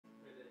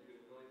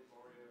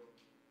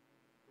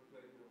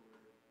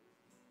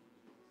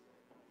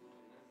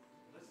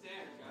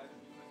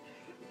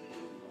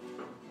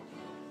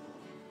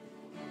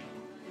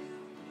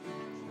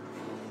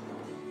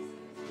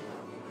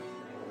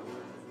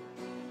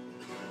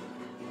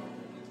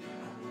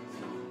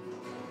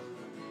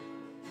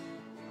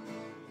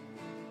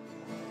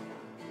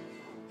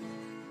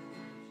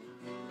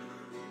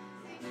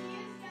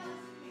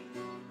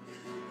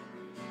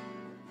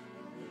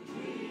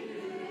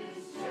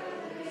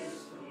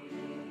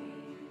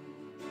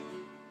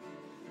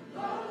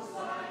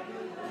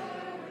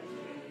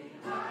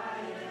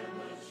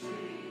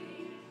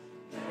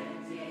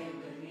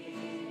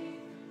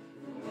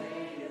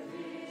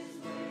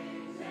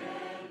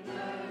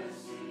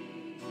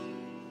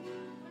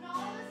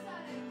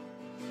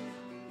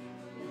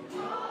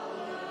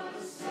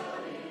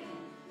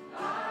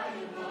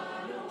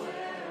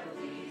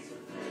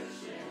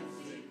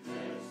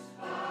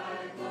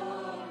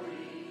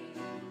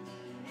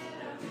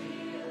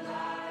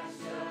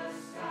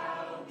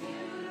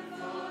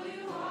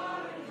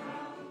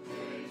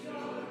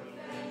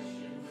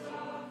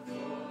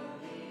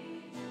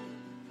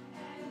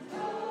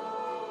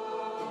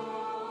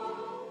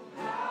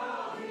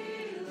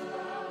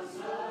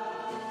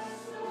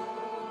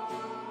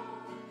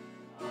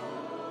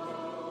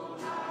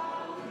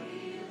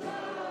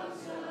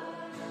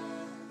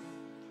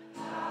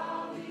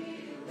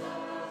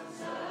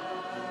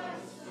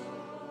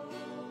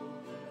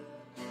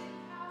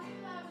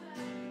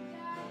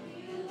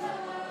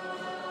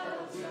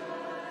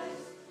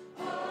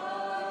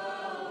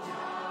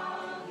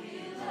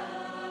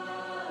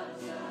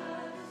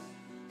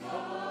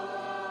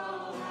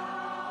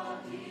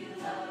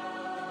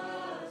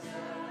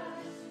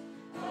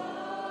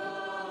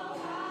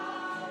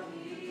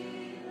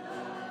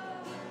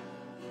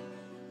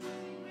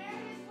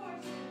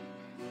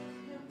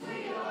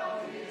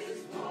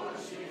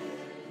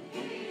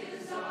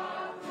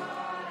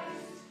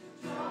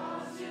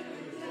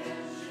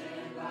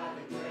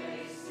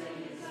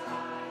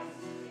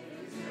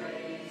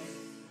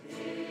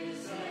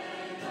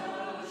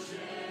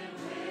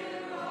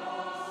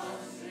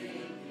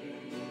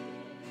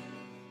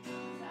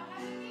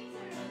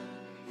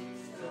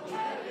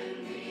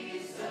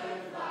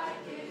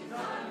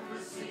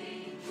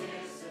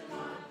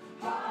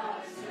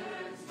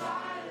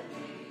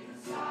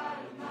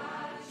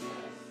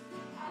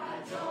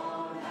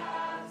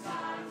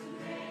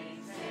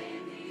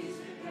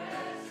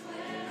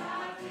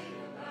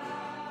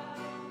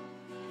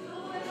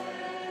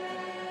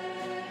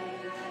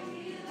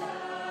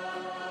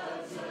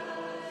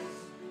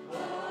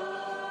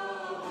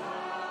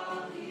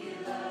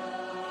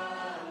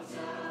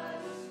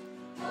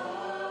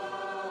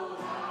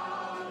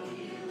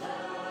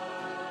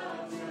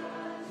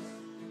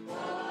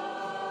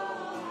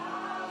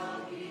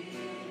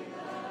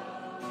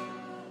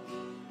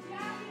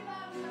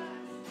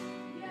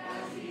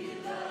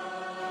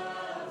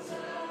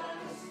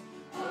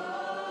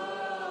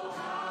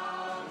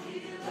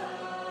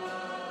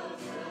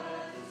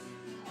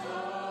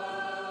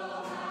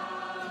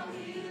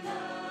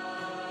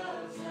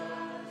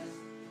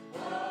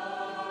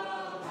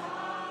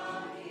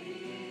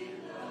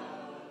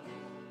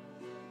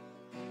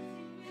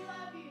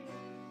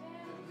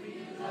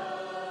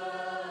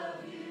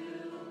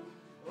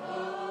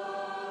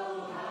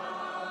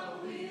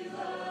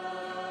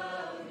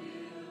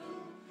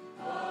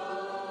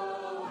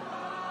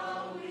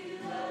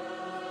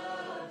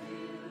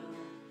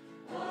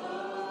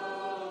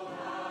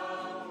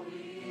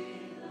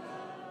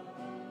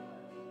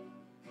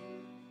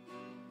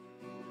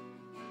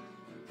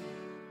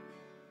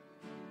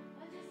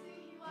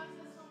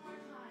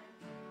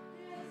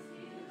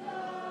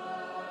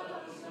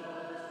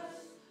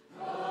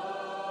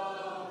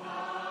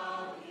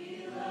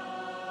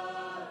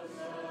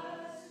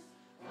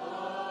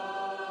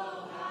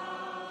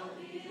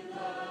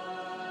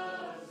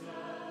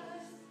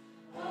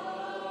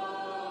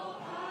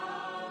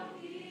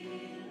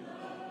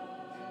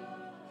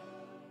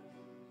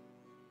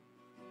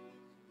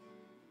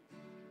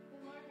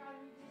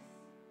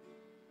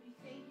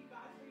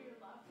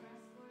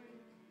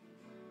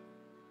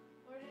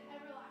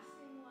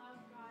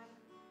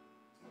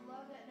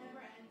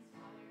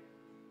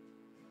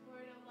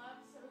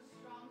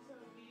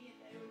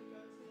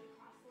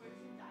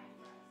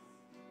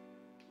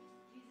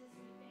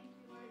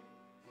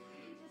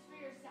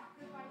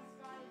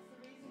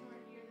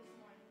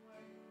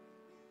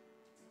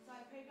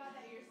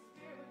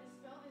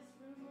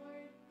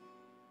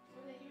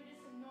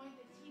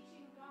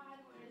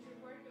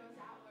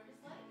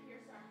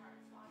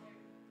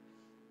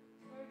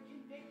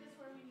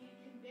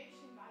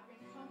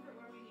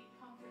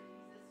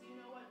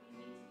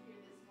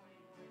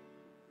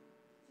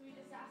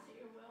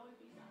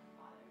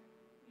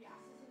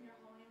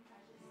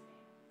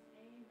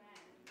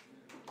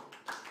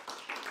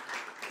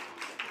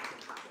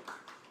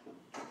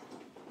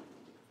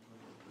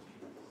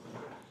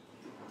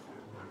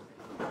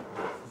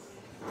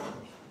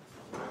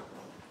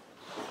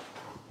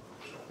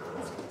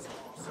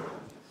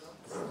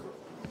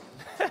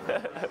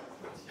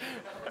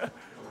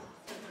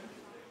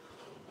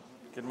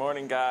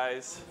morning,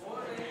 guys.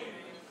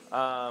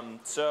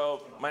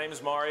 So my name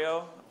is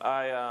Mario.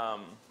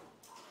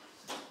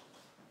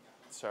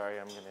 Sorry,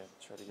 I'm going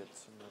to try to get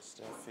some of this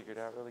stuff figured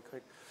out really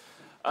quick.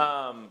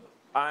 I'm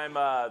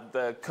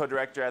the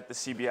co-director at the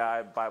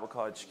CBI Bible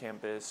College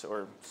campus,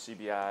 or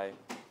CBI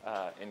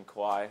in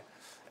Kauai.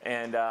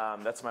 And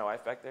that's my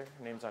wife back there.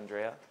 Her name's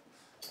Andrea.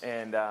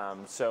 And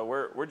so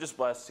we're just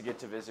blessed to get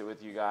to visit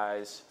with you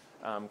guys.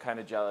 I'm kind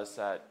of jealous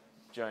that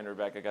Joe and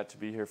Rebecca got to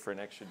be here for an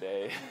extra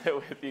day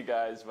with you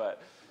guys, but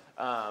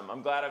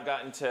I'm glad I've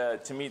gotten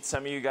to meet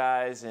some of you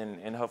guys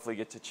and hopefully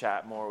get to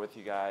chat more with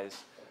you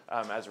guys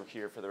as we're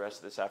here for the rest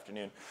of this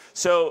afternoon.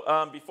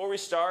 So before we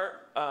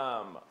start,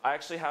 I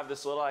actually have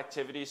this little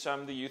activity. So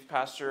I'm the youth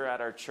pastor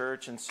at our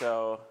church, and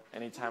so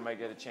anytime I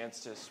get a chance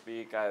to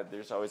speak,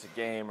 there's always a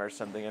game or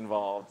something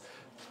involved,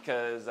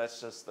 because that's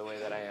just the way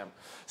that I am.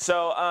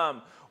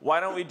 So why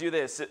don't we do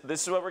this?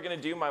 This is what we're going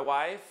to do. My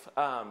wife,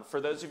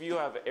 for those of you who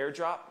have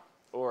AirDrop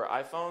or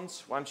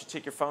iPhones, why don't you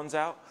take your phones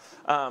out?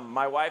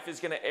 My wife is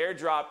going to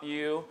AirDrop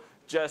you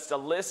just a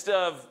list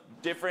of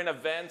different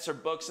events or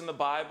books in the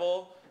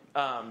Bible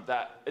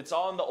that it's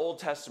all in the Old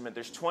Testament.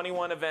 There's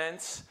 21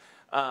 events,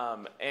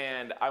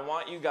 and I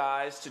want you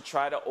guys to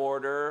try to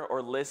order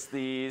or list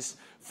these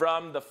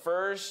from the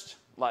first,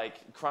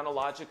 like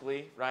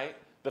chronologically, right?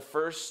 The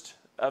first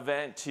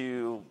event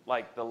to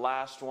like the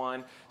last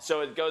one.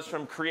 So it goes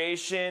from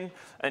creation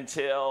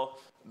until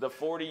the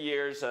 40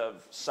 years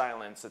of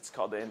silence. It's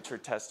called the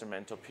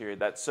intertestamental period.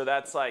 That's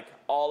like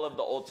all of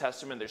the Old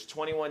Testament. There's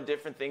 21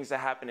 different things that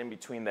happen in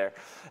between there.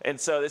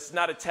 And so this is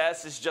not a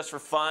test. It's just for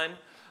fun.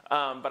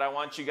 But I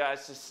want you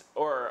guys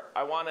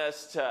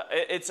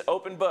it's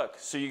open book.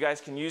 So you guys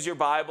can use your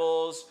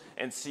Bibles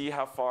and see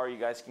how far you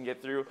guys can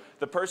get through.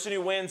 The person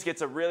who wins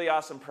gets a really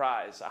awesome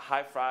prize, a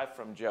high five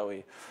from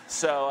Joey.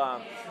 So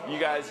you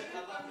guys...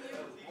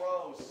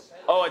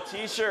 Oh, a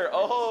t-shirt.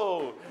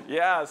 Oh,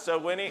 yeah. So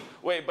winning.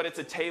 Wait, but it's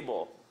a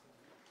table.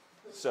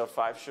 So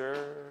 5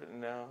 shirt?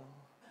 No.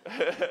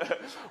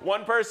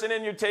 One person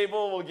in your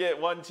table will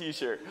get 1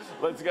 t-shirt.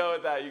 Let's go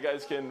with that. You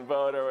guys can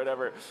vote or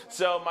whatever.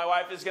 So my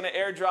wife is going to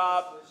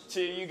AirDrop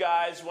to you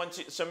guys.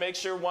 So make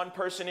sure one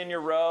person in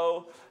your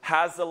row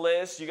has the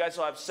list. You guys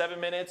will have 7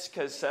 minutes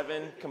because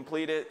 7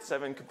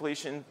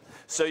 completion.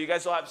 So you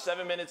guys will have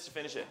 7 minutes to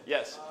finish it.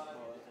 Yes.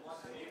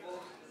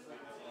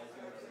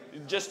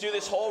 Just do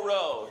this whole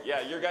row.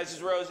 Yeah, your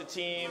guys' row is a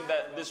team.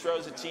 This row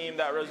is a team.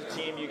 That row is a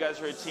team. You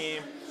guys are a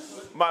team.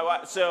 My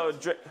wife. So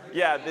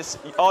yeah,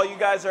 all you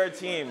guys are a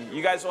team.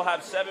 You guys will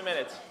have 7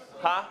 minutes.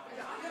 Huh?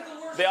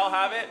 They all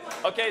have it?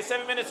 Okay,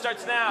 7 minutes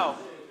starts now.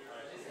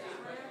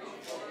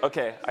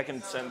 Okay, I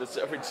can send this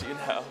over to you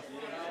now.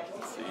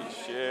 Let's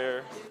see,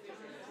 share.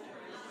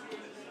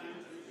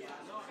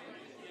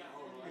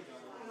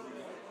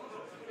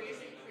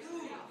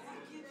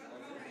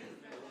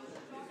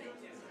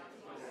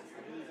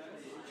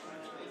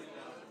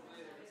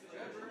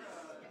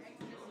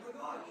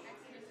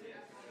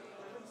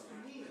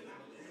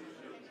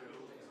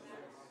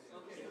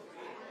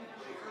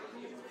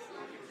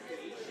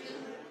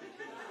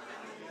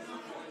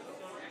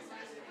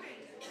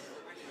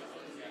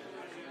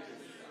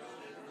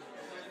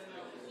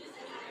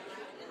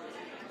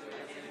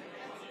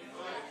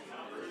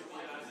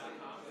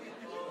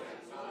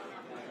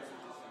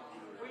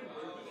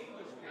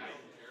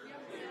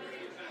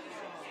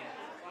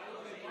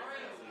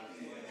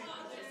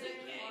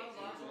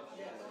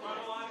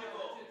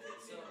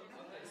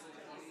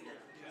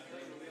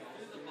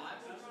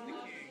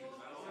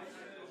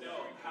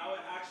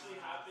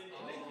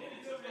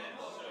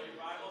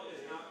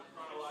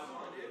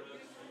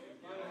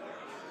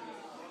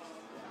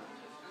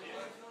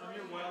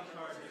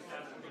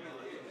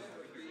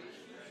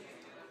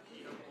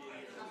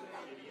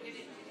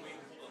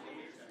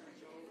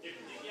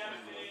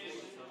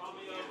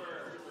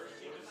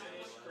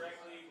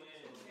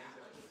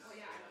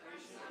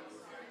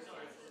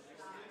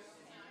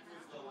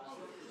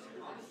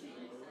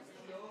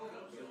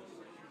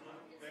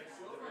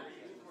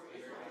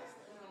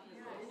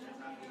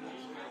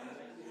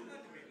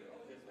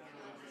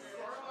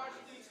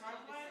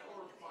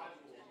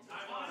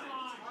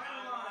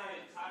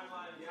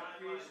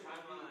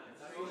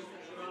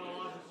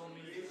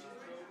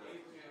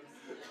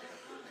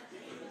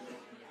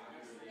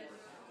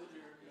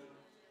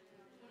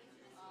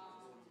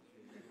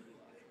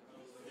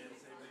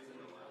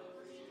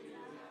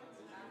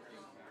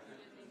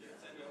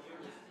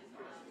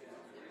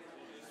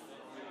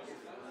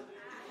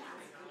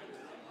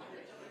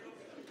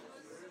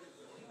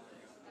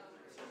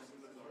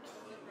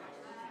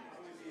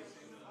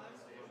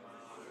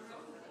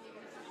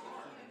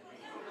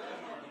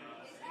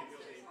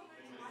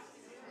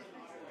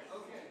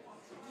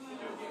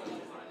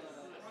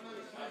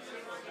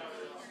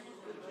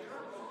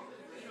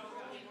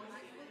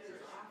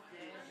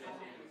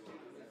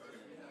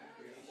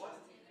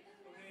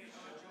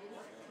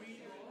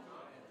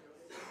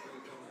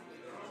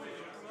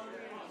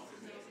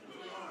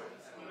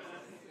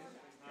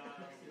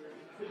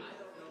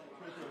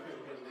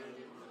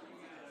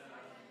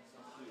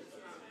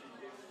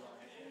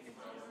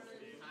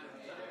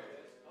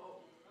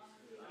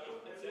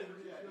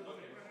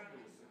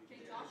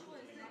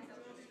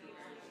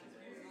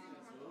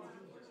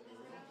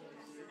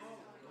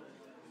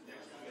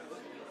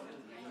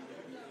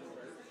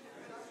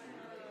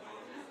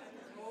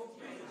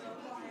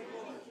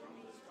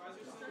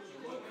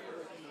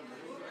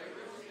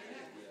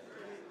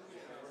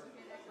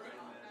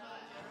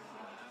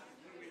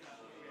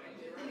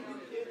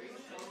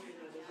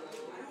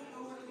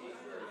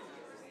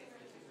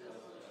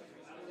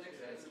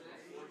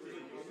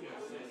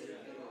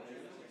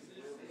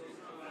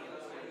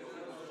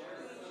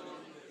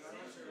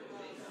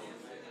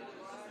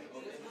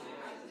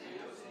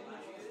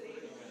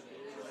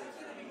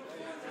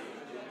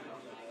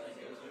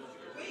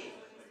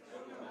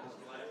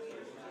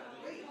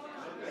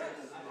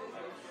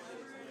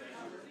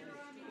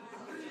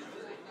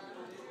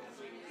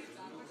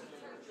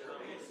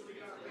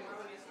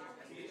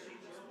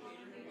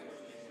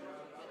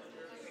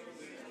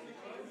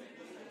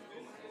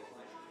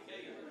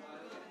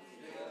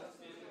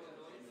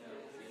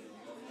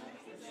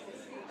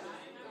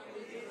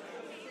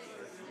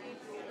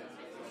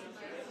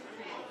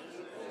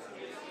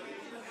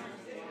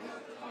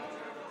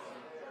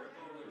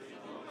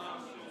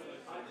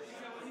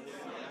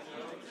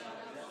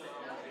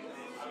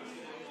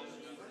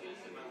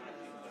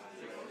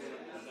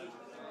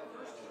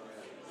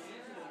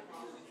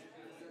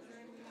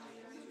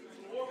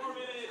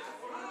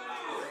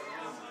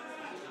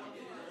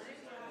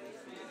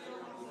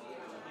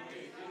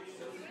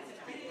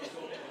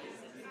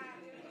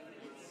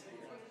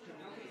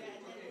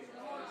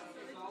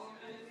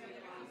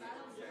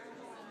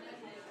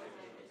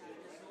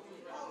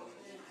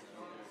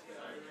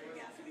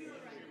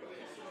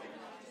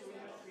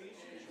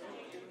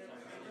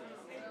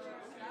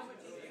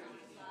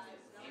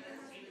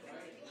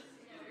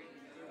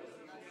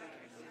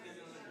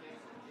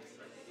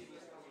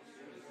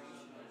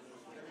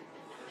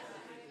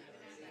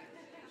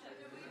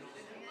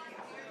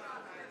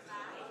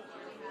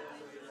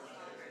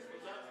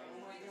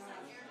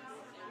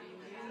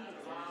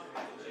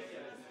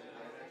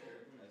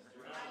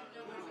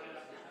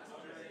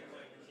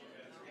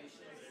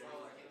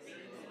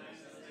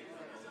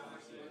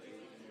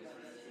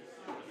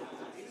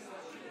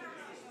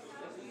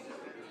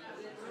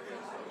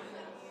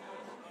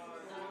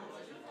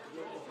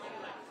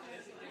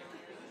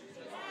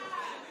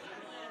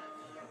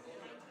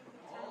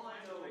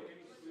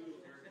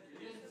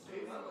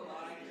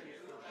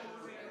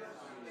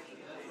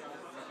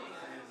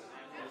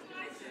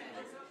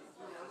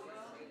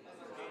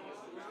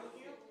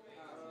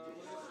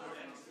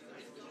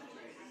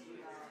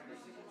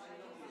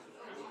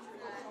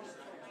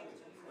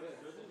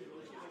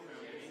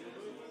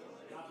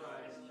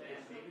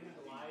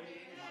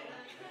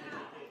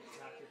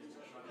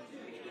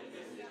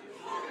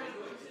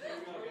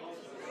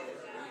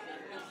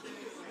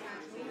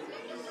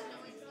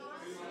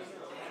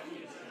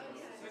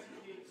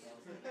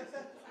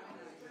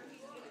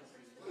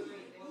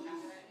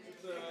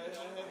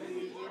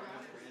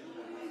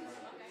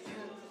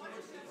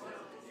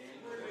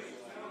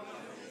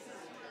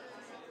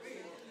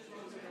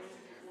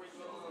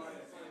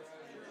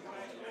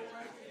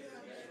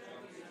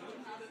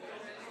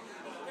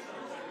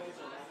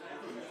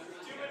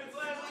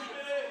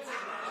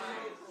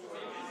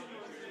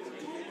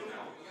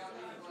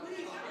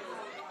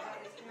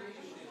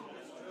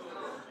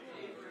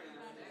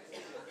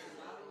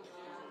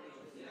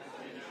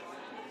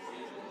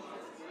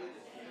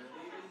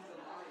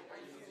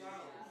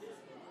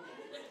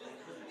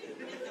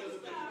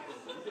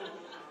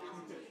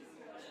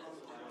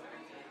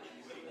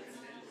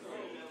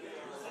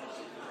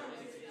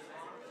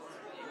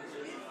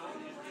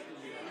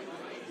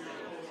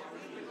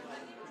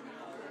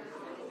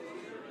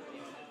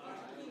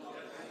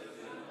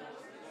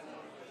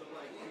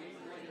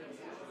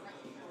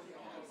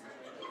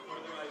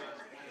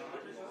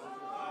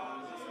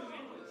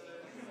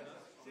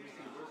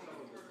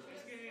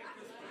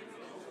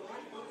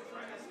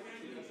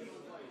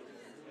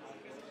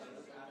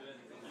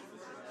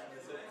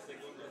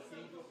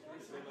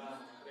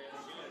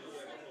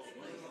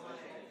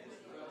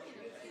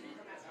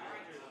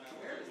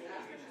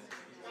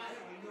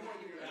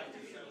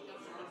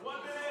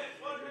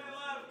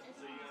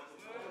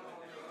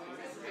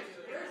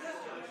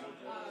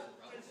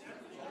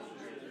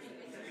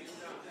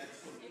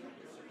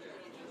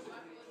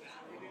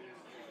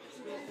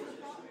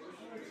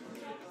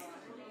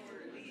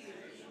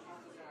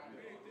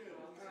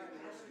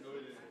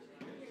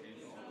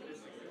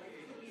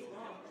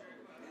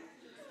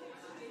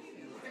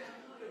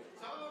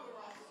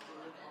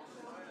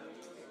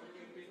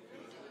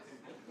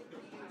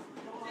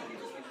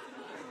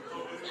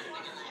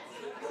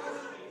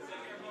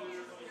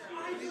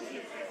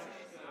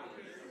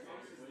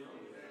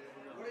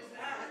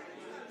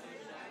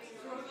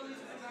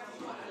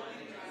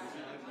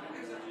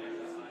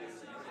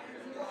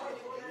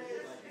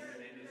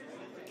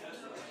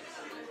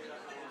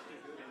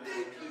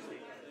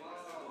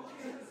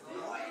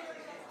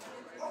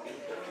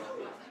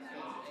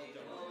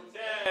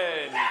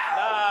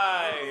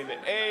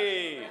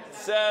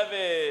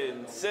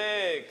 7,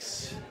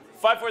 6,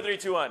 5, 4, 3,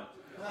 2, 1.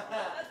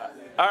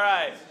 All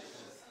right.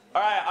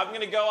 All right, I'm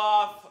going to go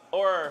off,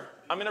 or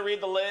I'm going to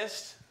read the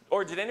list.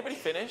 Or did anybody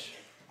finish?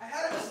 I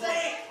had a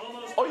mistake.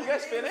 Oh, you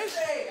guys finished?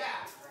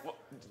 Well,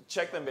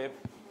 check them, babe.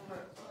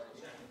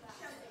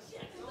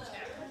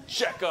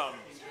 Check them.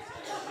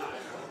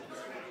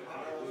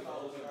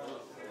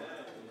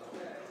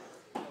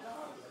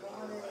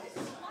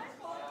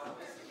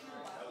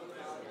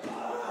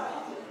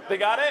 They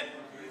got it?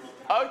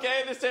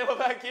 Okay, this table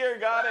back here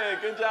got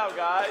it. Good job,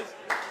 guys.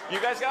 You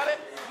guys got it?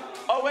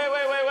 Oh,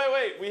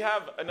 wait. We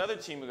have another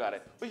team who got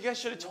it. Well, you guys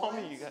should have told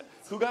me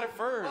who got it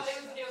first. Well,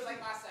 it was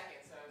like last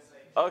second, so it was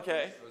like...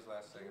 Okay. It was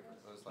last second.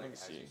 It was like,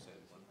 as you said.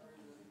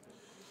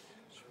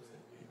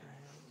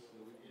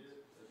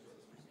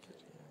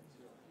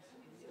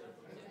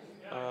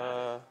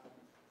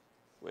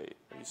 Wait,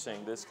 are you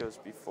saying this goes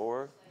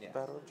before the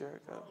Battle of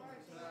Jericho?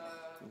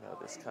 No,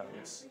 this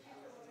comes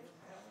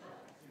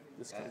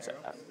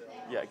after.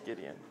 Yeah,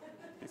 Gideon.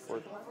 Before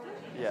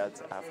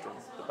it's after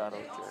the Battle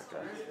of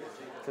Jericho.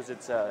 Because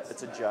it's a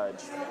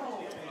judge.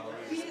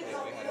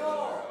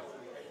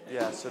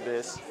 Yeah, so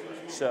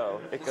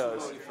it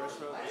goes.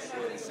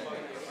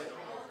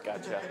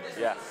 Gotcha.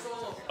 Yeah.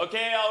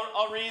 Okay,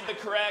 I'll read the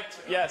correct.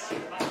 Yes.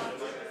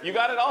 You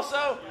got it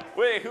also?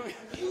 Wait, who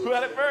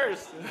had it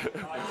first?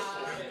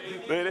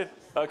 They did?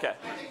 Okay.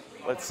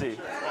 Let's see.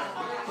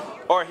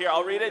 Or here,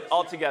 I'll read it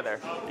all together.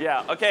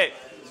 Yeah. Okay.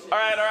 All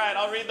right.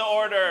 I'll read the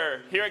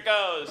order. Here it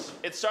goes.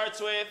 It starts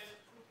with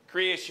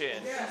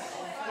creation.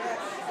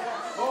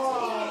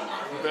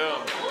 Boom.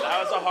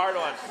 That was a hard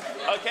one.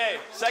 Okay.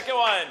 Second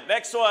one.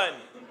 Next one.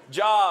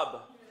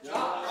 Job.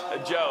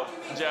 Job.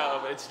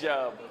 It's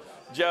Job.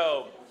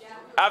 Job.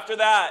 After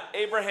that,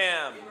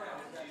 Abraham.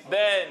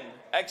 Then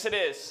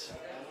Exodus.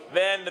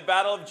 Then the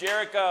Battle of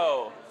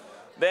Jericho.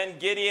 Then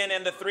Gideon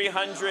and the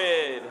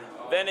 300.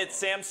 Then it's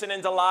Samson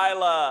and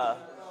Delilah.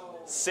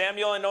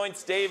 Samuel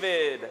anoints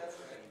David.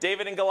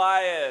 David and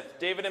Goliath.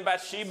 David and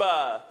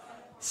Bathsheba.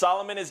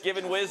 Solomon is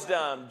given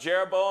wisdom.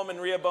 Jeroboam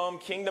and Rehoboam,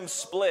 kingdom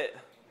split.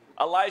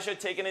 Elijah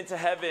taken into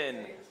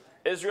heaven.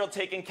 Israel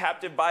taken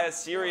captive by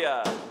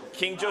Assyria.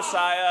 King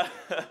Josiah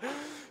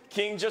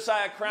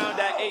crowned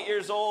at 8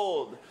 years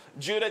old.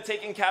 Judah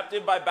taken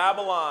captive by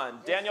Babylon.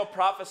 Daniel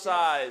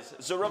prophesies.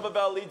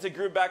 Zerubbabel leads a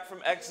group back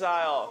from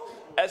exile.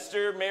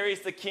 Esther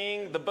marries the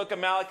king. The book of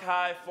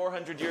Malachi,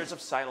 400 years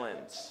of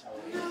silence.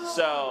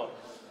 So,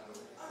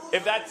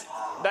 if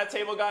that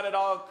table got it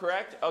all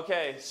correct?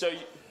 Okay, so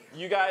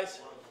you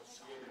guys,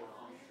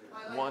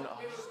 one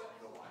off.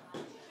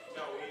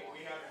 No,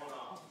 we had one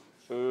off.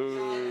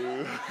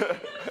 Ooh.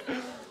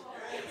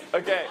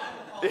 Okay.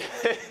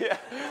 Yeah.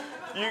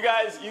 You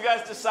guys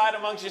decide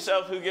amongst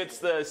yourself who gets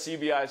the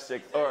CBI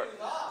stick. Or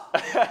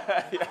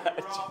yeah.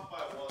 We're off by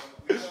one.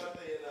 We thought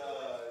that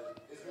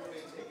Israel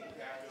being taken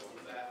captive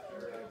was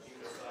after King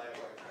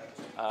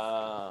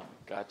Josiah.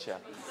 Gotcha.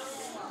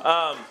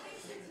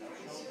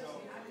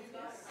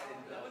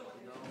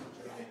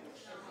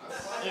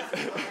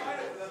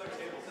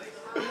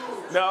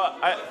 No,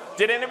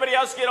 did anybody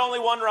else get only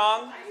one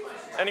wrong?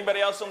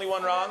 Anybody else only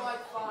one wrong?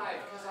 Like 5,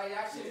 because I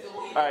actually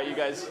deleted. All right, you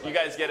guys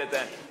get it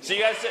then. So you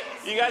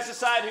guys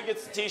decide who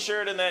gets the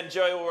T-shirt, and then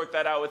Joey will work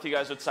that out with you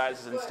guys with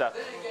sizes and stuff.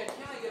 Then again, can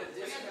I get a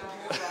discount?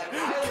 I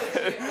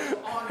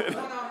legit on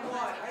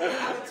one-on-one. I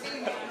have a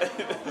team.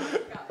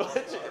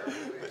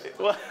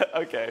 Well,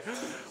 okay.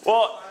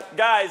 Well,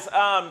 guys,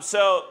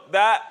 so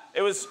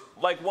it was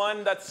like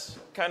one that's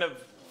kind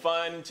of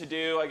fun to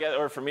do, I guess,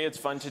 or for me it's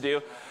fun to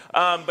do.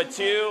 But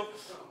two,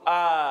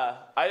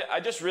 I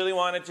just really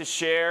wanted to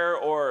share,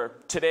 or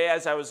today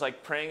as I was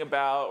like praying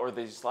about, or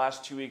these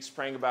last 2 weeks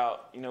praying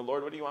about,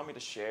 Lord, what do you want me to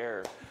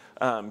share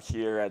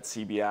here at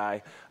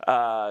CBI?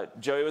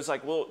 Joey was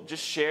like, well,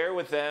 just share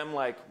with them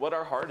like what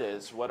our heart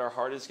is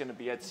going to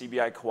be at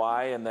CBI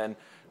Kauai, and then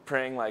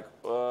praying like,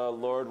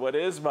 Lord, what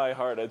is my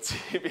heart at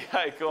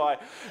CBI Kauai?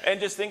 And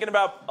just thinking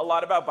a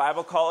lot about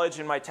Bible college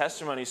and my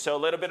testimony. So a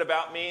little bit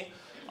about me.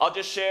 I'll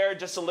just share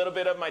just a little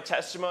bit of my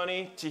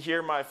testimony. To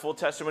hear my full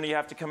testimony, you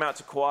have to come out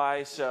to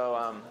Kauai. So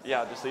I'll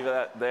just leave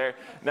that there.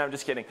 No, I'm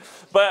just kidding.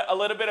 But a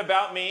little bit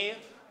about me.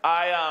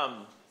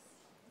 I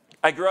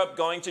grew up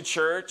going to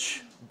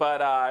church,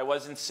 but I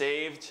wasn't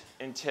saved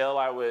until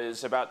I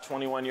was about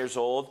 21 years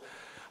old.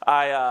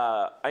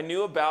 I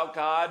knew about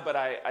God, but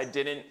I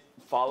didn't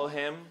follow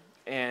him.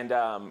 And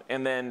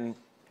then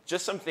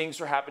just some things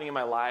were happening in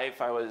my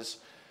life. I wasn't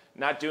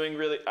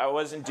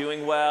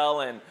doing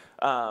well, and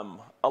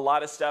a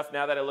lot of stuff,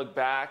 now that I look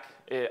back,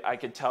 I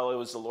could tell it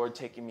was the Lord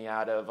taking me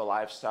out of a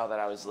lifestyle that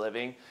I was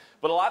living.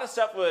 But a lot of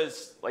stuff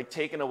was like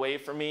taken away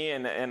from me,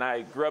 and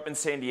I grew up in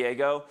San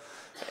Diego.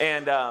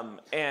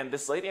 And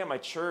this lady at my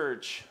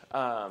church,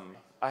 I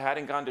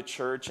hadn't gone to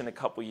church in a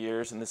couple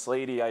years, and this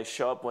lady, I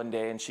show up one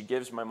day, and she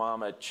gives my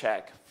mom a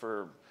check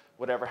for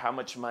how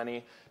much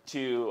money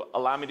to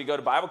allow me to go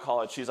to Bible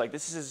college. She's like,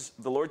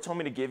 the Lord told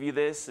me to give you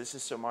this. This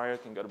is so Mario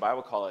can go to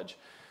Bible college.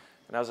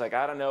 And I was like,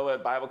 I don't know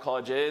what Bible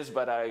college is,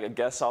 but I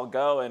guess I'll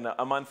go. And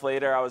a month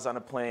later, I was on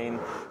a plane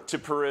to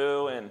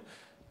Peru,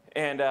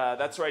 And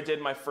that's where I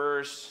did my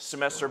first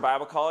semester of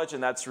Bible college,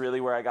 and that's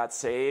really where I got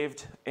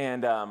saved.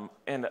 And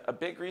a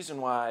big reason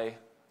why,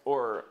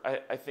 or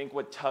I think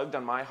what tugged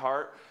on my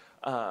heart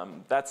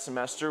that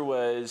semester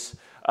was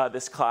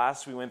this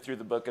class. We went through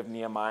the book of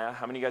Nehemiah.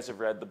 How many of you guys have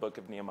read the book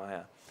of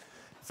Nehemiah?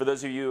 For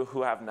those of you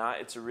who have not,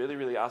 it's a really,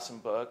 really awesome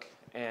book.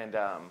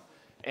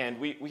 And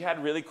we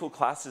had really cool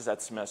classes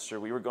that semester.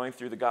 We were going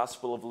through the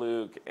Gospel of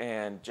Luke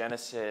and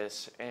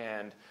Genesis,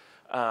 and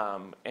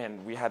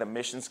we had a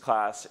missions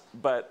class.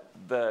 But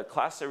the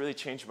class that really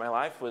changed my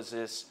life was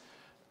this,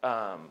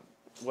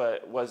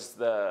 what was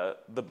the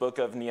book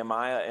of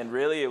Nehemiah. And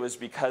really it was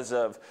because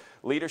of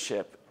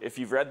leadership. If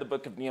you've read the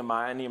book of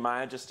Nehemiah,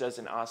 Nehemiah just does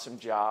an awesome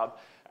job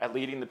at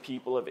leading the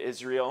people of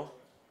Israel,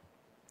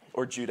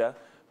 or Judah,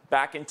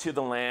 back into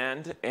the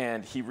land,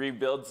 and he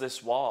rebuilds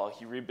this wall.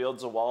 He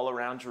rebuilds a wall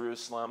around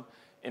Jerusalem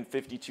in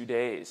 52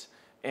 days.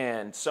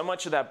 And so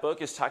much of that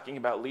book is talking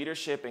about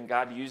leadership and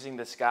God using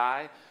this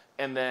guy,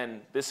 and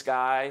then this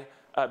guy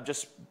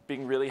just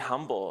being really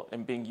humble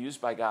and being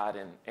used by God.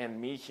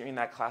 And me hearing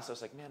that class, I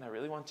was like, man, I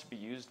really want to be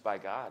used by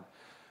God.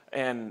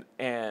 And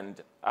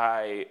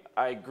I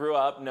grew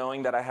up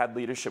knowing that I had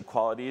leadership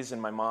qualities,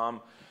 and my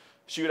mom,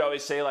 she would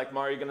always say, like,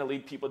 Ma, are you going to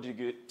lead people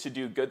to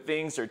do good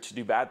things or to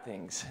do bad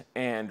things?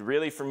 And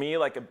really for me,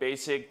 like, a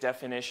basic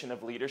definition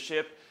of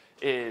leadership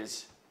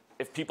is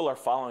if people are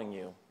following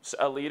you. So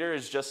a leader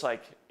is just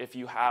like if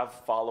you have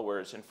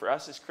followers. And for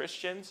us as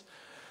Christians,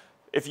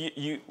 if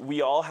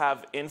we all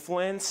have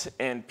influence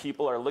and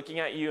people are looking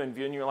at you and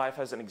viewing your life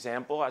as an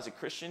example, as a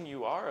Christian,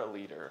 you are a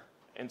leader.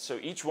 And so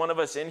each one of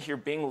us in here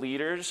being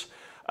leaders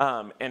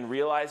and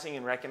realizing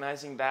and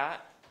recognizing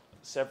that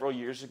several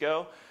years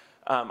ago,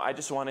 I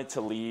just wanted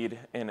to lead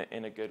in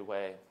a good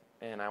way,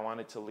 and I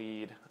wanted to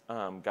lead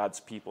God's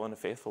people in a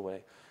faithful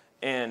way.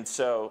 And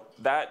so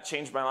that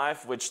changed my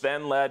life, which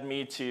then led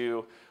me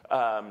to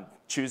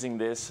choosing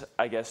this,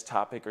 I guess,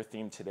 topic or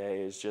theme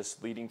today is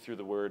just leading through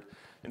the Word.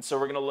 And so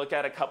we're going to look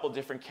at a couple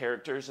different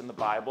characters in the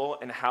Bible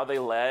and how they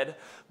led,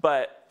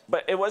 but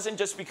it wasn't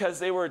just because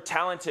they were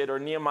talented, or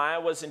Nehemiah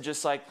wasn't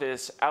just like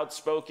this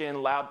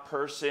outspoken, loud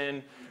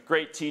person,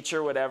 great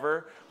teacher,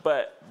 whatever,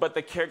 but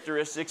the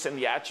characteristics and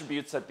the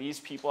attributes that these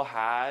people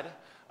had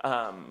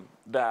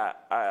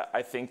that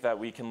I think that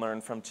we can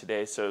learn from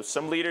today. So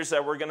some leaders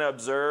that we're going to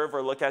observe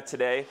or look at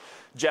today: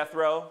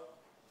 Jethro.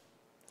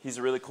 He's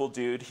a really cool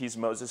dude. He's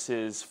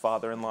Moses'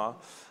 father-in-law.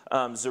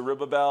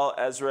 Zerubbabel,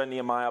 Ezra,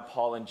 Nehemiah,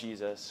 Paul, and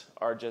Jesus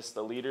are just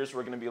the leaders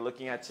we're going to be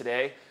looking at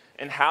today,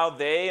 and how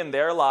they in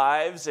their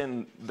lives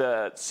and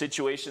the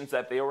situations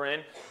that they were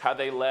in, how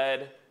they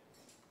led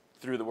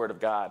through the Word of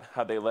God,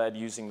 how they led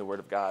using the Word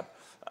of God.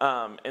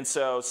 And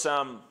so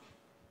some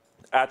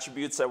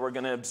attributes that we're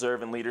going to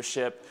observe in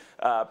leadership: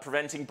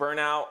 preventing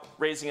burnout,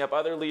 raising up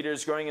other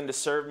leaders, growing in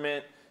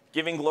discernment,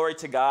 giving glory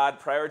to God,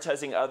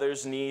 prioritizing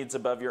others' needs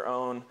above your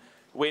own,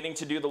 waiting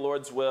to do the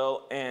Lord's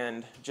will,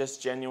 and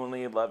just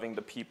genuinely loving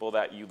the people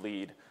that you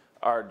lead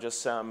are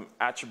just some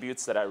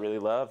attributes that I really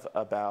love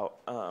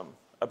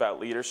about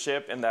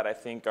leadership, and that I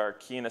think are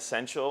key and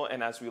essential.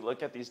 And as we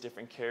look at these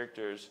different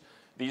characters,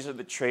 these are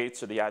the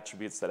traits or the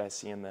attributes that I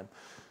see in them.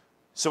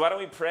 So why don't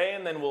we pray,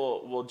 and then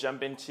we'll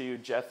jump into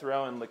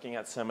Jethro and looking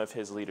at some of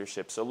his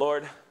leadership. So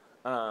Lord,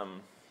 I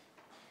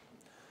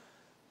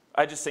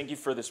just thank you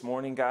for this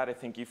morning, God. I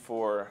thank you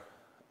for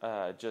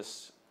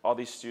just all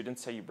these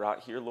students that you brought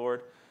here,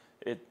 Lord.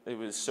 It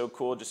was so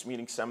cool just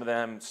meeting some of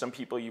them. Some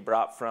people you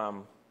brought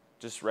from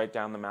just right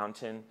down the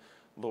mountain,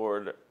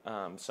 Lord.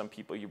 Some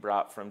people you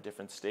brought from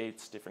different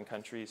states, different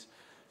countries.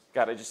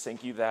 God, I just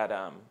thank you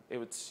that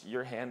it's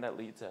your hand that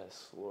leads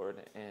us, Lord.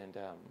 And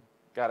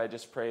God, I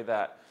just pray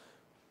that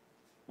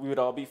we would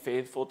all be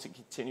faithful to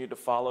continue to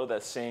follow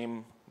that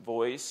same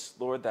voice,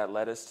 Lord, that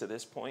led us to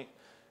this point.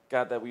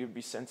 God, that we would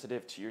be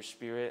sensitive to your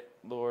Spirit,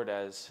 Lord,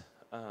 as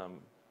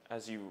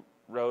you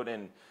wrote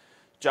in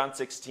John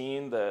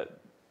 16, the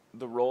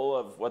role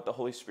of what the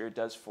Holy Spirit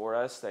does for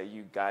us, that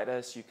you guide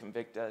us, you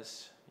convict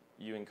us,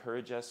 you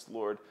encourage us,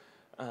 Lord.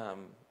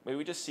 May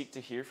we just seek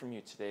to hear from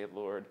you today,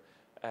 Lord,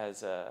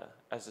 as the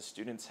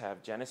students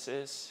have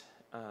Genesis,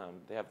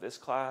 they have this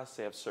class,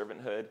 they have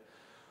servanthood,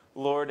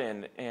 Lord,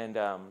 and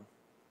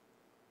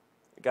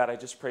God, I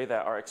just pray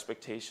that our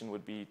expectation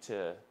would be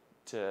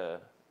to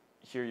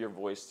hear your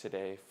voice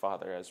today,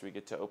 Father, as we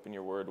get to open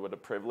your word. What a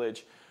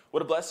privilege,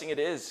 what a blessing it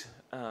is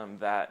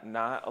that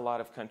not a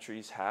lot of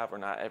countries have, or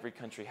not every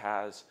country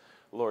has,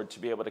 Lord, to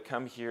be able to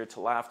come here,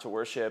 to laugh, to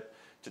worship,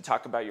 to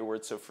talk about your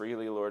word so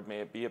freely, Lord. May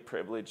it be a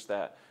privilege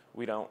that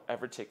we don't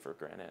ever take for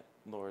granted,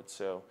 Lord.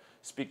 So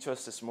speak to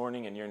us this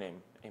morning in your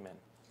name. Amen.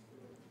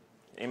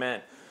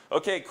 Amen.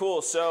 Okay,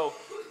 cool. So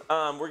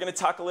we're going to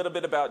talk a little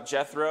bit about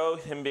Jethro,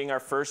 him being our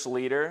first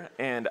leader.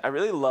 And I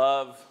really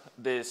love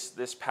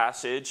this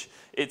passage.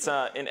 It's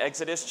in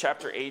Exodus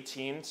chapter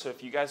 18. So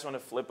if you guys want to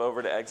flip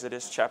over to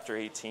Exodus chapter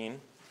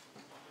 18.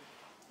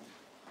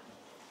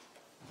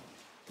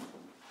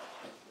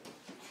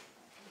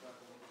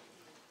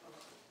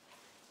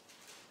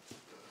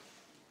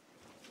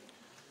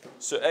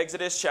 So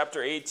Exodus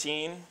chapter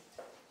 18.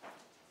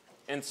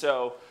 And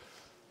so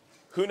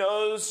who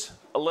knows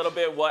a little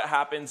bit what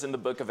happens in the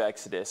book of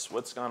Exodus?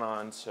 What's gone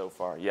on so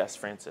far? Yes,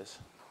 Francis.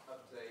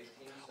 Up to 18.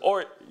 So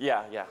Or,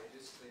 yeah. They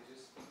just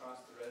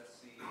crossed the Red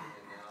Sea, and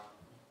now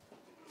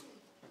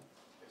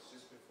it's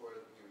just before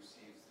he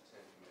receives the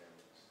Ten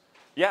Commandments.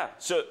 Yeah,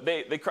 so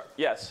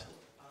yes.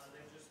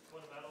 They just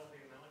won a battle with the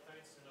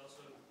Amalekites and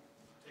also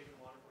taken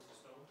water from the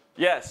stone.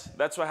 Yes,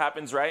 that's what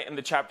happens right in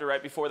the chapter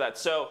right before that.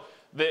 So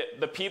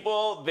the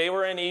people, they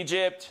were in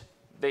Egypt.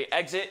 They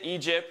exit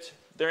Egypt.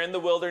 They're in the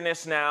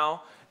wilderness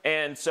now.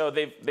 And so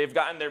they've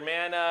gotten their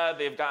manna.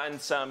 They've gotten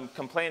some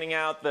complaining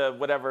out,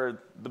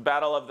 the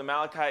battle of the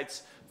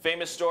Amalekites.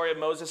 Famous story of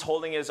Moses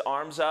holding his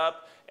arms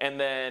up, and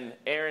then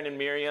Aaron and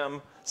Miriam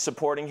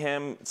supporting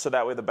him so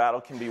that way the battle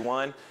can be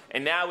won.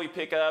 And now we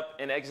pick up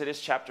in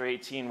Exodus chapter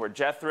 18 where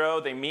Jethro,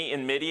 they meet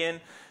in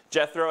Midian.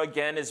 Jethro,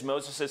 again, is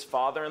Moses'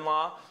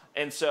 father-in-law.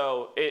 And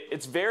so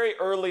it's very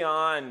early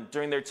on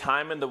during their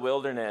time in the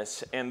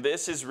wilderness. And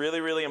this is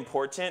really, really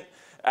important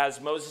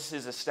as Moses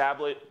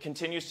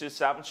continues to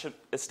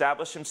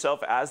establish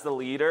himself as the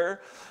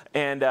leader.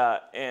 And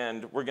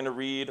we're going to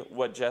read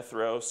what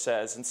Jethro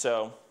says. And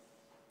so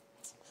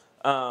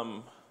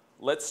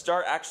let's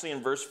start actually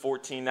in verse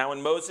 14. Now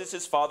when Moses,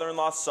 his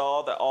father-in-law,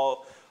 saw that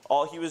all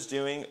he was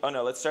doing... Oh,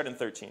 no, let's start in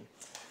 13.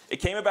 It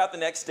came about the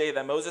next day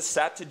that Moses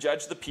sat to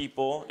judge the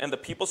people, and the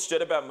people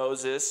stood about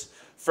Moses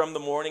from the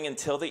morning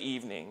until the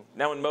evening.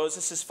 Now when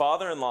Moses, his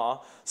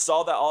father-in-law,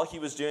 saw that all he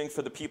was doing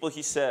for the people,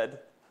 he said,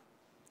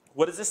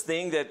 "What is this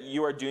thing that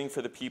you are doing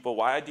for the people?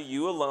 Why do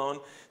you alone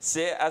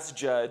sit as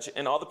judge,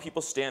 and all the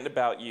people stand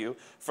about you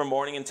from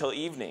morning until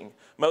evening?"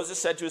 Moses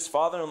said to his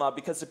father-in-law,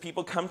 "Because the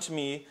people come to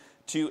me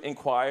to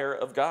inquire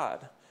of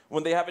God.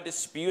 When they have a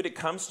dispute, it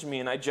comes to me,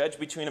 and I judge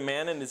between a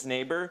man and his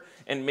neighbor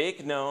and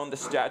make known the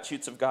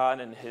statutes of God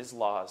and his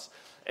laws."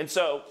 And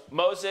so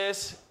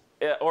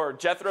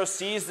Jethro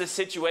sees this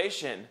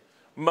situation.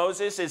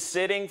 Moses is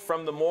sitting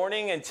from the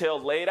morning until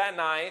late at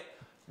night,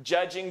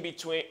 judging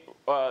between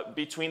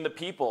the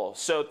people.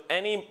 So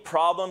any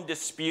problem,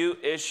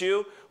 dispute,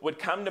 issue would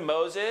come to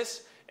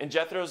Moses, and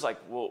Jethro's like,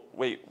 "Well,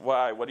 wait,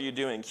 why? What are you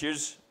doing?"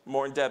 Here's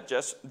more in depth,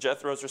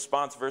 Jethro's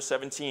response, verse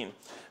 17.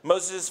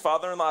 Moses'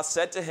 father-in-law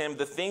said to him,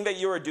 "The thing that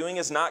you are doing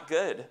is not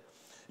good.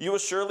 You will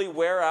surely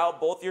wear out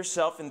both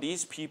yourself and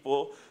these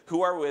people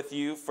who are with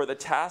you, for the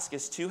task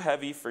is too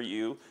heavy for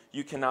you.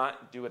 You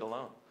cannot do it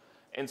alone."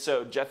 And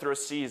so Jethro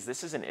sees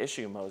this is an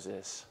issue,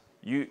 Moses.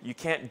 You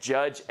can't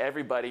judge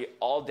everybody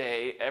all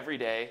day, every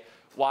day.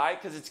 Why?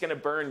 Because it's going to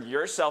burn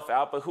yourself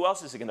out, but who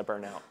else is it going to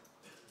burn out?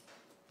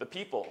 The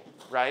people,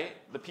 right?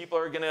 The people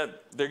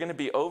they're going to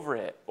be over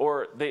it,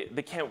 or they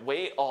can't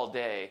wait all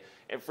day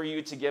and for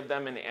you to give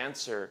them an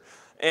answer.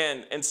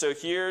 And so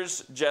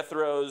here's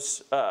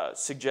Jethro's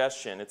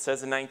suggestion. It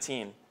says in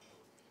 19,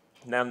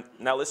 now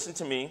listen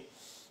to me.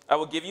 I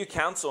will give you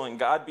counsel, and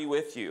God be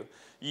with you.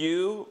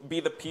 You be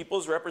the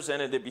people's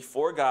representative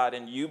before God,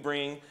 and you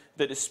bring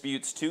the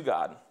disputes to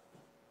God.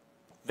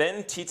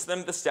 Then teach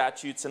them the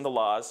statutes and the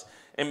laws,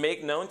 and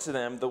make known to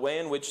them the way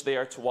in which they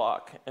are to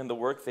walk, and the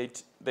work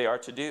they are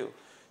to do.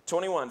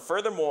 21,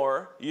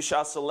 furthermore, you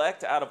shall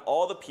select out of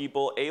all the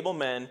people able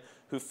men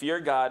who fear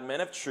God,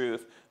 men of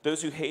truth,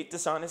 those who hate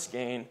dishonest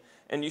gain,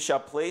 and you shall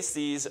place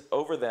these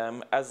over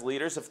them as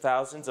leaders of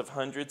thousands, of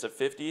hundreds, of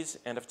fifties,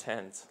 and of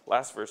tens.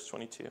 Last verse,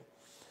 22.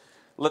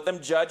 Let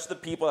them judge the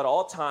people at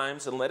all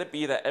times, and let it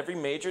be that every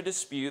major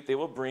dispute they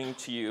will bring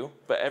to you,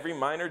 but every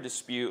minor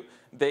dispute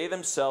they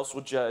themselves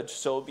will judge,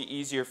 so it will be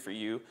easier for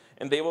you,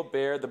 and they will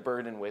bear the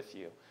burden with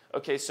you.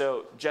 Okay,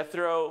 so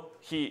Jethro,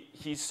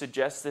 he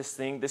suggests this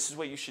thing. This is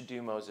what you should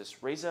do,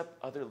 Moses. Raise up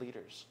other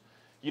leaders.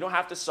 You don't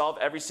have to solve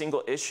every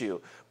single issue.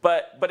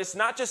 But it's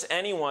not just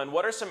anyone.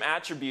 What are some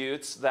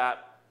attributes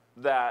that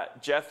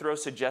Jethro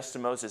suggests to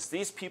Moses?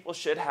 These people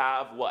should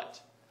have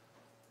what?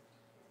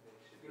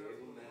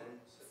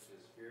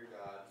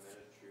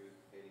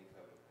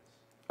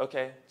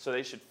 Okay, so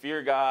they should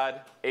fear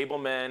God, able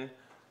men.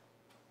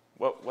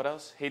 What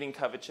else? Hating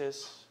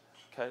covetousness.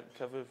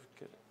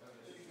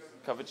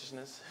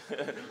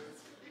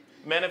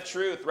 Men of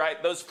truth,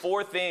 right? Those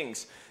four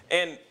things.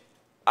 And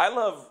I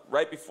love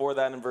right before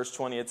that in verse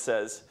 20 it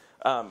says,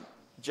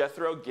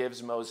 Jethro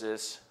gives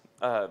Moses,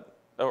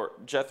 or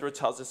Jethro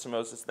tells this to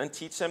Moses, then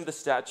teach them the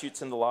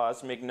statutes and the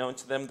laws, make known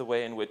to them the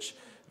way in which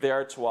they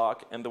are to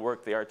walk and the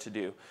work they are to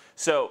do.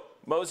 So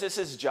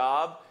Moses'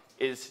 job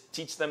is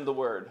teach them the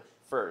word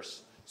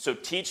first. So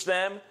teach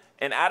them,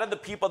 and out of the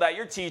people that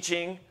you're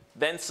teaching,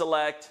 then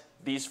select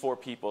these four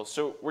people.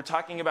 So we're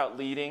talking about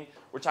leading.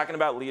 We're talking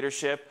about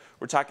leadership.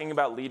 We're talking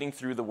about leading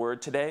through the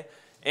word today.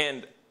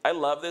 And I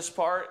love this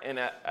part. And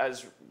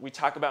as we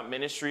talk about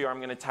ministry, or I'm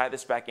going to tie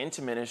this back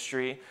into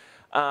ministry,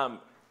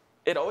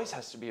 it always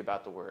has to be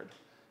about the word.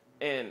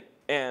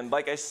 And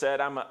like I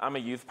said, I'm a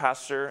youth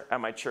pastor at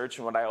my church.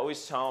 And what I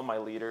always tell my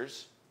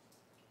leaders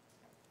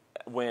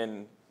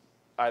when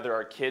either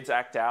our kids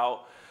act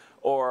out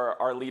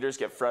or our leaders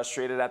get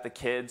frustrated at the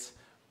kids,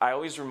 I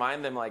always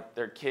remind them, like,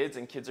 they're kids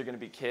and kids are going to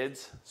be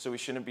kids, so we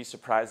shouldn't be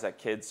surprised at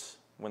kids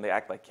when they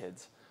act like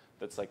kids.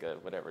 That's like a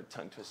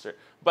tongue twister.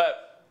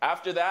 But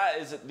after that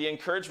is the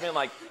encouragement,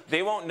 like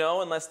they won't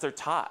know unless they're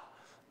taught.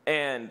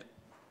 And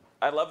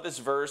I love this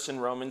verse in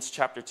Romans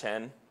chapter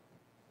 10.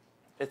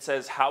 It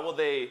says, how will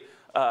they,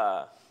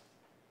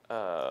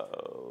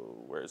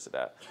 where is it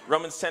at?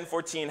 Romans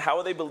 10:14, how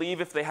will they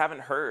believe if they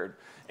haven't heard?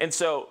 And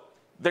so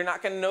they're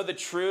not going to know the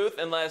truth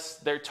unless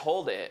they're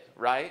told it,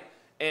 right?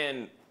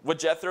 And what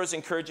Jethro is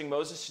encouraging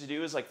Moses to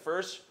do is like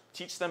first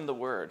teach them the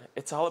word.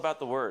 It's all about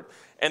the word.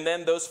 And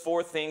then those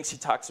 4 things he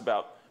talks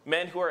about.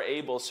 Men who are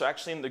able. So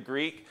actually in the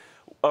Greek,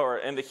 or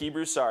in the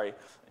Hebrew,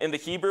 in the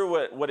Hebrew,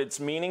 what it's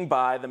meaning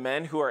by the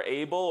men who are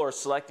able, or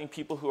selecting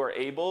people who are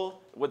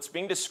able, what's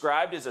being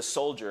described is a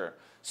soldier.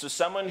 So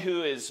someone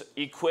who is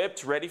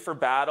equipped, ready for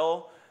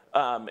battle,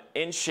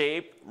 in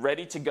shape,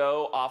 ready to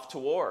go off to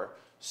war.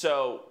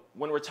 So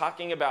when we're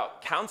talking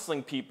about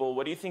counseling people,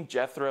 what do you think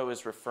Jethro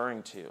is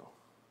referring to?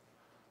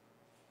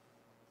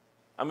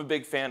 I'm a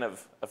big fan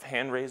of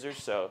hand raisers,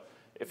 so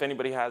if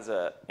anybody has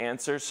an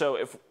answer. So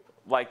if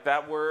like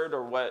that word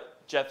or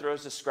what Jethro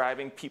is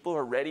describing, people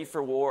are ready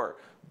for war,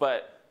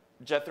 but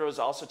Jethro is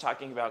also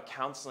talking about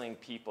counseling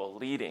people,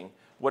 leading.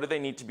 What do they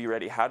need to be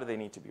ready? How do they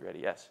need to be ready?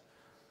 Yes?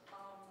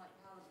 Like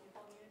how the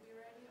people need to be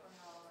ready, or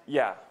how, like,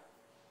 Yeah.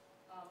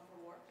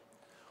 for war?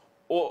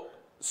 Well,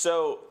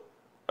 so,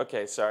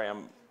 okay, sorry,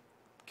 I'm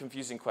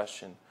confusing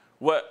question.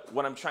 What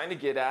I'm trying to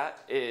get at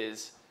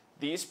is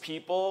these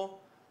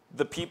people,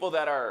 the people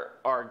that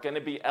are going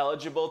to be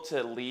eligible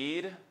to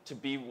lead, to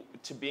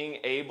being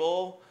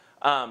able,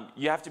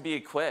 you have to be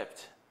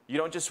equipped. You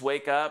don't just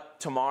wake up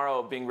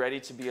tomorrow being ready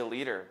to be a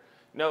leader.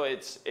 No,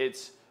 it's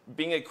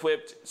being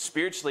equipped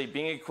spiritually,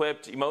 being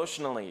equipped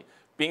emotionally,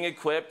 being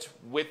equipped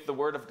with the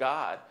Word of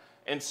God.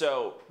 And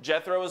so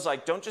Jethro was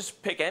like, don't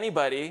just pick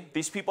anybody.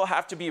 These people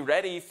have to be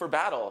ready for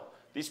battle.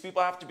 These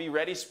people have to be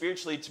ready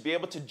spiritually to be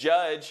able to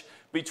judge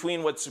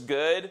between what's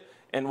good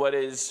and what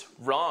is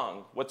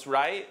wrong, what's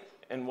right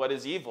and what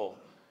is evil.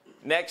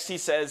 Next, he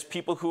says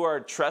people who are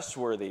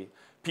trustworthy,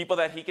 people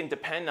that he can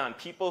depend on,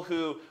 people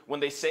who, when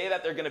they say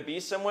that they're going to be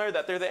somewhere,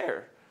 that they're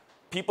there.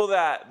 People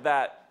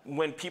that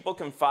when people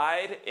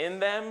confide in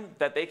them,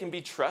 that they can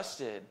be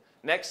trusted.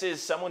 Next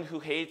is someone who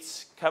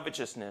hates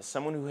covetousness,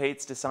 someone who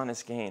hates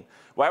dishonest gain.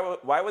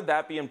 Why would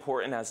that be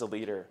important as a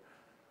leader?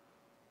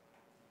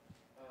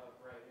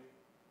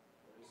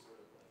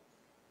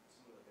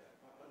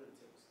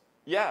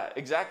 Yeah,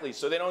 exactly.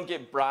 So they don't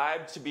get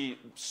bribed to be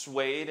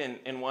swayed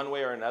in one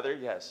way or another.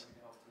 Yes.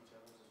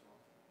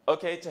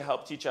 Okay, to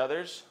help teach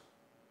others.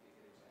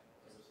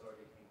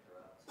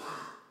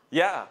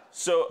 Yeah,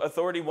 so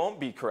authority won't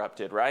be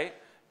corrupted, right?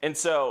 And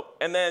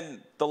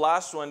then the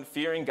last one,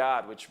 fearing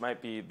God, which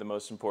might be the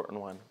most important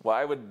one.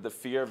 Why would the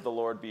fear of the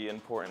Lord be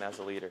important as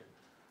a leader?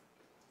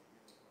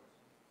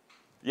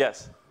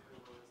 Yes.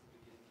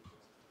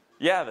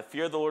 Yeah, the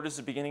fear of the Lord is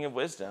the beginning of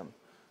wisdom.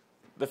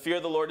 The fear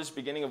of the Lord is the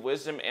beginning of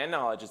wisdom and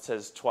knowledge. It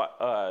says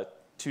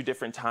 2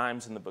 different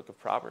times in the book of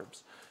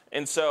Proverbs.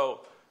 And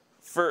so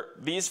for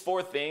these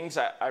 4 things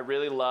I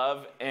really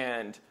love,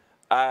 and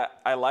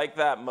I like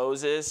that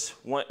Moses,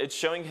 it's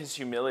showing his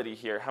humility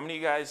here. How many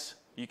of you guys,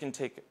 you can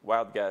take a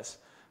wild guess,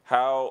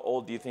 how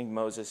old do you think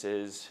Moses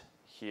is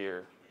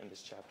here in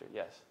this chapter?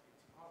 Yes.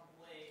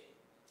 Probably,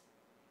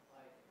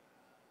 like,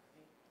 I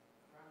think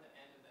around the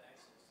end of the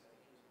Exodus. I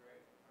think he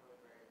was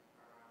probably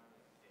around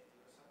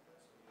 50 or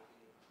something, so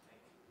maybe like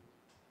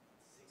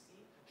 60.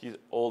 He's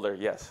older,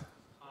 yes. It's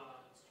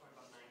probably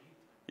about 90.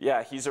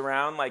 Yeah, he's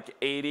around like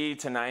 80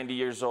 to 90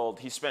 years old.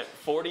 He spent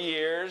 40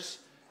 years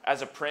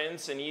as a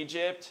prince in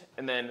Egypt,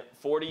 and then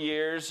 40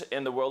 years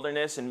in the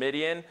wilderness in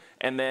Midian,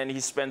 and then he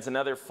spends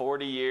another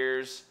 40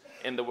 years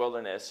in the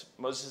wilderness.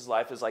 Moses'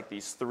 life is like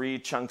these 3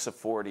 chunks of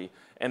 40,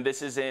 and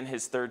this is in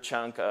his 3rd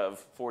chunk of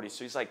 40.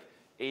 So he's like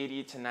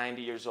 80 to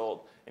 90 years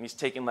old, and he's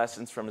taking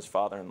lessons from his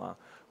father-in-law,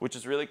 which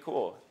is really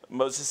cool.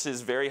 Moses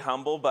is very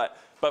humble, but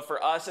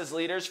for us as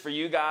leaders, for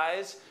you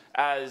guys,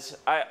 as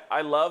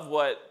I love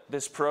what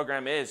this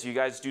program is. You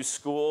guys do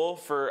school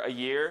for a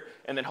year,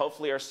 and then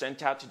hopefully are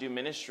sent out to do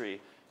ministry.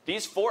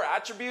 These 4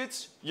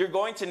 attributes you're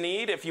going to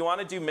need if you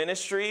want to do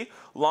ministry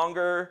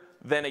longer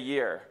than a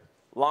year,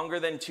 longer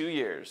than 2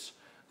 years.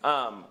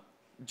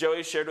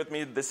 Joey shared with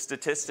me this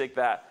statistic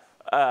that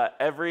the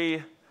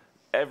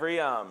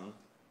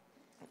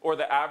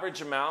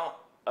average amount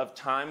of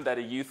time that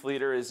a youth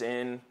leader is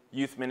in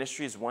youth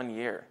ministry is 1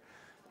 year,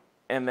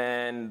 and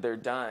then they're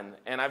done.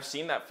 And I've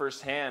seen that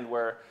firsthand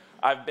where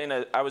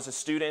I was a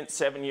student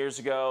 7 years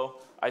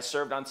ago. I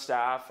served on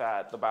staff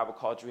at the Bible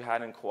college we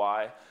had in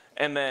Kauai,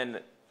 and then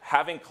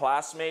having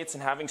classmates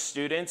and having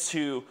students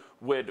who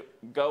would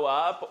go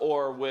up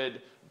or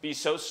would be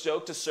so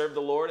stoked to serve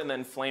the Lord and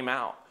then flame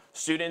out.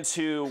 Students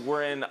who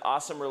were in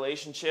awesome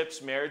relationships,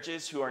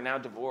 marriages, who are now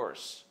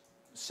divorced,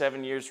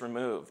 7 years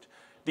removed.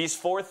 These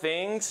 4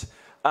 things,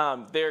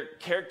 they're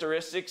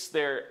characteristics,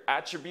 they're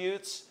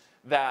attributes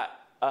that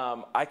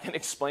I can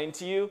explain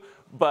to you,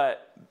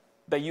 but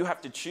that you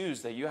have to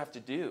choose, that you have to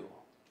do.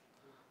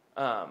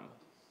 And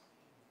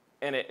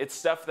it's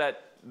stuff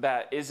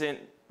that isn't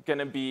going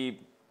to be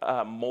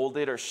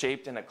molded or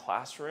shaped in a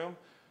classroom.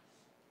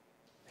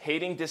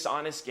 hating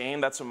dishonest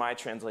gain. That's what my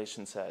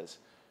translation says.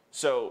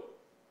 So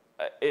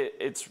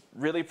it's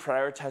really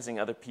prioritizing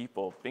other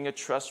people, being a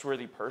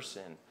trustworthy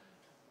person,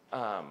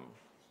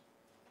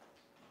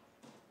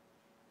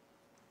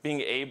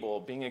 being able,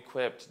 being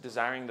equipped,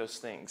 desiring those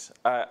things.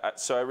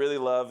 So I really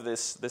love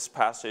this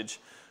passage,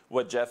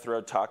 what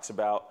Jethro talks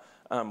about,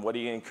 what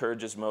he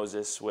encourages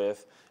Moses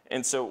with.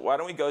 And so why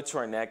don't we go to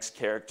our next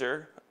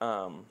character?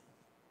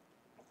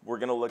 We're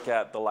going to look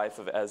at the life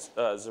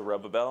of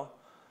Zerubbabel.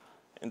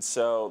 And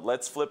so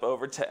let's flip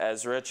over to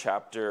Ezra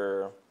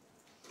chapter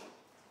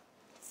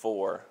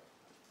 4.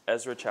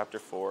 Ezra chapter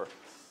 4.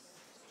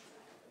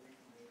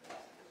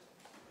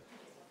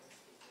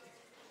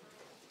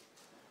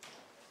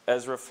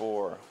 Ezra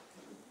 4.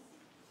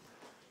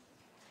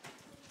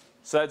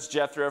 So that's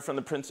Jethro from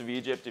The Prince of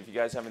Egypt. If you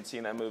guys haven't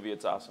seen that movie,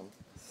 it's awesome.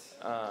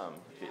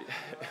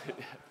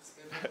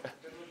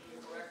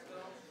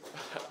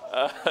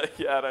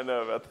 Yeah, I don't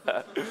know about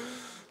that.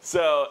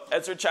 So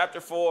Ezra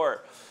chapter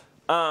 4.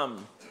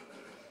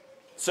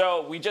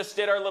 So we just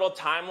did our little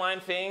timeline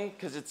thing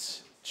because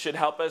it should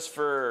help us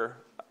for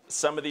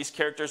some of these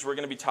characters we're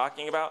going to be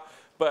talking about.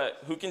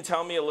 But who can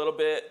tell me a little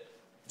bit?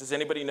 Does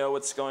anybody know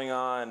what's going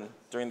on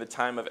during the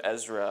time of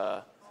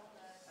Ezra?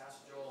 Ask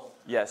Joel.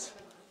 Yes.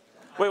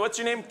 Wait, what's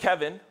your name?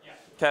 Kevin? Yeah.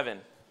 Kevin.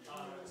 So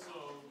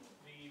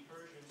the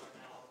Persians are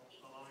now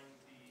allowing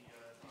the people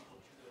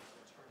of Judah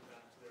to return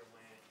back to their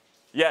land.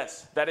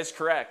 Yes, that is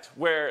correct.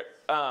 Where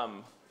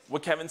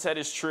what Kevin said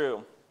is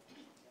true.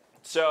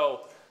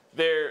 So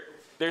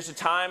there's a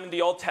time in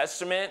the Old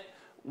Testament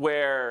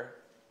where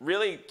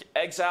really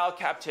exile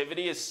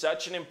captivity is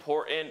such an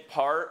important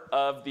part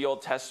of the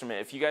Old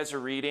Testament. If you guys are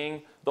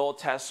reading the Old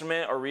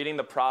Testament or reading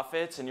the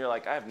prophets and you're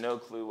like, I have no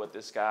clue what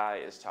this guy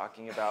is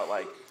talking about,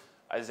 like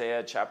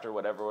Isaiah chapter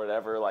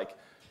whatever, like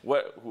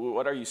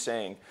what are you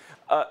saying?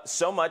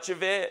 So much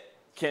of it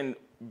can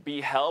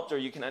be helped, or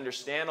you can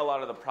understand a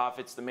lot of the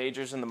prophets, the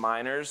majors and the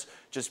minors,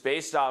 just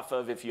based off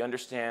of if you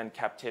understand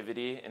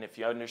captivity and if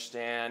you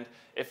understand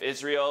if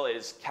Israel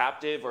is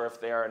captive or if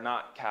they are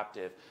not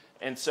captive.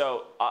 And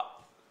so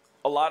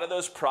a lot of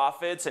those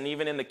prophets, and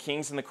even in the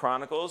Kings and the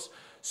Chronicles,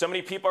 so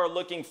many people are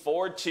looking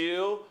forward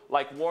to,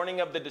 like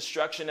warning of the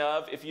destruction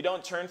of, if you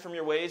don't turn from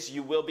your ways,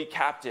 you will be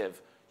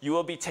captive. You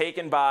will be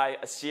taken by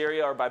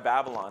Assyria or by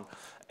Babylon.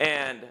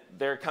 And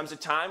there comes a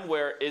time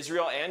where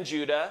Israel and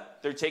Judah,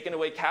 they're taken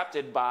away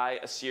captive by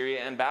Assyria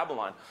and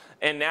Babylon.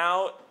 And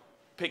now,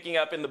 picking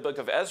up in the book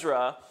of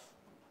Ezra,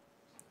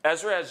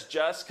 Ezra has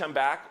just come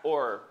back,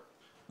 or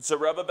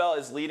Zerubbabel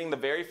is leading the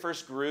very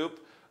first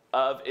group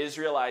of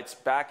Israelites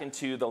back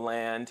into the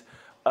land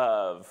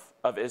of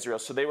Israel.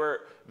 So they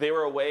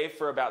were away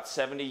for about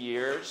 70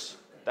 years.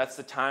 That's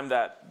the time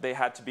that they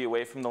had to be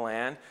away from the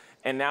land.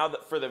 And now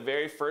for the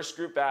very first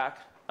group back,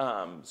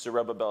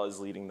 Zerubbabel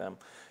is leading them.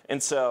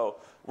 And so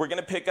we're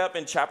going to pick up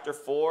in chapter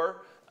 4.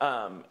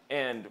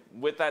 And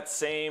with that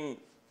same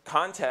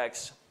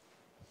context,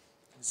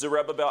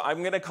 Zerubbabel, I'm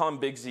going to call him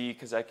Big Z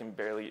because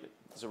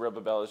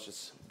Zerubbabel is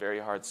just very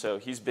hard. So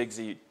he's Big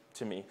Z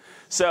to me.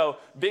 So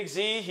Big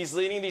Z, he's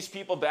leading these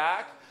people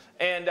back.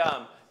 And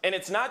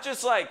it's not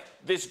just like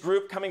this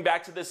group coming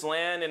back to this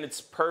land and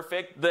it's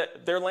perfect.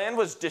 Their land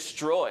was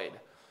destroyed.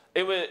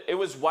 It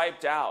was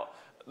wiped out.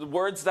 The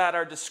words that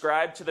are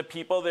described to the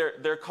people,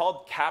 they're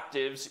called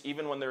captives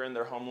even when they're in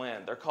their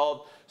homeland. They're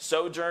called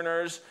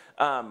sojourners.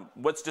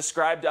 What's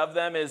described of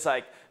them is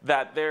like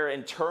that they're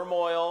in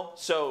turmoil.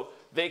 So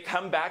they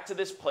come back to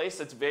this place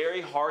that's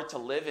very hard to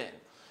live in.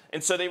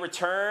 And so they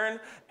return,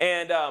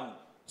 and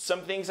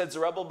some things that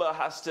Zerubbabel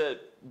has to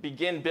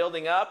begin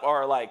building up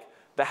are like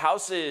the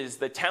houses,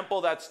 the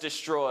temple that's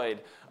destroyed.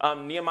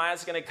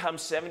 Nehemiah's going to come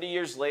 70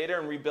 years later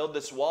and rebuild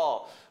this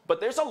wall. But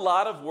there's a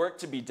lot of work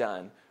to be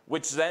done,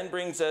 which then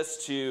brings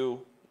us to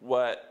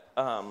what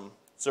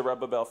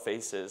Zerubbabel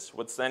faces,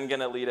 what's then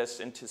going to lead us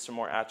into some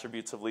more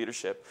attributes of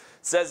leadership.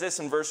 It says this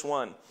in verse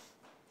 1.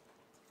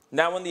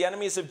 Now when the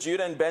enemies of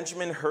Judah and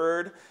Benjamin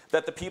heard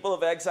that the people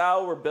of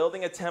exile were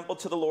building a temple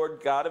to the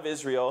Lord God of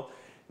Israel,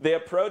 they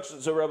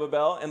approached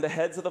Zerubbabel and the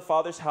heads of the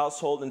father's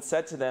household and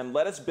said to them,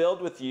 "Let us build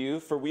with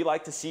you, for we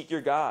like to seek your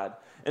God.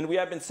 And we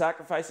have been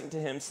sacrificing to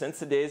him since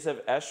the days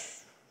of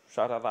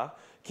Eshshadavah,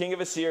 king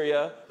of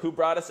Assyria, who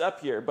brought us up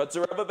here." But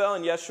Zerubbabel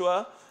and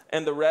Yeshua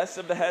and the rest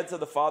of the heads of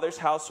the father's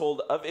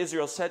household of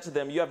Israel said to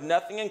them, "You have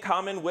nothing in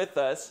common with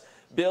us,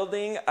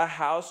 building a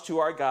house to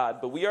our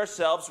God, but we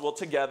ourselves will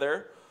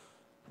together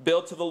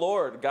build to the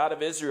Lord, God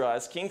of Israel,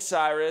 as King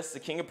Cyrus, the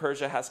king of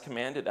Persia, has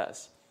commanded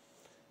us."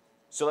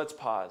 So let's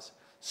pause.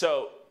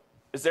 So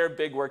is there a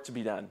big work to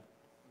be done?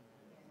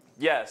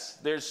 Yes,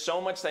 there's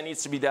so much that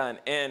needs to be done.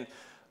 And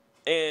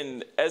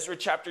in Ezra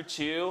chapter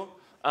 2,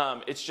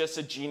 it's just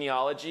a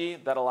genealogy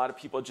that a lot of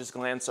people just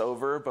glance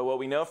over. But what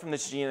we know from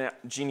this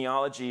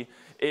genealogy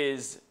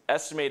is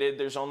estimated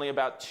there's only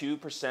about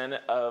 2%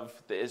 of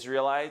the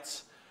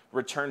Israelites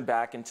return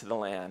back into the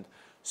land.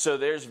 So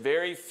there's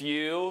very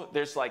few.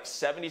 There's like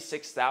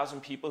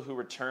 76,000 people who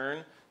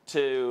return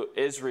to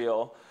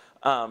Israel.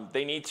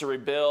 They need to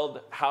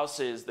rebuild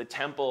houses. The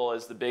temple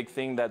is the big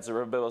thing that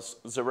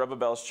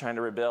Zerubbabel is trying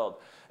to rebuild.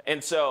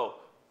 And so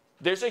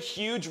there's a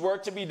huge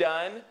work to be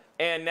done.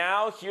 And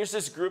now here's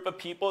this group of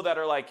people that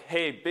are like,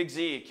 hey, Big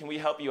Z, can we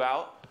help you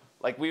out?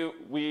 Like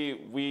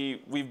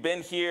we've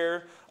been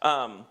here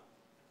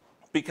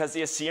because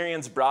the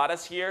Assyrians brought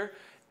us here.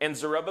 And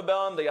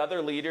Zerubbabel and the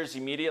other leaders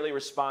immediately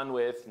respond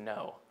with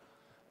no.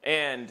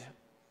 And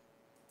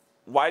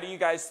why do you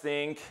guys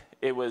think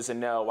it was a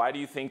no? Why do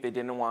you think they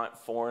didn't want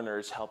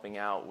foreigners helping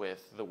out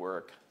with the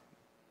work?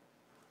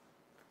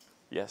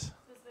 Yes?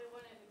 Because they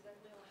wouldn't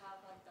exactly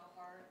have like the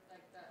heart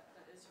like that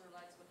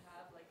Israelites would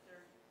have. Like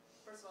they're,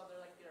 first of all,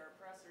 they're like their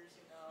oppressors,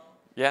 you know.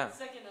 Yeah.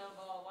 Second of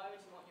all, why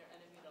would you want your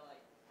enemy to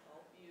like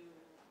help you?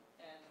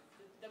 And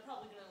they're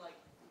probably gonna like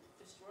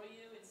destroy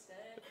you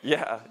instead.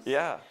 Yeah.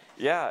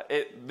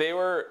 They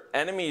were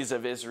enemies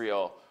of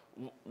Israel.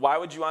 Why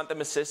would you want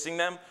them assisting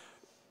them?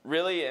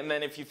 Really, and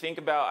then if you think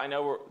about, I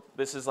know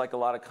this is like a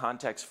lot of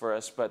context for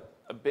us, but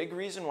a big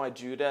reason why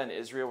Judah and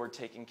Israel were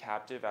taken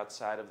captive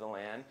outside of the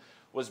land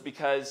was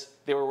because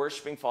they were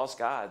worshiping false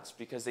gods,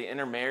 because they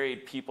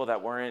intermarried people that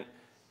weren't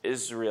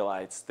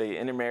Israelites. They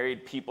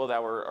intermarried people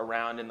that were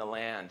around in the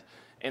land.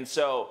 And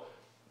so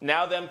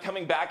now them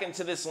coming back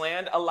into this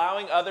land,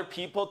 allowing other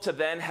people to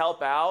then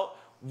help out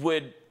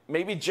would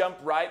maybe jump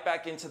right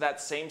back into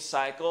that same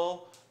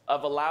cycle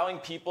of allowing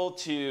people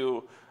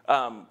to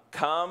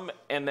come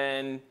and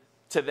then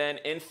to then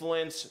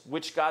influence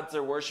which gods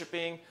they're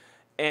worshiping.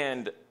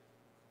 And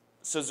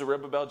so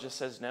Zerubbabel just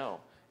says no.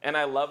 And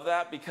I love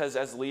that because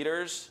as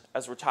leaders,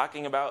 as we're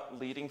talking about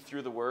leading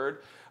through the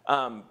word,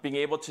 being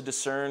able to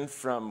discern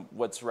from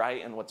what's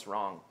right and what's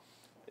wrong.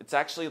 It's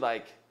actually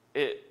like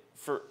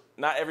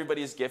not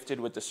everybody is gifted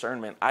with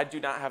discernment. I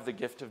do not have the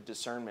gift of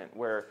discernment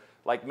where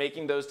like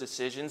making those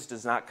decisions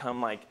does not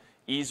come like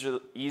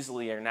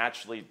easily or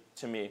naturally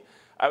to me.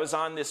 I was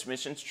on this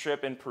missions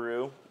trip in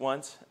Peru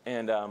once,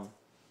 and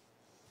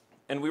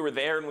we were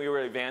there and we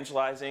were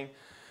evangelizing.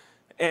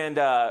 And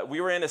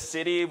we were in a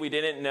city we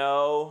didn't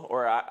know,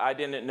 or I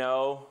didn't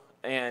know,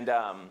 and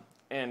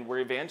we're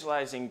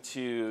evangelizing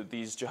to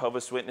these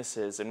Jehovah's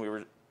Witnesses, and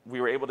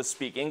we were able to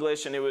speak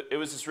English, and it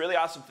was this really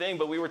awesome thing.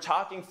 But we were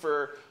talking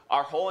for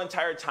our whole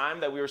entire time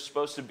that we were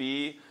supposed to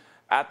be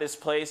at this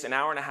place, an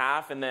hour and a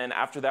half, and then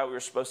after that we were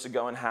supposed to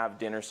go and have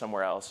dinner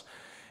somewhere else.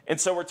 And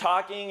so we're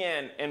talking,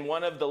 and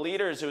one of the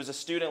leaders, who was a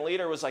student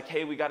leader, was like,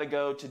 hey, we got to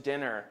go to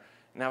dinner.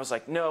 And I was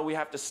like, no, we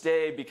have to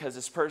stay because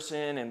this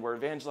person, and we're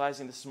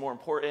evangelizing, this is more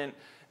important.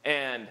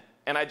 And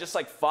I just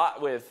like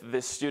fought with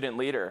this student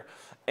leader.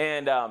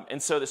 And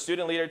so the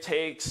student leader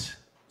takes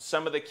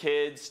some of the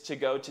kids to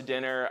go to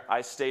dinner.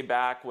 I stay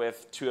back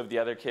with two of the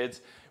other kids.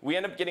 We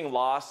end up getting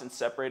lost and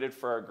separated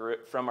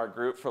from our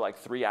group for like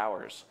 3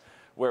 hours,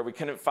 where we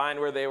couldn't find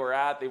where they were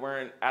at. They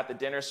weren't at the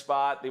dinner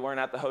spot. They weren't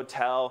at the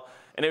hotel.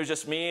 And it was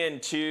just me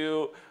and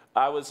two.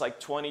 I was like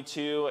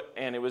 22,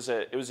 and it was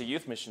a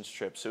youth missions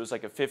trip. So it was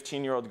like a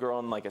 15-year-old girl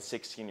and like a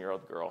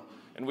 16-year-old girl.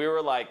 And we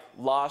were like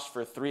lost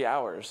for 3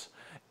 hours.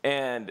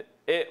 And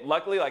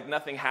luckily like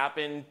nothing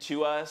happened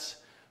to us.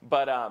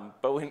 But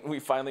when we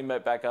finally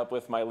met back up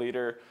with my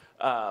leader,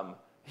 I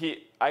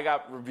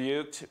got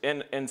rebuked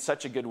in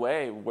such a good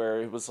way,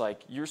 where it was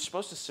like, you're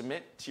supposed to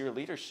submit to your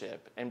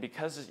leadership. And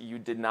because you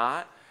did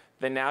not,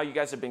 then now you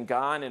guys have been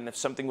gone, and if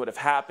something would have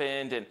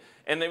happened,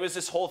 and there was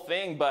this whole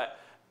thing. But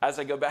as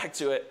I go back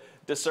to it,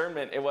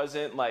 discernment, it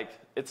wasn't like,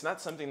 it's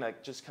not something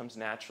that just comes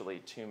naturally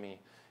to me.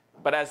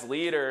 But as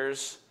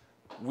leaders,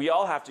 we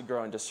all have to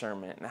grow in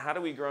discernment. And how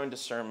do we grow in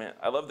discernment?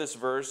 I love this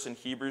verse in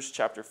Hebrews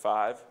chapter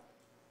 5.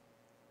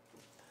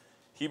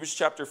 Hebrews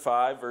chapter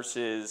 5,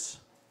 verses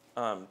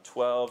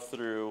 12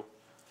 through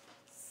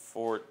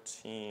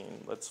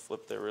 14. Let's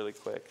flip there really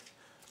quick.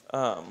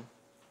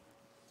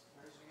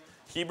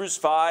 Hebrews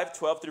 5,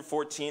 12 through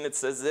 14, it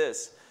says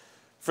this: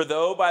 For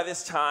though by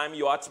this time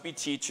you ought to be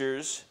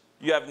teachers,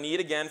 you have need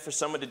again for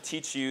someone to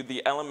teach you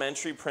the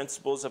elementary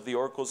principles of the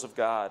oracles of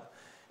God.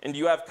 And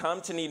you have come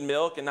to need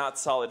milk and not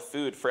solid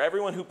food. For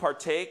everyone who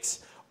partakes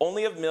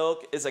only of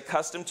milk is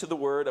accustomed to the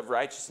word of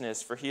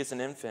righteousness, for he is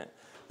an infant.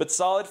 But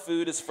solid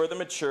food is for the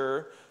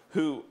mature,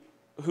 who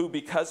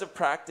because of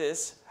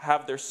practice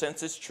have their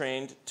senses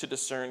trained to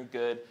discern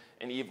good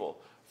and evil.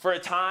 For a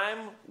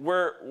time,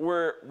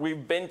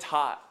 we've been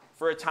taught.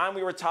 For a time,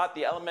 we were taught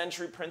the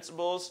elementary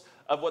principles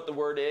of what the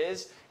word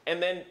is,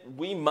 and then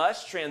we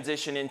must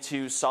transition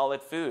into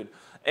solid food.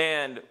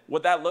 And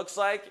what that looks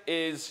like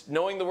is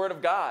knowing the word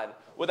of God.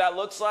 What that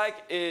looks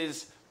like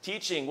is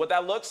teaching. What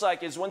that looks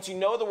like is once you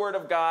know the word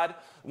of God,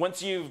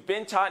 once you've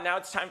been taught, now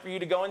it's time for you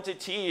to go into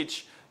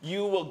teach,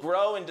 you will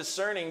grow in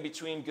discerning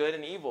between good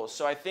and evil.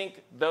 So I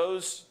think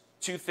those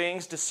two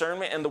things,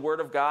 discernment and the word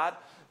of God,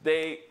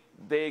 they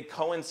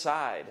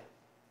coincide.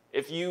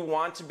 If you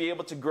want to be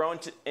able to grow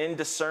in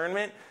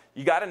discernment,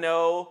 you got to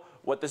know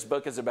what this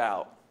book is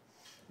about.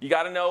 You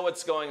got to know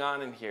what's going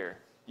on in here.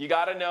 You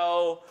got to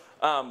know,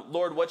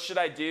 Lord, what should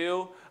I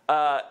do?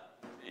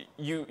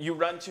 You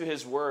run to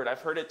his word.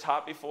 I've heard it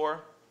taught before.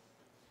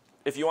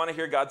 If you want to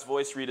hear God's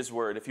voice, read his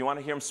word. If you want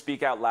to hear him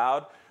speak out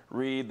loud,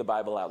 read the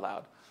Bible out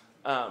loud.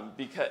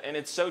 And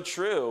it's so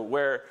true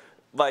where,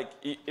 like,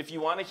 if you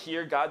want to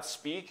hear God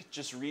speak,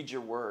 just read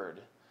your word.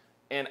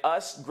 And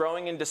us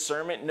growing in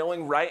discernment,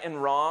 knowing right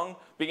and wrong,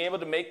 being able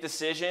to make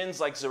decisions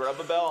like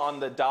Zerubbabel on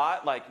the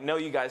dot, like, no,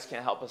 you guys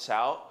can't help us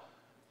out.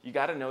 You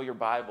got to know your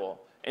Bible.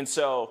 And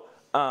so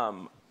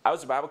I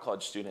was a Bible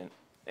college student.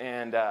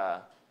 And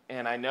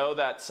I know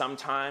that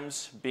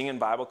sometimes being in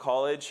Bible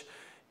college,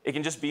 it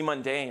can just be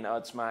mundane. Oh,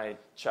 it's my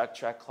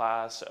Czech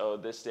class. Oh,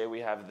 this day we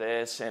have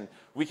this. And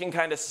we can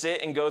kind of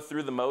sit and go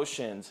through the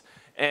motions.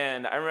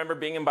 And I remember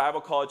being in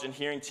Bible college and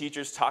hearing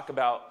teachers talk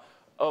about,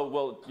 oh,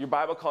 well, your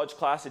Bible college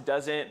class, it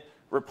doesn't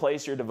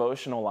replace your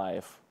devotional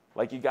life.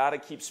 Like, you got to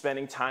keep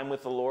spending time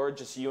with the Lord,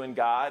 just you and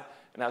God.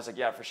 And I was like,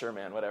 yeah, for sure,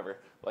 man, whatever.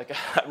 Like,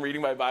 I'm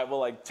reading my Bible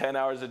like 10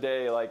 hours a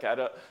day. Like,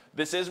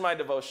 this is my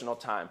devotional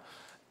time.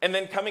 And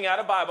then coming out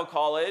of Bible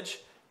college,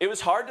 it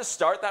was hard to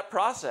start that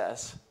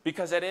process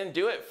because I didn't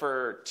do it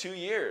for 2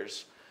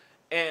 years.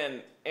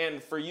 And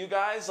for you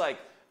guys, like,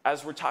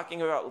 as we're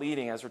talking about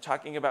leading, as we're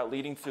talking about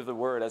leading through the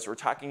Word, as we're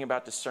talking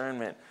about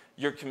discernment,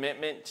 your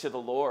commitment to the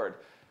Lord,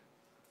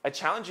 I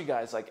challenge you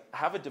guys, like,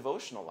 have a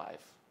devotional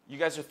life. You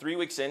guys are 3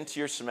 weeks into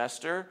your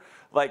semester.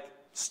 Like,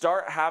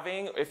 start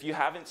having, if you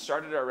haven't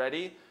started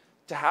already,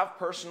 to have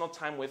personal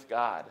time with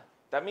God.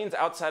 That means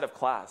outside of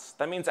class.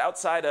 That means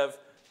outside of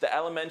the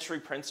elementary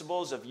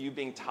principles of you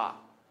being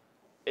taught.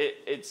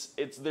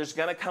 There's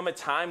going to come a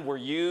time where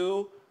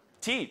you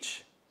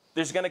teach.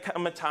 There's going to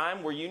come a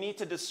time where you need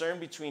to discern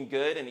between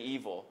good and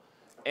evil.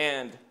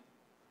 And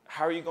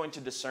how are you going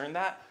to discern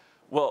that?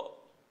 Well,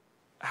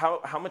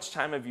 how much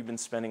time have you been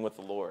spending with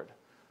the Lord?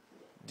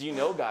 Do you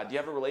know God? Do you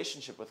have a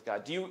relationship with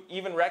God? Do you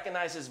even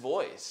recognize his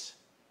voice?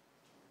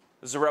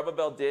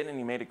 Zerubbabel did, and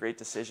he made a great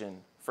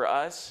decision. For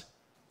us,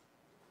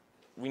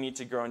 we need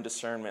to grow in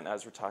discernment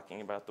as we're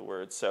talking about the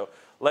word. So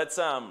let's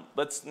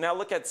now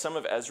look at some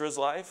of Ezra's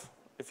life.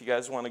 If you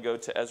guys want to go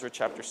to Ezra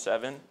chapter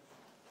 7.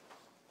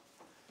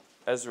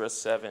 Ezra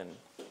 7.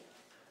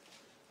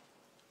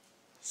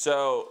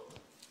 So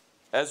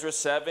Ezra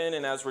 7,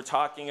 and as we're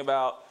talking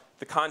about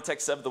the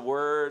context of the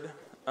word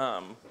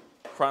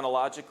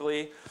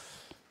chronologically,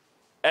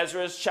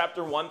 Ezra's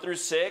chapter 1 through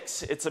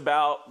 6, it's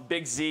about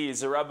Big Z,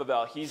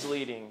 Zerubbabel, he's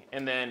leading.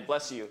 And then,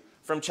 bless you,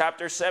 from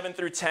chapter 7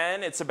 through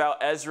 10, it's about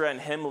Ezra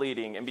and him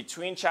leading. And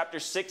between chapter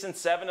 6 and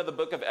 7 of the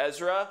book of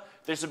Ezra,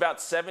 there's about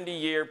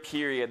 70-year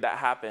period that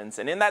happens.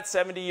 And in that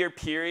 70-year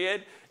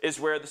period is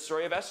where the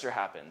story of Esther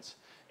happens.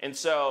 And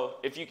so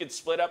if you could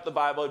split up the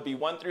Bible, it'd be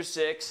 1 through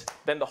 6,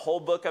 then the whole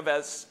book of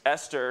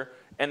Esther,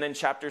 and then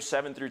chapters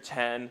 7 through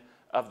 10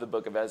 of the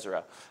book of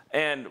Ezra.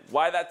 And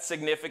why that's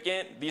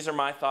significant, these are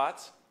my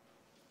thoughts.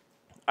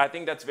 I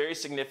think that's very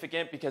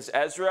significant because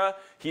Ezra,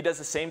 he does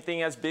the same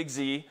thing as Big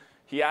Z.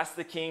 He asks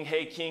the king,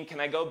 hey, king, can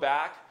I go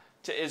back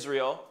to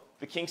Israel?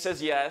 The king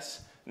says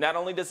yes. Not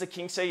only does the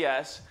king say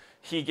yes,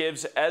 he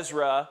gives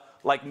Ezra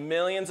like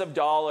millions of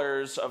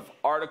dollars of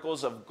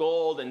articles of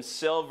gold and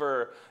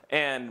silver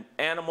and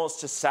animals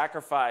to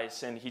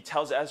sacrifice. And he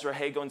tells Ezra,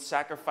 hey, go and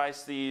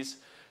sacrifice these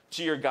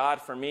to your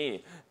God for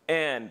me.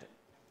 And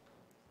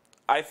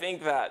I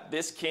think that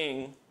this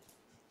king,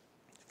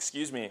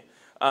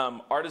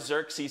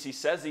 Artaxerxes, he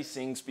says these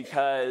things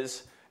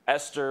because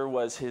Esther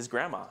was his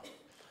grandma.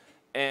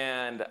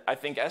 And I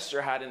think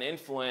Esther had an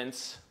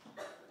influence,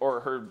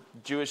 or her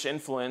Jewish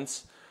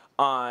influence,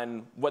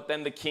 on what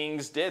then the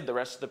kings did, the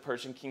rest of the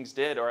Persian kings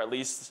did, or at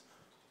least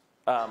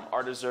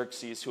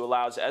Artaxerxes, who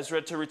allows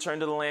Ezra to return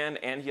to the land,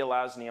 and he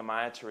allows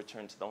Nehemiah to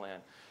return to the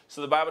land.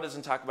 So the Bible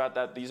doesn't talk about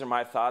that. These are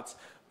my thoughts.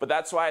 But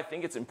that's why I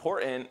think it's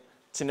important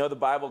to know the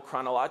Bible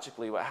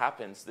chronologically, what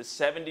happens. This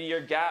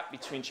 70-year gap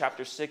between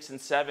chapter 6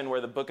 and 7,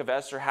 where the book of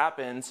Esther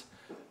happens,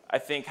 I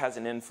think has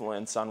an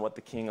influence on what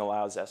the king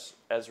allows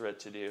Ezra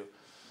to do.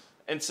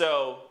 And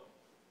so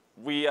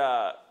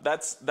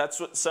that's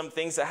what some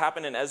things that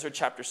happen in Ezra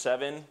chapter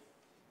 7.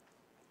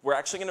 We're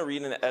actually going to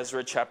read in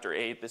Ezra chapter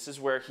 8. This is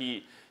where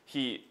he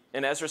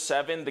in Ezra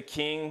 7, the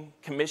king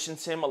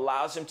commissions him,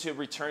 allows him to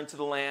return to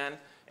the land.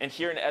 And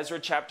here in Ezra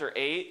chapter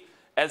 8,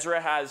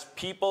 Ezra has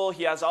people,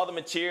 he has all the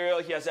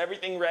material, he has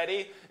everything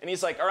ready, and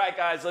he's like, all right,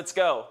 guys, let's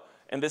go.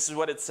 And this is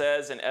what it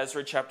says in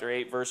Ezra chapter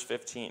 8, verse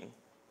 15.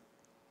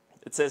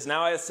 It says,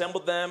 now I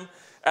assembled them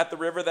at the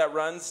river that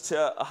runs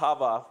to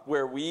Ahava,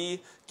 where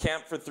we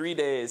camped for 3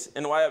 days.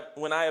 And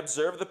when I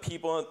observed the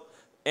people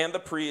and the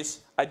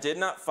priests, I did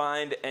not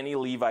find any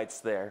Levites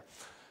there.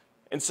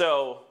 And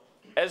so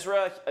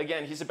Ezra,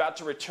 again, he's about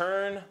to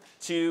return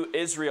to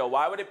Israel.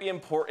 Why would it be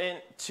important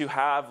to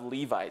have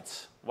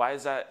Levites? Why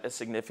is that a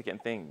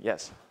significant thing?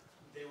 Yes?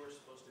 They were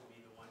supposed to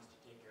be the ones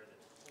to take care of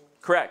the temple.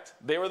 Correct.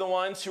 They were the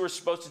ones who were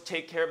supposed to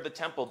take care of the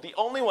temple. The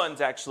only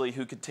ones, actually,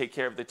 who could take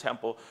care of the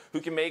temple,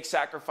 who can make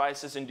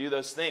sacrifices and do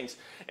those things.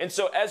 And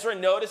so Ezra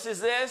notices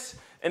this,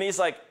 and he's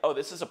like, oh,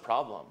 this is a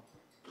problem.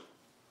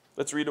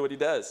 Let's read what he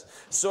does.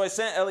 So I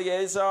sent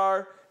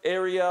Eleazar,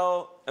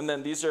 Ariel, and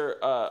then these are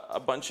a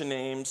bunch of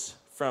names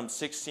from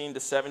 16 to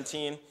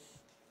 17.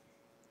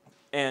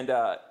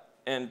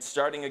 And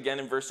starting again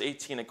in verse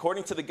 18,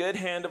 according to the good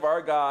hand of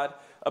our God,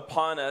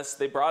 upon us.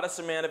 They brought us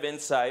a man of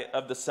insight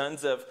of the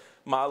sons of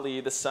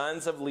Mali, the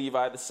sons of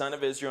Levi, the son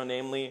of Israel,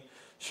 namely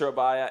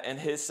Sherebiah, and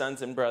his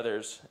sons and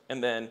brothers.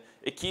 And then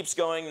it keeps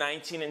going,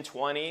 19 and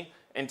 20,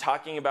 and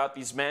talking about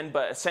these men.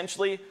 But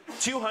essentially,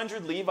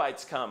 200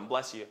 Levites come.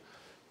 Bless you.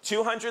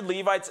 200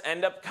 Levites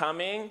end up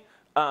coming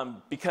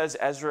because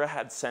Ezra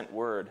had sent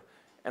word.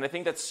 And I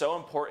think that's so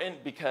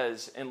important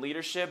because in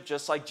leadership,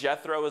 just like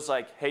Jethro was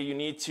like, hey, you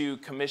need to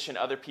commission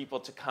other people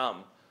to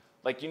come.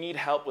 Like, you need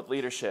help with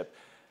leadership.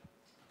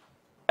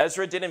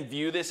 Ezra didn't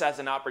view this as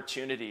an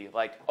opportunity.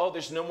 Like, oh,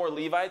 there's no more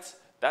Levites?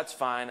 That's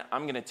fine.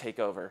 I'm going to take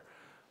over.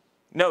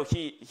 No,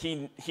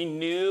 he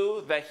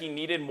knew that he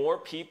needed more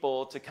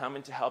people to come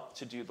and to help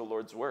to do the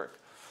Lord's work.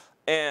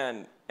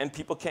 And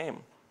people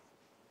came.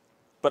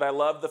 But I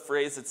love the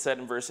phrase that's said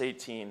in verse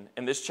 18.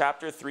 In this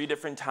chapter, 3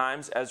 different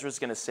times, Ezra's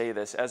going to say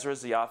this. Ezra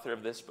is the author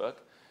of this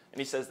book. And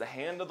he says, the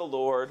hand of the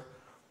Lord,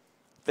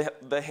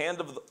 the hand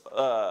of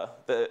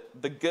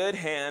the good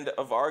hand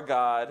of our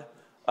God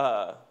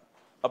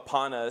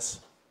upon us.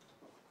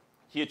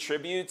 He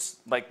attributes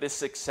like this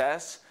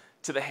success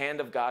to the hand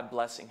of God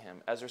blessing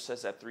him. Ezra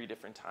says that 3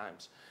 different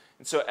times.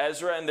 And so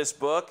Ezra in this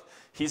book,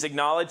 he's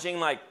acknowledging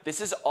like this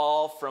is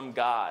all from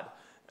God.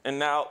 And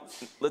now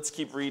let's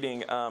keep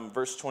reading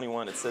verse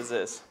 21. It says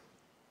this.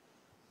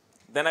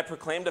 Then I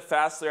proclaimed a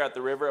fast there at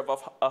the river of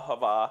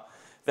Ahava,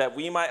 that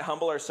we might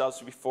humble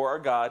ourselves before our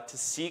God to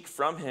seek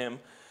from him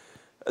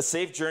a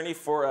safe journey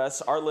for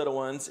us, our little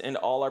ones, and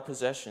all our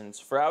possessions.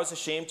 For I was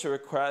ashamed to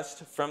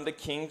request from the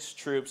king's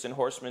troops and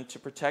horsemen to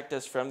protect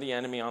us from the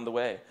enemy on the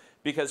way,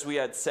 because we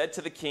had said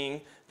to the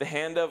king, the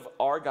hand of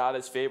our God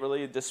is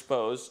favorably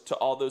disposed to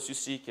all those who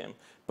seek him,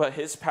 but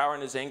his power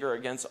and his anger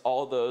against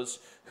all those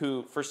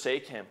who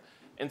forsake him.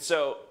 And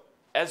so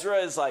Ezra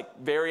is like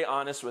very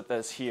honest with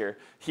us here.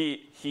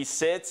 He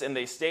sits and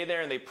they stay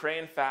there and they pray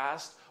and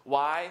fast.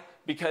 Why?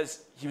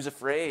 Because he was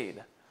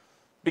afraid.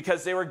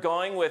 Because they were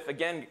going with,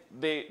 again,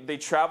 they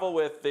travel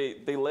with,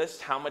 they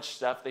list how much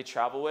stuff they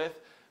travel with,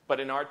 but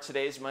in our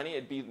today's money,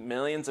 it'd be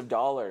millions of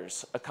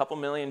dollars, a couple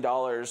 $1 million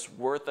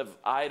worth of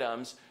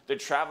items they're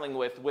traveling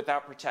with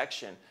without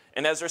protection.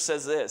 And Ezra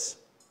says this.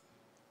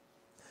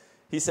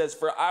 He says,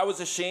 for I was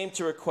ashamed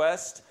to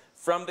request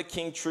from the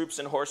king troops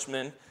and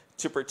horsemen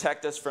to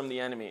protect us from the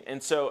enemy.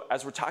 And so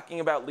as we're talking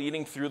about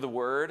leading through the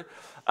word,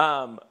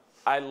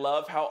 I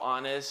love how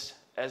honest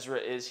Ezra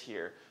is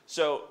here.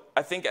 So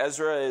I think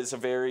Ezra is a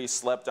very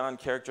slept-on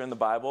character in the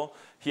Bible.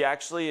 He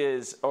actually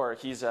is, or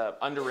he's an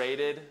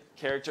underrated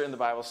character in the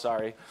Bible,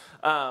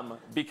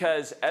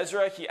 because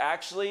Ezra,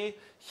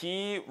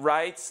 he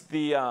writes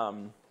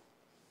the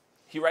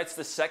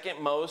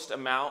second most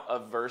amount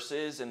of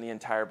verses in the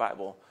entire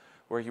Bible,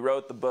 where he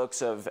wrote the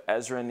books of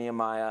Ezra and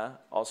Nehemiah,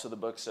 also the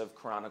books of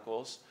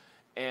Chronicles,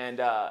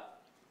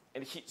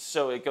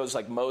 so it goes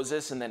like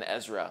Moses and then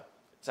Ezra.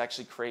 It's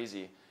actually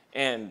crazy,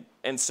 and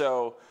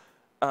so.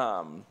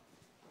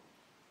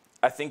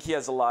 I think he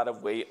has a lot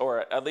of weight,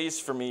 or at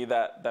least for me,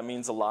 that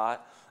means a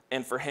lot.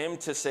 And for him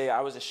to say,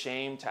 I was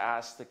ashamed to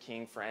ask the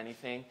king for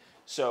anything,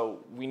 so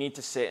we need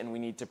to sit and we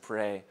need to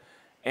pray.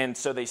 And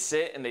so they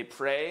sit and they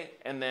pray,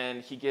 and then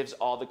he gives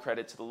all the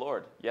credit to the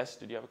Lord. Yes,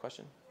 did you have a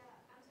question? Yeah,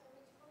 I'm sorry,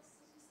 which books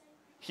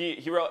did you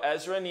say? He wrote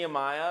Ezra,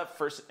 Nehemiah,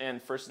 First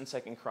and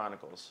Second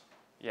Chronicles.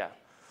 Yeah.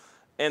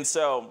 And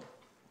so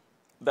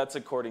that's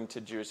according to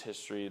Jewish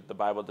history. The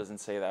Bible doesn't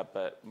say that,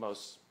 but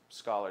most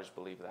scholars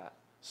believe that.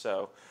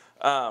 So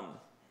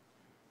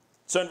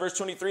in verse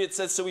 23, it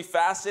says, so we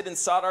fasted and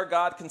sought our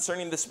God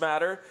concerning this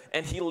matter,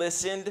 and he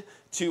listened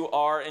to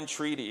our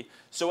entreaty.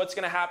 So what's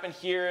going to happen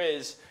here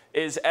is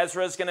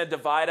Ezra's going to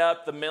divide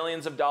up the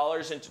millions of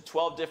dollars into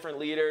 12 different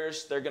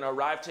leaders. They're going to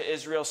arrive to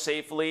Israel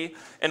safely.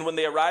 And when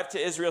they arrive to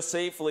Israel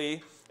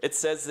safely, it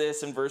says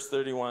this in verse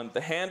 31,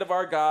 the hand of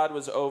our God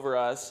was over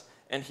us,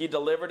 and he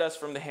delivered us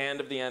from the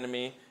hand of the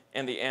enemy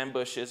and the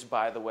ambushes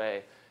by the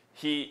way.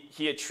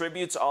 He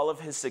attributes all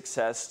of his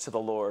success to the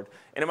Lord.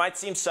 And it might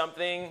seem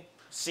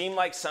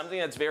like something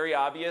that's very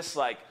obvious,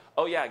 like,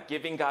 oh yeah,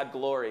 giving God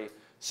glory.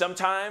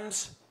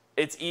 Sometimes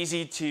it's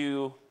easy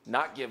to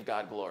not give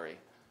God glory.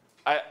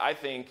 I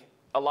think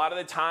a lot of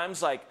the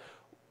times, like,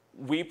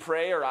 we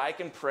pray, or I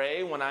can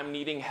pray when I'm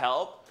needing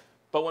help,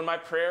 but when my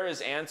prayer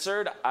is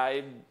answered,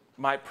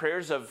 my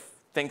prayers of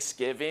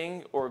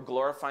thanksgiving or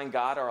glorifying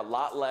God are a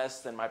lot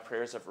less than my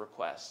prayers of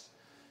request.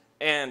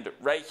 And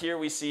right here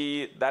we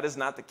see that is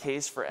not the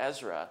case for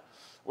Ezra,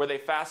 where they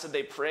fasted,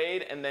 they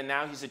prayed, and then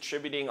now he's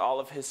attributing all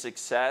of his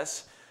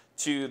success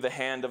to the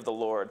hand of the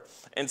Lord.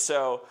 And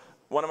so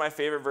one of my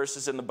favorite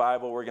verses in the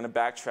Bible, we're going to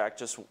backtrack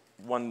just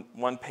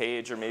one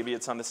page, or maybe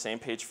it's on the same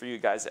page for you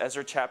guys.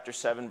 Ezra chapter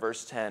 7,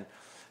 verse 10. It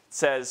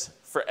says,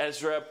 for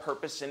Ezra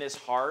purposed in his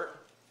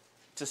heart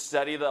to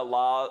study the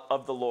law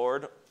of the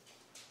Lord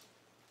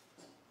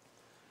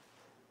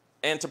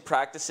and to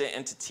practice it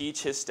and to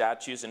teach his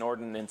statutes and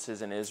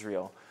ordinances in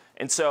Israel.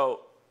 And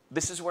so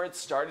this is where it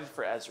started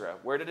for Ezra.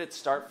 Where did it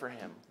start for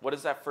him? What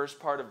does that first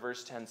part of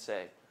verse 10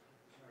 say?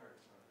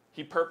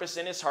 He purposed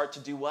in his heart to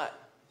do what?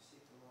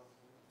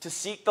 To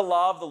seek the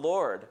law of the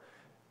Lord.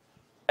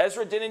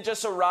 Ezra didn't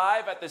just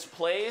arrive at this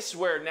place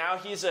where now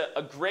he's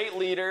a great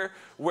leader,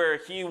 where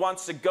he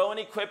wants to go and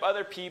equip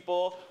other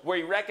people, where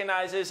he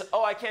recognizes,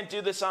 oh, I can't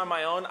do this on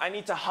my own. I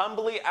need to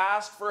humbly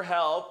ask for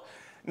help.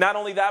 Not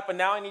only that, but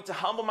now I need to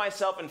humble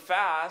myself and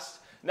fast.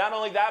 Not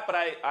only that, but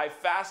I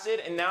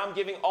fasted, and now I'm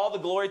giving all the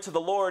glory to the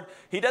Lord.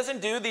 He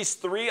doesn't do these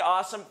 3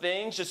 awesome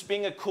things just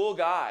being a cool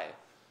guy.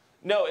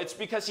 No, it's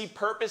because he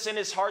purposed in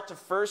his heart to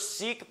first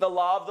seek the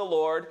law of the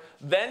Lord,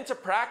 then to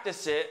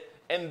practice it,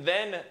 and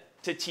then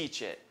to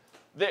teach it.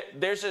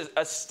 There's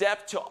a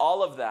step to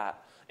all of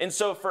that. And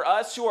so for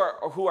us who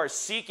are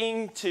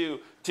seeking to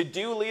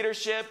do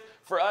leadership,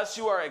 for us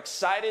who are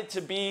excited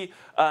to be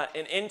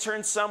an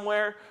intern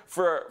somewhere,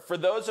 for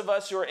those of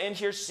us who are in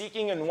here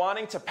seeking and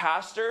wanting to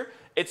pastor,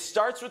 it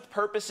starts with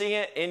purposing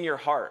it in your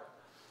heart.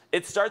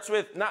 It starts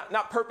with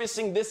not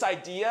purposing this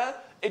idea.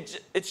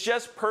 It's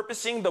just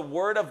purposing the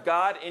Word of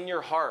God in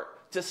your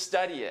heart, to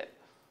study it.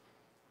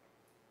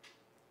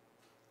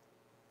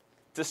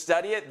 To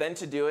study it, then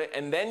to do it,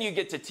 and then you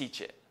get to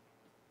teach it.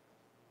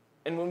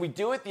 And when we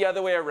do it the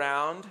other way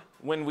around,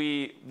 when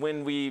we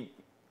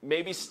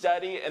maybe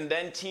study and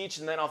then teach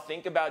and then I'll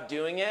think about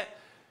doing it,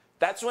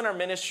 that's when our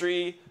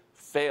ministry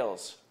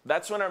fails.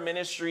 That's when our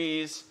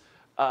ministries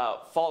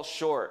fall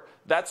short.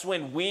 That's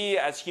when we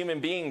as human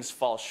beings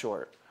fall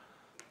short.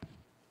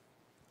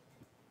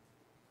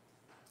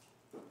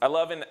 I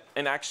love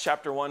in Acts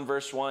chapter 1,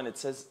 verse 1, it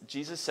says,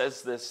 Jesus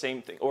says the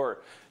same thing, or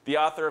the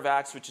author of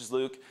Acts, which is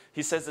Luke,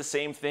 he says the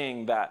same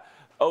thing that,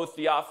 oh,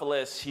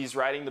 Theophilus, he's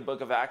writing the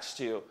book of Acts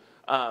to.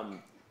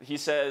 He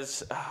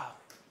says,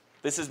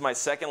 this is my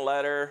second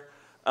letter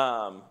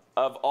of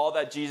all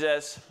that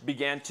Jesus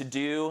began to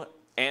do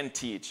and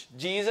teach.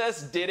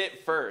 Jesus did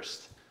it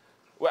first.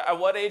 At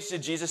what age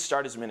did Jesus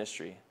start his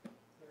ministry?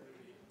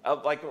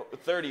 30.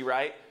 Like 30,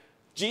 right?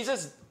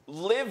 Jesus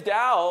lived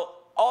out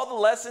all the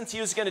lessons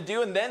he was going to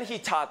do, and then he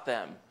taught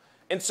them.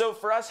 And so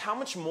for us, how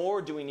much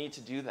more do we need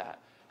to do that?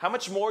 How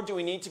much more do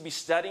we need to be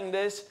studying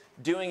this,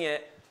 doing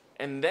it,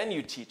 and then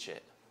you teach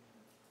it?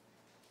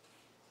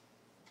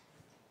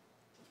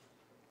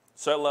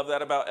 So I love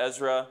that about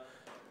Ezra.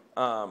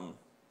 I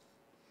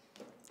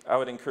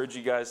would encourage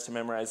you guys to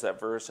memorize that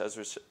verse,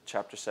 Ezra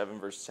chapter 7,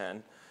 verse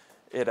 10.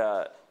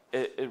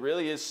 It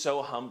really is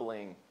so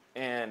humbling,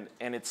 and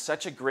it's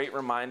such a great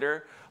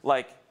reminder.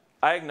 Like,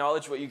 I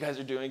acknowledge what you guys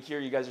are doing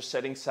here. You guys are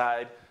setting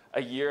aside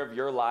a year of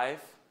your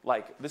life.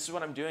 Like, this is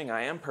what I'm doing.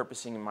 I am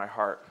purposing in my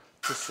heart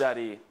to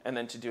study and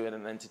then to do it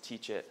and then to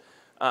teach it.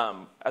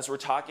 As we're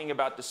talking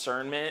about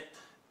discernment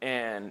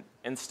and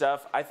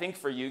stuff, I think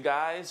for you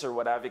guys, or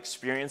what I've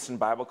experienced in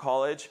Bible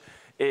college,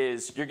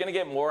 is you're going to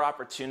get more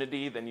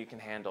opportunity than you can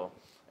handle.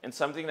 And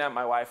something that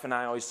my wife and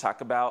I always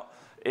talk about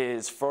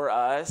is, for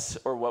us,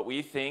 or what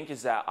we think,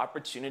 is that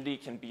opportunity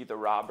can be the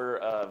robber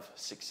of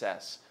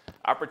success.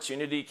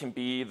 Opportunity can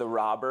be the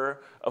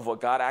robber of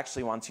what God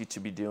actually wants you to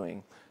be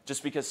doing.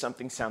 Just because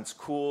something sounds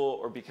cool,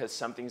 or because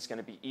something's going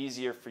to be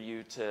easier for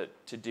you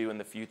to do in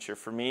the future.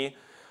 For me,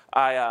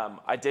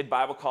 I did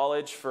Bible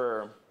college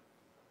for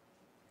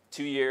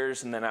 2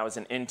 years, and then I was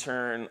an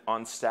intern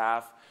on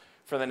staff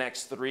for the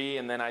next 3,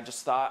 and then I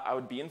just thought I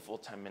would be in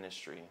full-time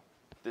ministry.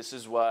 This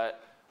is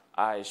what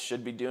I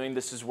should be doing.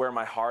 This is where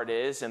my heart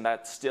is, and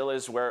that still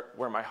is where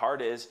my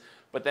heart is.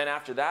 But then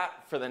after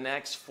that, for the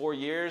next 4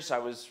 years, I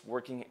was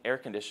working air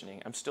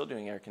conditioning. I'm still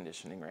doing air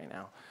conditioning right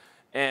now.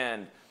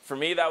 And for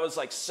me, that was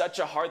like such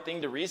a hard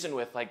thing to reason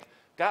with. Like,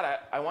 God,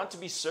 I want to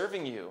be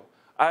serving you.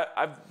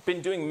 I've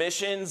been doing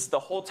missions the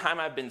whole time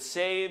I've been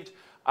saved.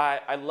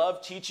 I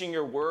love teaching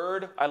your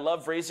word. I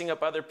love raising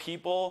up other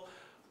people.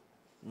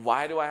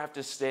 Why do I have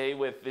to stay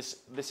with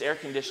this air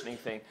conditioning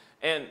thing?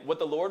 And what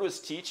the Lord was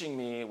teaching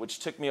me, which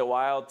took me a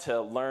while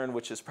to learn,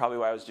 which is probably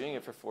why I was doing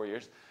it for 4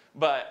 years,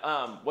 but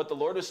what the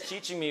Lord was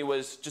teaching me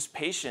was just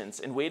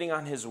patience and waiting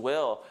on his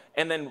will,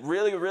 and then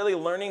really, really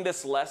learning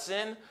this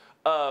lesson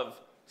of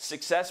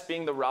success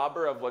being the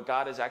robber of what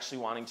God is actually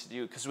wanting to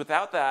do. Because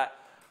without that,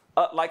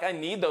 I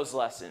need those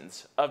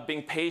lessons of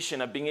being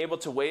patient, of being able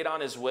to wait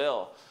on his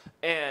will.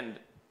 And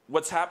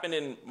what's happened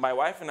in my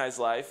wife and I's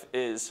life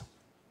is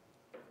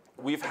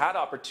we've had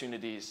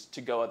opportunities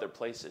to go other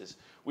places.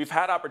 We've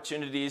had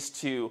opportunities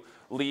to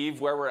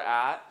leave where we're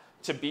at,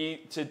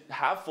 to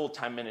have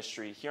full-time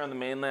ministry here on the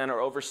mainland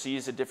or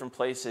overseas at different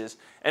places.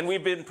 And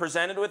we've been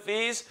presented with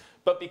these,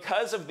 but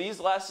because of these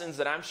lessons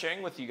that I'm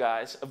sharing with you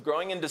guys, of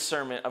growing in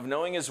discernment, of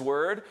knowing his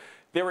word,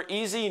 they were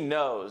easy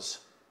no's.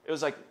 It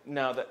was like,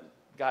 no, that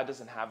God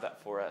doesn't have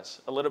that for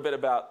us. A little bit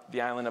about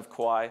the island of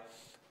Kauai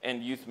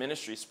and youth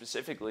ministry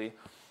specifically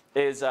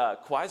is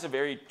Kauai is a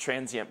very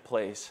transient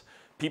place.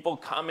 People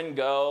come and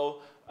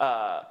go.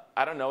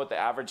 I don't know what the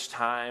average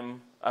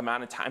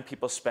amount of time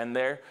people spend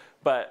there,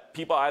 but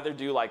people either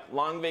do like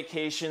long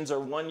vacations or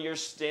 1 year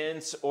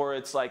stints, or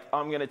it's like, oh,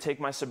 I'm going to take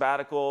my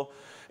sabbatical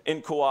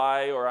in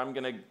Kauai, or I'm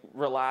going to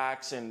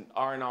relax and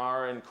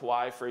R&R in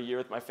Kauai for a year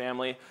with my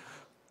family.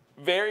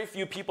 Very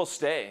few people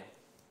stay.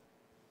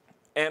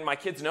 And my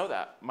kids know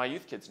that. My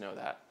youth kids know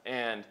that.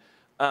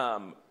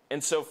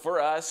 And so for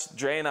us,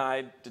 Dre and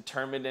I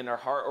determined in our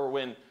heart, or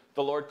when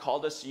the Lord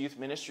called us to youth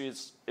ministry,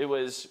 it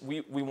was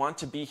we want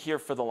to be here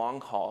for the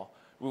long haul.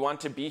 We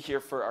want to be here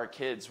for our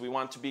kids. We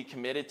want to be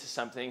committed to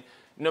something.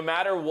 No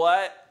matter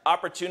what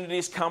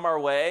opportunities come our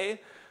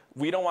way,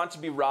 we don't want to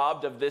be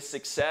robbed of this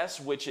success,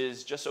 which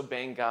is just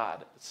obeying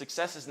God.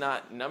 Success is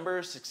not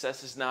numbers.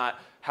 Success is not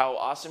how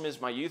awesome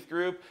is my youth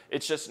group.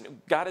 It's just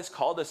God has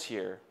called us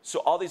here. So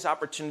all these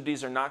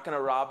opportunities are not going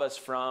to rob us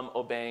from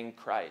obeying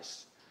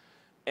Christ.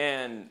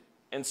 And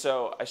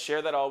so I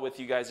share that all with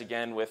you guys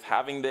again, with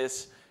having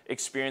this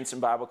experience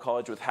in Bible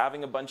college, with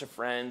having a bunch of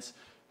friends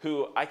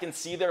who I can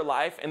see their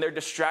life and they're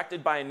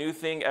distracted by a new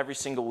thing every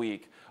single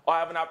week. Oh, I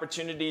have an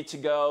opportunity to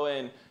go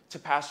and to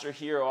pastor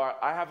here, or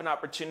I have an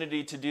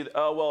opportunity to do,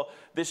 oh, well,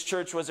 this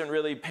church wasn't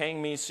really paying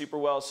me super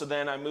well, so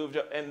then I moved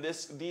up, and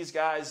these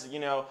guys,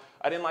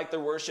 I didn't like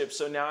their worship,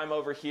 so now I'm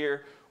over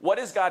here. What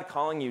is God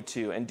calling you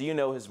to, and do you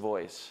know his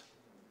voice?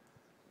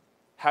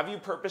 Have you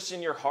purposed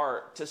in your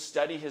heart to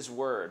study his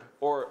word,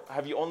 or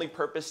have you only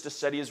purposed to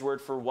study his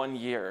word for 1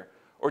 year?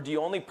 Or do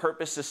you only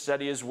purpose to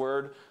study his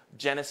word,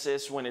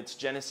 Genesis, when it's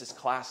Genesis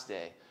class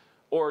day?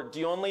 Or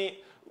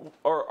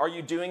are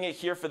you doing it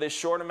here for this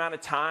short amount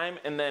of time?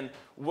 And then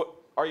what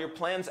are your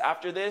plans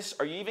after this?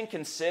 Are you even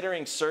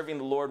considering serving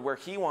the Lord where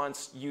he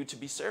wants you to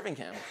be serving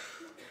him?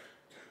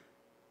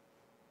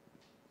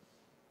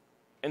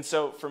 And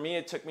so for me,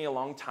 it took me a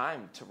long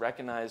time to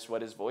recognize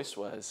what his voice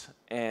was.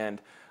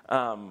 And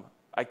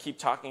I keep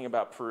talking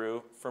about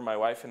Peru. For my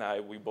wife and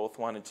I, we both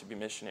wanted to be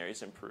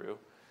missionaries in Peru.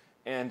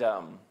 And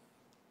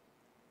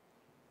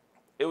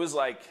it was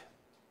like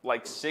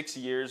 6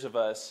 years of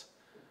us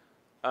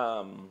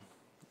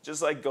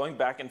just like going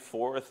back and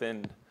forth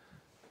and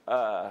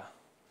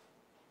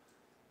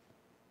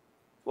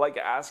like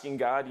asking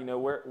God,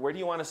 where do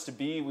you want us to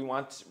be?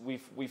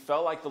 We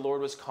felt like the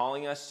Lord was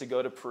calling us to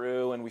go to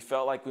Peru, and we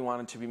felt like we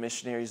wanted to be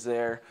missionaries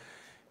there,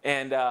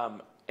 and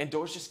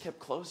doors just kept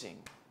closing.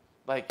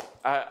 Like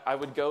I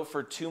would go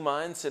for 2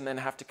 months and then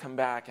have to come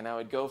back, and I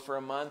would go for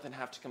a month and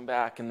have to come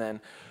back, and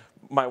then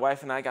my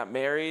wife and I got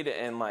married,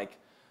 and like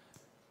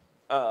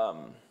our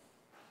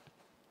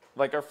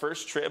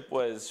first trip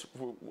was,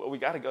 we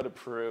got to go to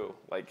Peru.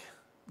 Like,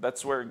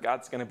 that's where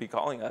God's going to be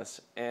calling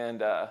us. And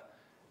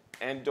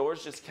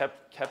doors just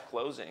kept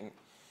closing.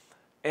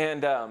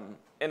 And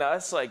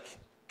us, like,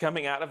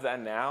 coming out of that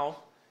now,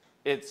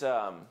 it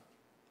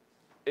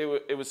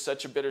was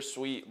such a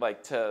bittersweet,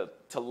 like, to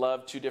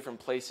love two different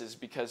places,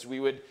 because we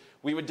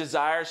would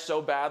desire so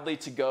badly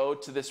to go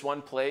to this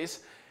one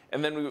place.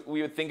 And then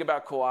we would think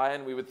about Kauai,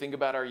 and we would think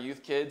about our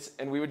youth kids,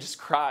 and we would just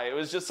cry. It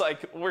was just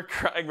like, we're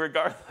crying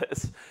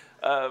regardless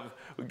of,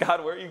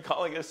 God, where are you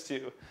calling us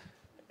to?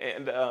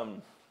 And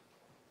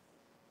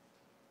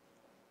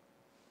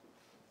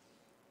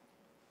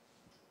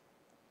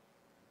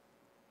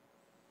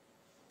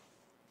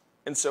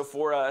so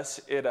for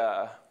us, it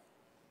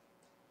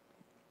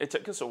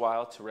took us a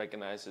while to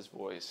recognize his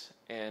voice.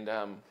 And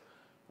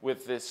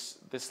with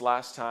this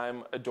last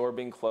time, a door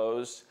being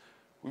closed,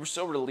 we were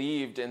so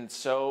relieved and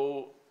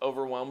so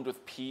overwhelmed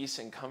with peace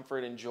and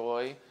comfort and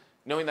joy,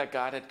 knowing that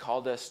God had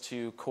called us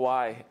to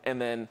Kauai. And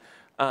then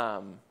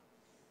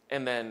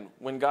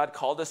when God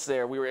called us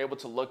there, we were able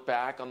to look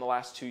back on the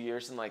last 2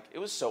 years, and like, it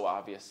was so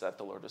obvious that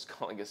the Lord was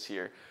calling us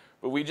here.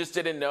 But we just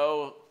didn't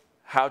know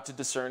how to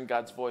discern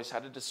God's voice, how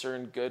to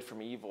discern good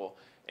from evil.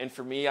 And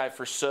for me, I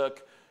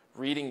forsook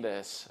reading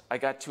this. I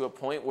got to a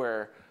point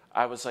where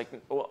I was like,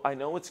 well, I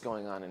know what's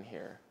going on in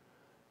here.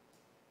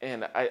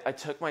 And I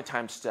took my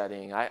time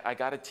studying. I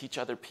got to teach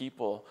other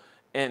people.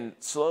 And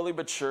slowly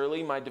but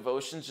surely, my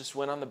devotions just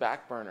went on the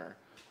back burner.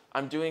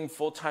 I'm doing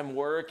full-time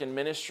work and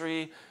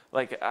ministry.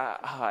 Like,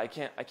 I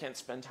can't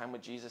spend time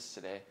with Jesus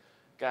today.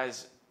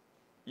 Guys,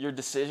 your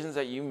decisions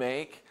that you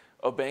make,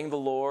 obeying the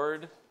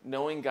Lord,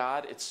 knowing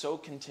God, it's so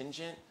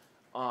contingent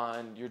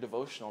on your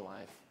devotional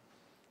life,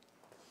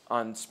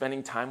 on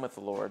spending time with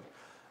the Lord.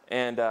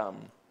 And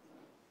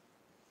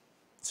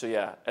so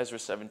yeah, Ezra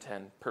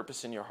 7:10,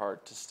 purpose in your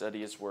heart to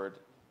study his word.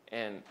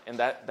 And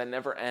that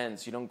never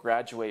ends. You don't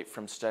graduate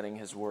from studying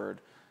his word.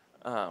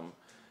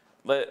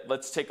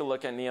 Let's take a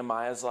look at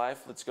Nehemiah's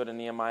life. Let's go to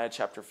Nehemiah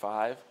chapter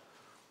 5,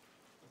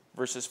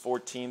 verses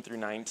 14 through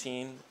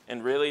 19.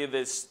 And really,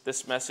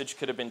 this message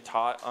could have been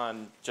taught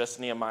on just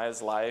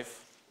Nehemiah's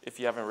life. If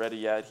you haven't read it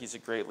yet, he's a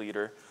great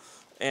leader.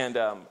 And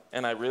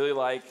I really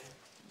like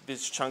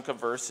this chunk of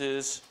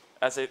verses.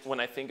 When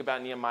I think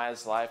about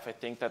Nehemiah's life, I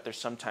think that they're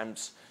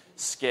sometimes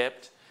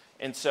skipped.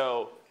 And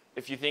so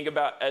if you think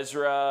about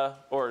Ezra,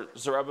 or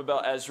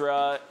Zerubbabel,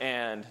 Ezra,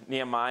 and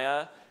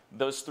Nehemiah,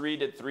 those three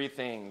did three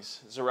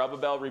things.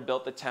 Zerubbabel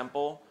rebuilt the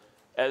temple.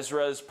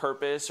 Ezra's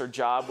purpose or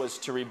job was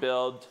to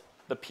rebuild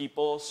the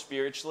people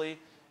spiritually.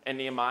 And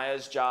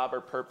Nehemiah's job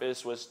or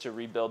purpose was to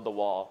rebuild the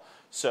wall.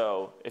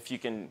 So if you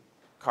can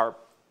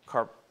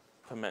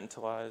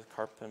compartmentalize,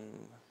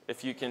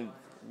 if you can,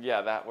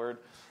 yeah, that word.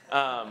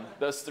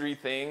 Those three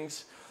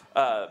things,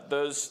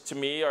 those to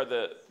me are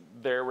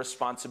their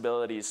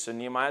responsibilities. So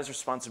Nehemiah's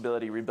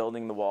responsibility,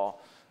 rebuilding the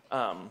wall.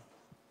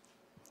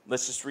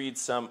 let's just read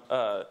some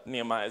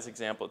Nehemiah's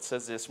example. It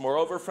says this: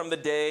 "Moreover, from the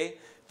day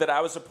that I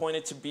was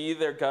appointed to be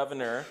their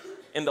governor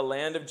in the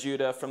land of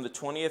Judah, from the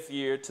 20th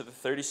year to the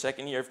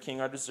 32nd year of King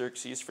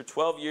Artaxerxes, for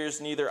 12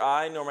 years neither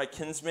I nor my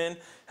kinsmen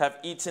have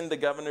eaten the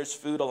governor's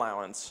food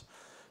allowance.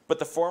 But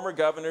the former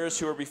governors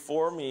who were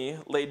before me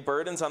laid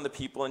burdens on the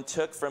people and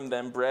took from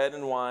them bread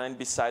and wine,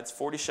 besides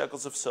 40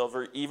 shekels of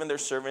silver. Even their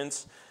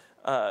servants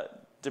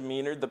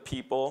demeanored the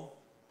people.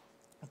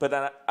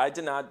 But I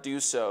did not do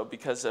so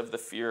because of the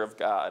fear of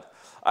God.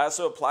 I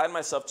also applied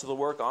myself to the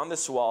work on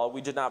this wall.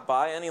 We did not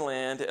buy any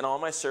land, and all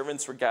my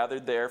servants were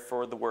gathered there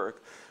for the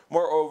work.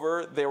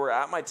 Moreover, there were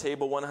at my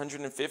table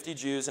 150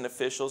 Jews and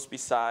officials,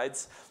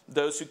 besides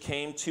those who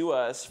came to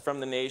us from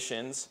the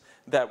nations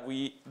that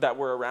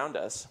were around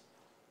us.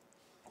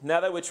 Now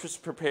that which was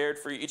prepared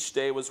for each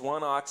day was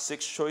 1 ox,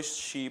 6 choice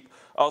sheep.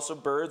 Also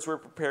birds were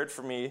prepared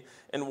for me,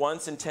 and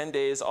once in 10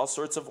 days all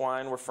sorts of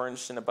wine were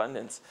furnished in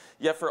abundance.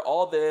 Yet for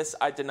all this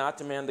I did not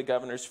demand the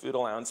governor's food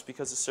allowance,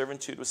 because the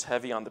servitude was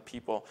heavy on the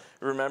people.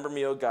 Remember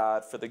me, O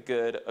God, for the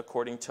good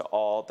according to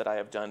all that I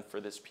have done for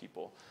this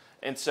people."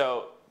 And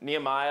so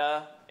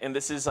Nehemiah, and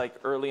this is like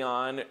early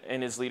on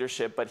in his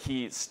leadership, but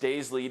he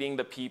stays leading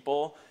the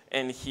people,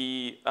 and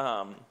he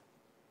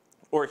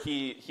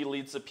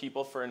leads the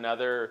people for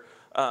another,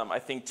 I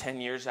think 10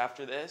 years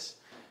after this.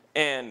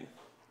 And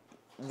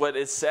what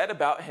is said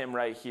about him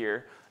right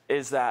here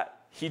is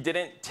that he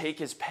didn't take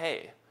his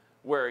pay.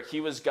 Where he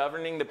was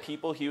governing the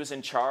people, he was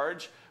in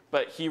charge,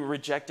 but he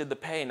rejected the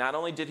pay. Not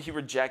only did he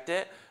reject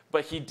it,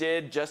 but he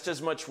did just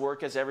as much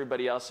work as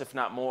everybody else, if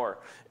not more.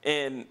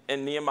 In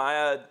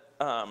Nehemiah,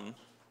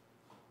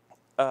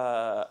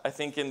 I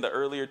think in the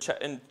earlier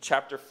in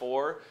chapter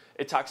 4,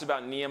 it talks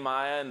about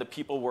Nehemiah and the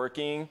people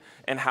working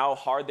and how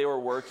hard they were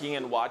working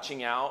and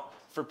watching out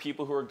for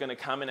people who were going to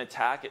come and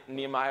attack.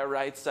 Nehemiah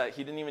writes that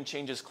he didn't even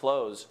change his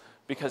clothes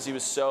because he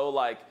was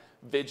so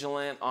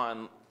vigilant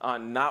on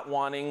not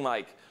wanting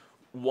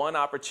one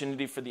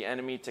opportunity for the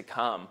enemy to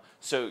come.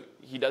 So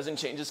he doesn't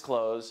change his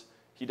clothes.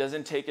 He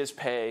doesn't take his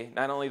pay.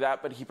 Not only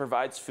that, but he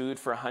provides food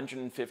for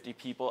 150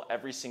 people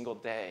every single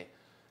day.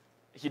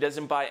 He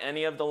doesn't buy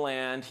any of the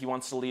land. He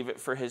wants to leave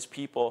it for his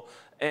people.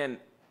 And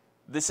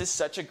this is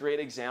such a great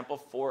example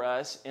for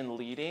us in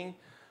leading.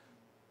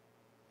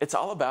 It's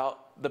all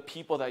about the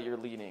people that you're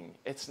leading.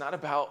 It's not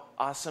about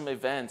awesome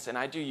events. And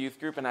I do youth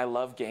group and I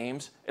love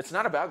games. It's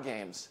not about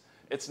games.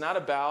 It's not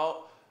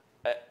about,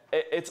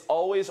 it's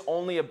always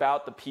only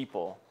about the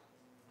people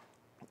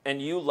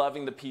and you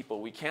loving the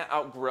people. We can't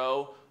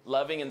outgrow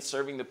loving and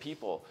serving the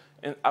people.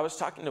 And I was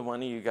talking to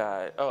one of you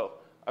guys. I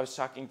was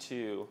talking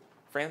to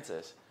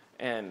Francis.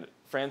 And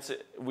Francis,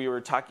 we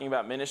were talking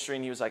about ministry,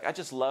 and he was like, "I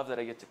just love that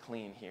I get to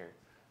clean here."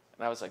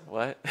 And I was like,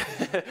 "What?"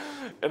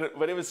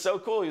 But it was so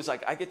cool. He was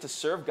like, "I get to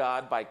serve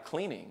God by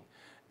cleaning."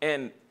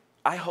 And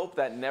I hope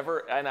that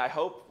I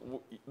hope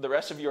the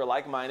rest of you are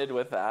like-minded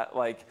with that.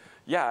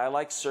 I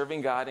like serving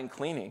God and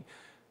cleaning.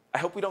 I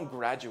hope we don't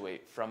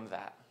graduate from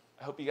that.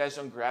 I hope you guys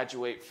don't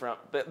graduate from,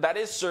 that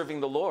is serving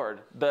the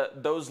Lord,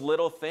 those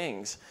little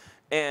things.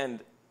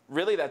 And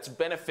really that's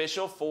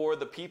beneficial for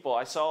the people.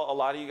 I saw a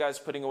lot of you guys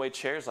putting away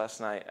chairs last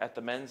night at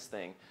the men's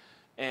thing.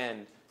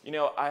 And,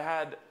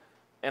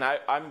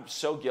 I'm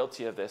so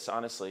guilty of this,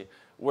 honestly,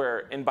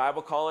 where in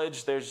Bible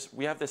college,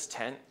 we have this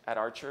tent at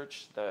our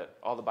church that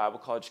all the Bible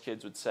college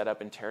kids would set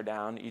up and tear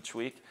down each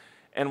week.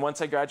 And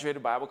once I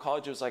graduated Bible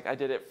college, it was I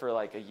did it for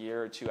a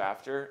year or two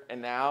after.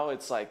 And now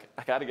it's I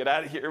got to get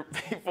out of here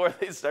before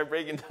they start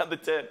breaking down the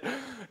tent.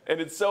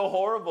 And it's so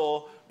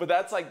horrible. But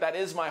that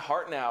is my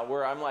heart now,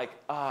 where I'm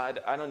I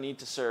don't need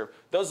to serve.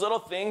 Those little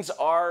things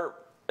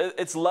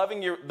it's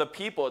loving the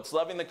people. It's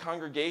loving the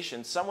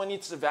congregation. Someone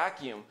needs to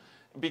vacuum.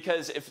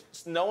 Because if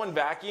no one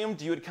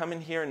vacuumed, you would come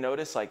in here and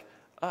notice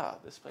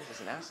this place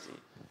is nasty.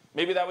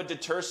 Maybe that would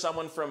deter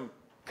someone from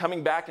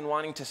coming back and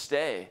wanting to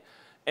stay.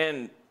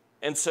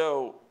 And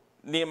so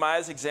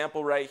Nehemiah's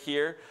example right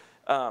here,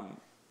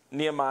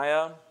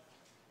 Nehemiah,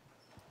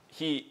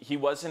 he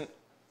wasn't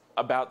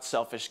about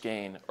selfish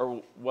gain,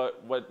 or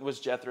what was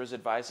Jethro's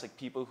advice,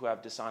 people who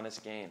have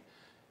dishonest gain.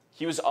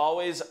 He was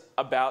always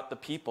about the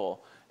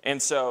people.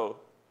 And so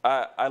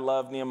I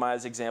love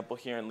Nehemiah's example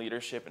here in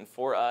leadership. And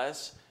for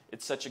us,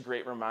 it's such a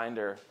great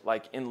reminder.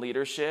 In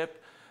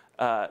leadership,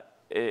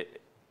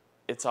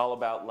 it's all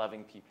about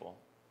loving people.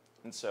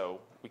 And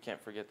so we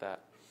can't forget that.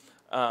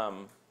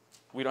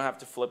 We don't have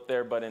to flip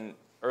there, but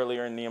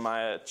earlier in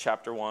Nehemiah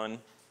chapter 1,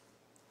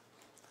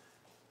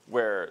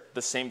 where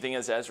the same thing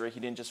as Ezra, he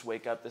didn't just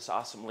wake up this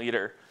awesome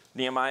leader.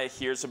 Nehemiah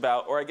hears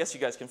about, or I guess you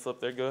guys can flip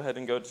there. Go ahead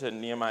and go to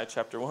Nehemiah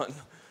chapter 1.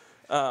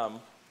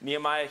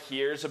 Nehemiah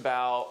hears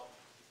about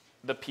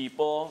the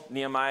people.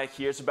 Nehemiah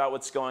hears about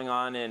what's going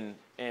on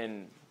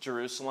in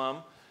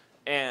Jerusalem.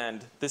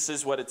 And this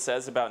is what it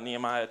says about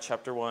Nehemiah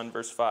chapter 1,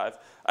 verse 5.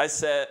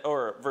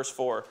 Verse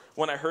 4.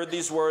 "When I heard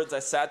these words, I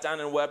sat down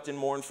and wept and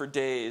mourned for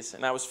days,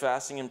 and I was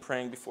fasting and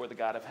praying before the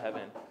God of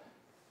heaven."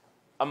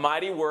 A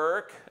mighty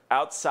work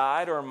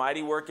outside, or a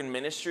mighty work in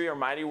ministry, or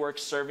mighty work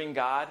serving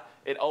God,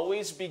 it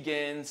always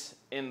begins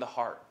in the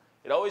heart.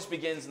 It always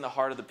begins in the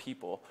heart of the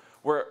people.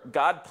 where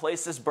God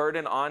placed this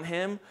burden on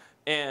him.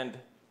 And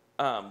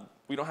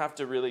we don't have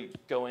to really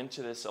go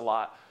into this a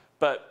lot,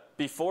 but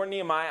before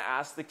Nehemiah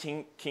asked the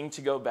king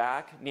to go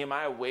back,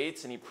 Nehemiah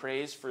waits and he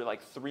prays for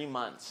like 3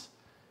 months.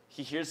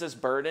 He hears this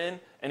burden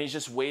and he's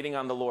just waiting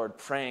on the Lord,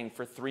 praying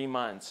for 3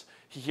 months.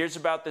 He hears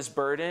about this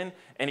burden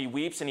and he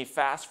weeps and he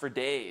fasts for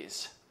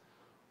days.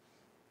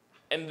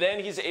 And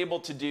then he's able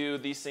to do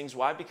these things.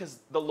 Why? Because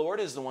the Lord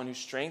is the one who's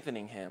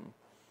strengthening him.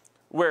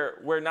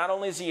 Where not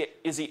only is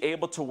he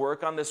able to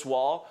work on this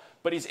wall,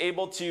 but he's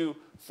able to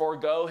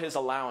forego his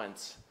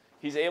allowance.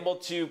 He's able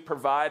to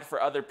provide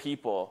for other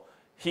people.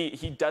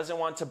 He doesn't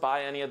want to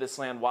buy any of this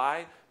land.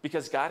 Why?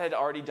 Because God had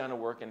already done a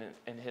work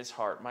in his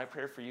heart. My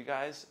prayer for you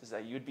guys is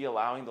that you'd be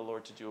allowing the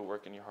Lord to do a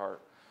work in your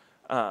heart.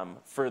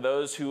 For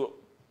those who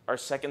are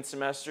second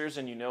semesters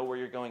and you know where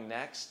you're going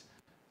next,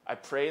 I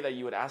pray that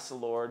you would ask the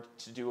Lord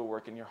to do a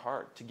work in your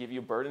heart, to give you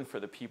a burden for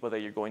the people that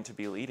you're going to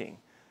be leading.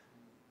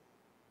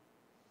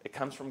 It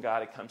comes from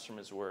God. It comes from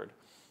his word.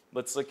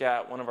 Let's look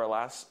at one of our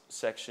last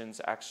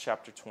sections, Acts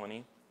chapter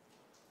 20.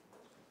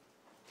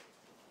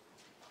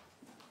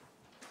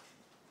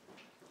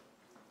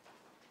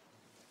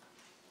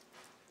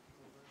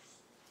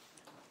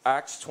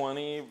 Acts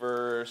 20,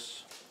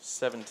 verse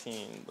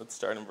 17. Let's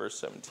start in verse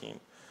 17.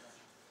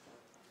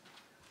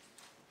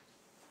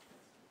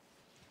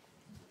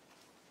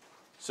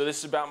 So this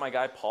is about my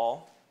guy,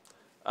 Paul.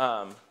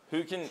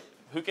 Who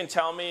can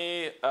tell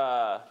me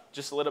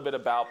just a little bit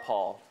about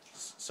Paul?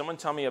 Someone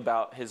tell me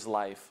about his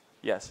life.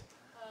 Yes.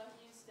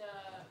 He used to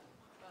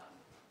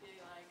be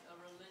like a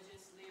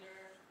religious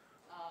leader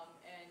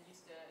and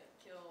used to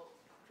kill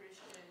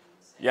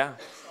Christians. And Yeah.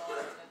 Saul, and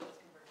then was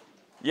converted.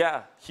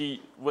 Yeah,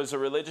 he was a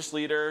religious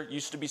leader,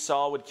 used to be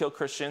Saul, would kill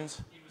Christians.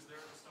 He was there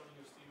at the stoning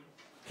of Stephen.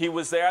 He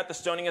was there at the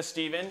stoning of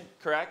Stephen,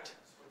 correct?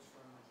 Switched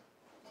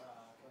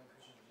from killing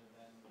Christians to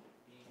then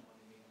being one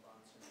and being a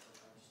bondservant for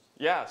Christ.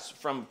 Yes,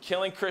 from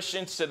killing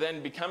Christians to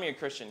then becoming a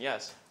Christian,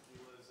 yes. He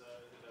was in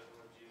the desert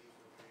with Jesus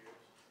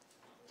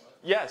for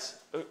 3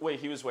 years. Yes. Wait,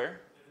 he was where? In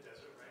the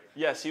desert, right?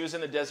 Yes, he was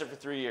in the desert for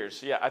 3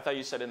 years. Yeah, I thought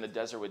you said in the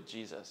desert with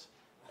Jesus.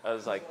 I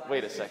was like,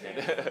 wait a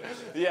second.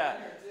 Yeah,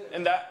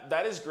 and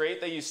that is great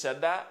that you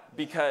said that,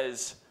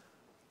 because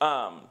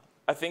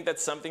I think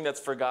that's something that's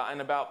forgotten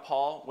about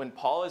Paul. When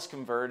Paul is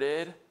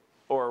converted,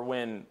 or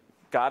when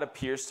God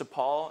appears to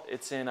Paul,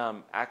 it's in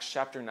Acts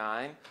chapter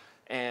 9,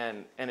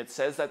 and it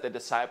says that the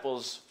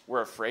disciples were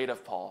afraid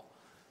of Paul.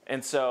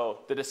 And so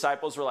the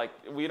disciples were like,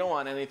 we don't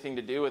want anything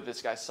to do with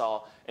this guy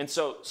Saul. And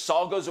so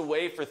Saul goes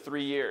away for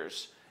 3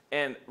 years.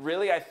 And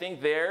really, I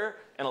think there,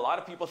 and a lot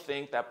of people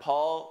think that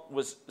Paul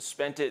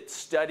spent it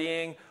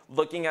studying,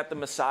 looking at the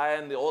Messiah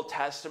in the Old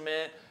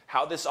Testament,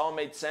 how this all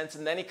made sense.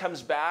 And then he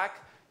comes back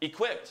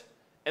equipped.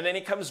 And then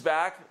he comes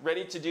back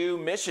ready to do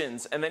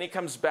missions. And then he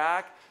comes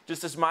back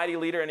just this mighty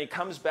leader. And he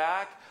comes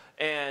back,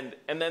 and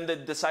then the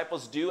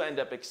disciples do end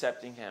up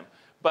accepting him.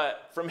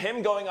 But from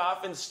him going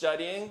off and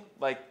studying,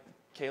 like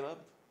Caleb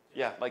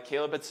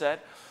had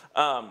said,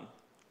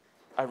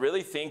 I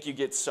really think you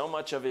get so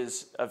much of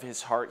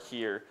his heart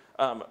here,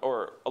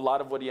 or a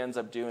lot of what he ends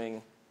up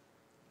doing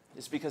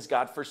is because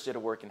God first did a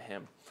work in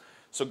him.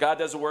 So God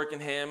does a work in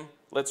him.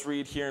 Let's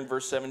read here in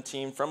verse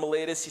 17. From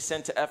Miletus he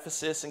sent to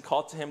Ephesus and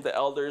called to him the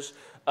elders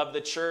of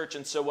the church.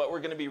 And so what we're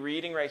going to be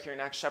reading right here in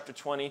Acts chapter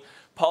 20,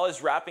 Paul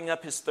is wrapping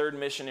up his third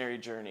missionary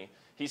journey.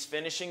 He's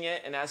finishing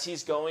it, and as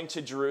he's going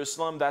to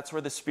Jerusalem, that's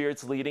where the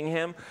Spirit's leading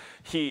him.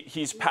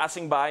 He's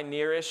passing by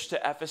nearish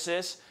to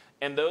Ephesus,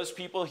 and those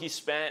people he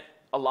spent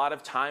a lot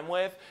of time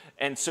with,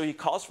 and so he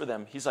calls for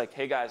them. He's like,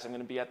 hey guys, I'm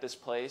going to be at this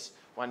place.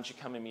 Why don't you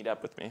come and meet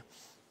up with me?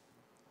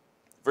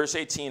 Verse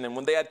 18, and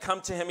when they had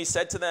come to him, he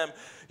said to them,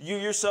 you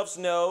yourselves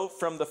know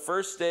from the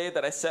first day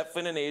that I set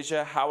foot in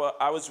Asia how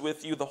I was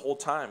with you the whole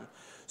time,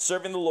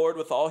 serving the Lord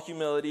with all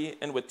humility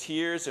and with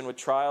tears and with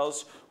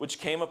trials, which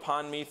came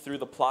upon me through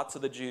the plots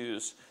of the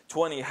Jews.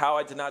 20, how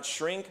I did not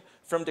shrink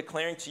from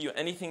declaring to you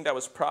anything that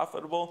was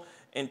profitable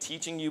and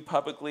teaching you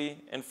publicly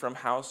and from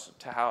house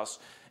to house.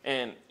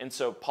 And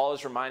so Paul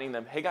is reminding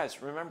them, hey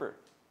guys, remember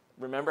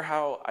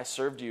how I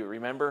served you.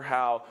 Remember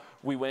how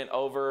we went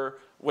over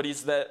what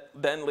he's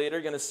then later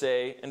going to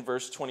say in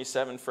verse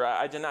 27, for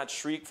I did not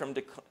shrink from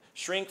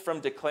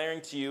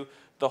declaring to you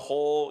the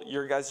whole,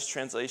 your guys'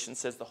 translation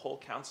says the whole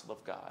counsel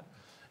of God.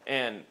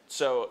 And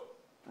so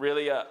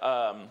really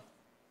a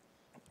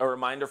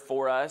reminder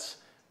for us,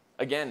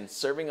 again,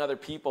 serving other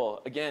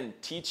people, again,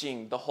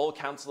 teaching the whole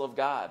counsel of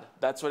God.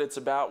 That's what it's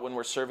about when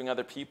we're serving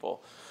other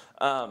people.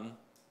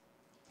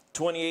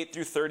 28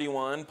 through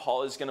 31,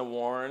 Paul is going to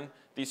warn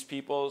these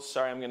people.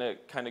 Sorry, I'm going to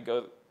kind of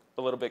go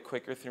a little bit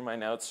quicker through my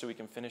notes so we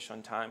can finish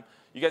on time.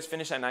 You guys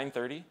finish at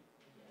 9:30?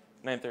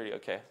 9:30,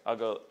 okay. I'll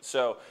go.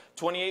 So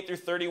 28 through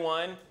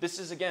 31, this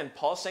is, again,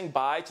 Paul saying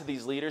bye to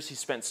these leaders he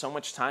spent so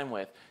much time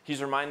with.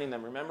 He's reminding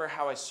them, remember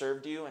how I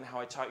served you and how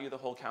I taught you the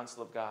whole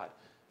counsel of God.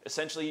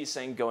 Essentially, he's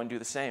saying go and do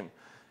the same.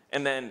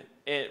 And then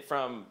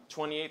from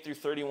 28 through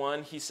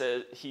 31,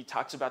 he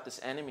talks about this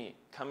enemy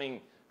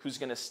coming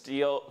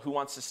who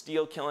wants to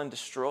steal, kill, and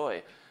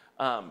destroy.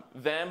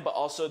 them, but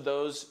also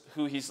those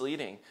who he's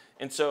leading.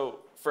 And so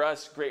for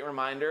us, great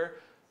reminder,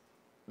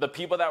 the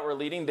people that we're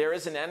leading, there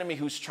is an enemy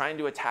who's trying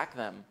to attack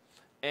them,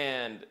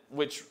 and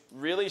which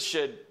really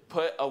should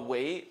put a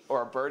weight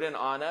or a burden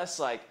on us,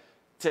 like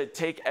to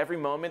take every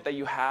moment that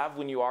you have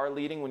when you are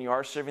leading, when you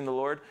are serving the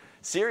Lord,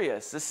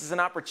 serious. This is an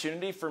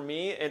opportunity for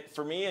me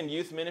in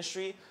youth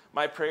ministry.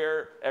 My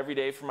prayer every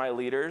day for my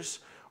leaders,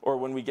 or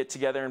when we get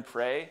together and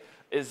pray,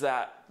 is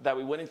that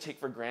we wouldn't take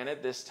for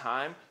granted this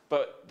time,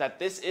 but that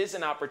this is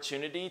an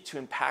opportunity to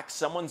impact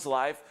someone's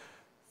life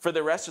for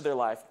the rest of their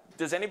life.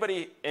 Does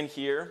anybody in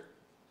here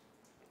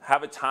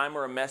have a time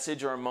or a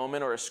message or a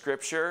moment or a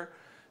scripture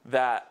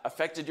that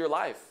affected your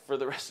life for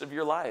the rest of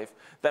your life?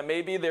 That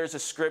maybe there's a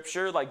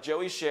scripture like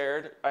Joey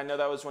shared. I know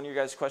that was one of your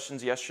guys'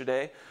 questions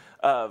yesterday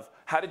of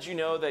how did you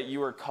know that you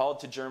were called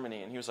to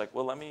Germany? And he was like,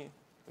 well, let me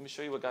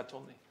show you what God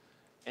told me.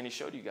 And he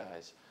showed you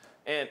guys.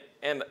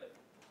 And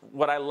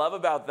what I love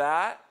about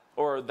that,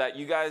 or that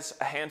you guys,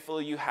 a handful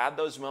of you had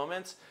those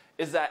moments,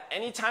 is that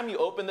anytime you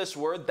open this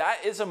word,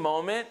 that is a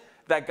moment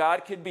that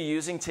God could be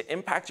using to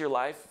impact your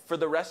life for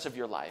the rest of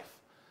your life.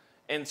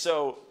 And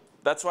so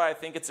that's why I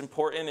think it's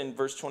important in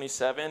verse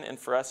 27 and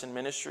for us in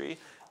ministry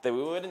that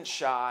we wouldn't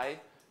shy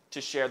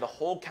to share the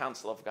whole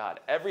counsel of God,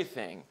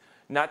 everything,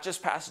 not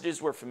just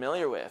passages we're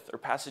familiar with or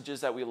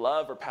passages that we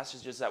love or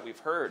passages that we've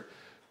heard,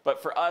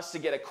 but for us to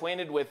get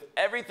acquainted with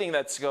everything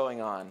that's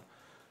going on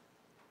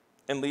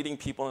and leading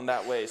people in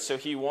that way. So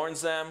he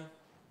warns them.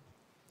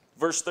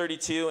 Verse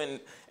 32,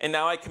 and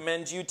now I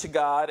commend you to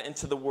God and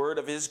to the word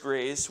of his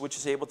grace, which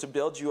is able to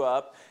build you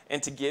up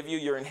and to give you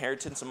your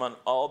inheritance among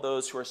all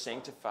those who are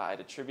sanctified,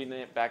 attributing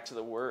it back to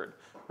the word,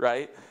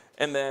 right?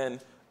 And then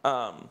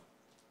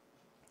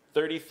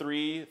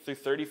 33 through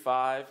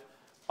 35,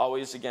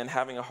 always, again,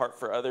 having a heart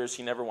for others.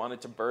 He never wanted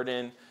to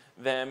burden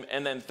them.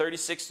 And then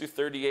 36 through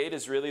 38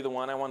 is really the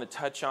one I want to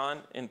touch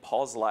on in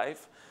Paul's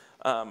life.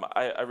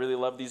 I really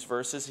love these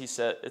verses.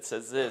 It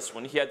says this,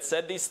 when he had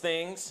said these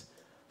things,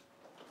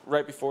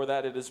 right before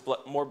that, it is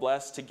more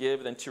blessed to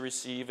give than to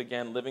receive,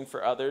 again, living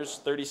for others.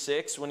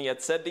 36, when he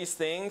had said these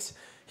things,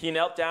 he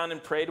knelt down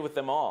and prayed with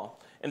them all.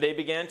 And they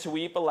began to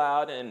weep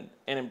aloud and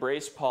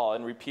embrace Paul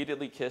and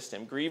repeatedly kissed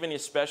him, grieving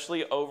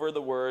especially over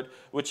the word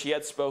which he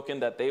had spoken,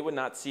 that they would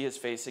not see his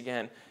face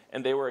again.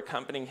 And they were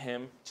accompanying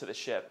him to the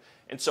ship.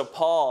 And so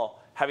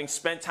Paul, having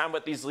spent time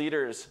with these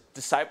leaders,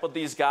 discipled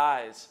these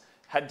guys,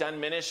 had done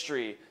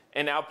ministry,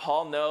 and now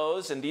Paul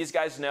knows, and these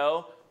guys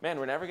know, man,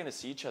 we're never going to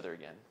see each other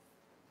again.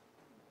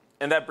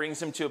 And that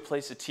brings him to a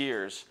place of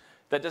tears.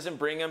 That doesn't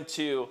bring him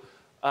to,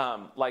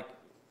 like,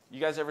 you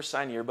guys ever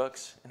sign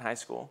yearbooks in high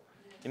school?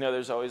 You know,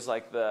 there's always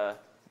like the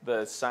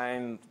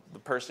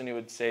person who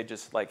would say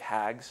just like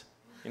hags,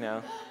 you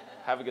know,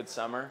 have a good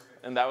summer.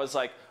 And that was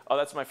like, oh,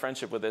 that's my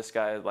friendship with this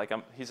guy. Like,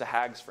 he's a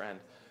hags friend.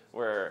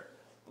 Where,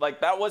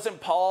 like, that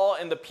wasn't Paul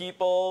and the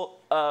people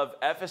of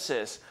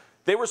Ephesus.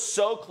 They were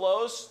so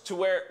close to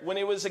where when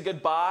it was a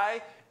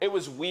goodbye, it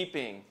was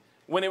weeping.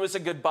 When it was a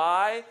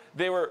goodbye,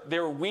 they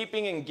were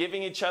weeping and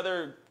giving each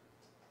other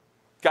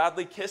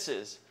godly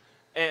kisses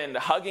and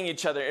hugging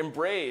each other,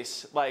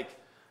 embrace. Like,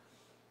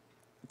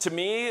 to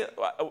me,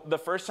 the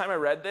first time I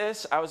read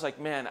this, I was like,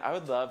 man, I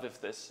would love if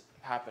this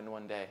happened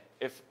one day.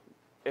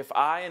 If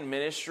I in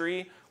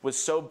ministry was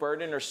so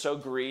burdened or so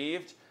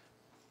grieved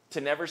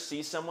to never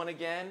see someone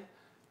again,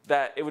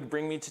 that it would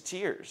bring me to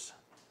tears.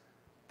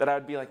 That I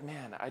would be like,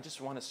 man, I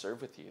just want to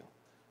serve with you.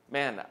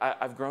 Man,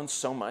 I've grown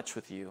so much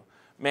with you.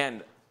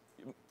 Man,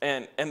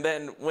 and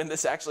then when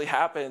this actually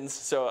happens,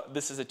 so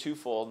this is a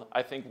twofold.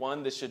 I think,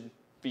 one, this should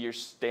be your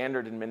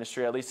standard in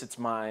ministry. At least it's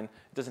mine.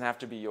 It doesn't have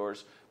to be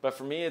yours. But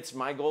for me, it's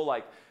my goal,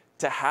 like,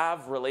 to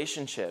have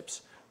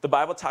relationships. The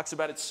Bible talks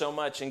about it so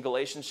much. In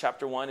Galatians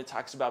chapter 1, it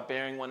talks about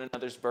bearing one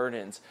another's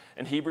burdens.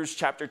 In Hebrews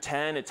chapter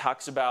 10, it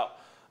talks about,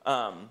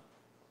 I'll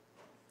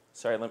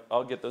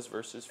get those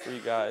verses for you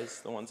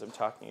guys, the ones I'm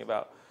talking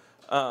about.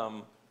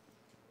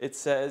 It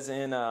says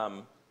in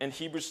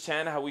Hebrews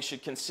 10 how we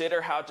should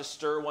consider how to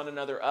stir one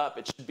another up.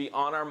 It should be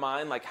on our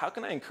mind, like, how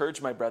can I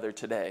encourage my brother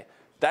today?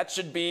 That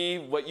should be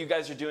what you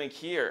guys are doing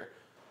here.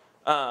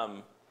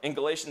 In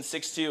Galatians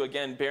 6:2,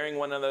 again, bearing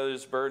one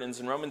another's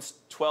burdens. In Romans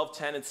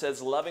 12:10, it says,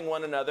 loving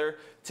one another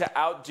to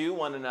outdo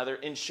one another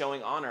in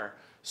showing honor.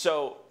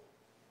 So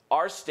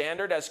our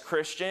standard as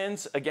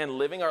Christians, again,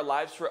 living our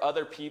lives for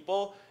other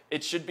people,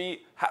 it should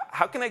be,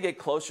 how can I get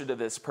closer to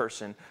this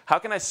person? How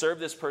can I serve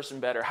this person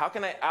better? How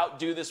can I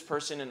outdo this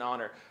person in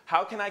honor?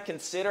 How can I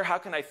consider? How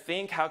can I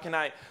think? How can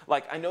I,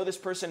 like, I know this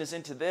person is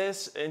into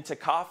this, into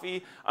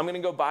coffee. I'm going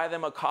to go buy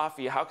them a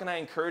coffee. How can I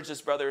encourage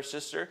this brother or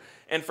sister?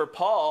 And for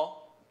Paul,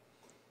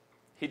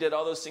 he did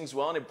all those things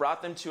well, and it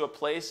brought them to a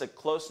place, a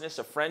closeness,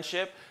 a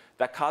friendship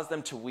that caused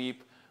them to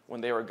weep when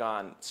they were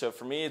gone. So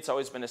for me, it's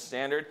always been a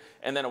standard.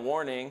 And then a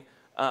warning,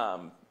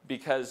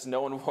 because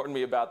no one warned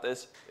me about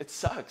this. It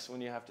sucks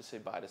when you have to say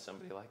bye to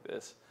somebody like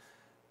this.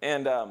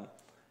 And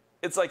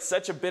it's like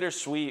such a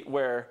bittersweet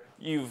where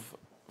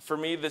for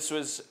me, this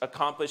was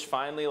accomplished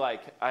finally.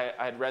 Like, I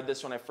had read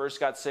this when I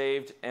first got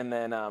saved. And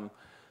then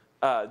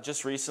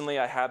just recently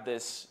I had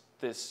this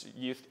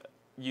youth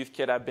youth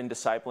kid I've been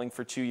discipling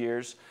for 2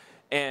 years.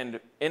 And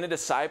in a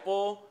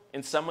disciple,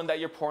 in someone that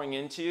you're pouring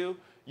into,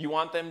 you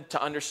want them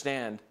to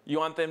understand. You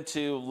want them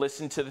to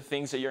listen to the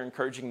things that you're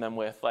encouraging them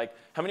with. Like,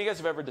 how many of you guys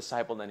have ever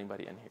discipled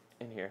anybody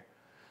in here?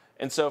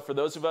 And so for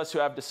those of us who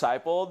have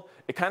discipled,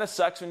 it kind of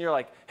sucks when you're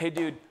like, hey,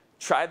 dude,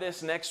 try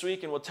this next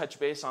week and we'll touch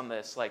base on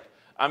this. Like,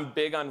 I'm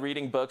big on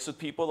reading books with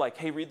people. Like,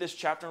 hey, read this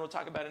chapter and we'll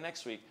talk about it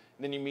next week.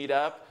 And then you meet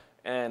up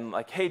and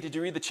like, hey, did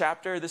you read the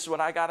chapter? This is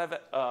what I got of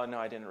it. Oh, no,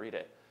 I didn't read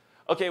it.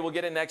 Okay, we'll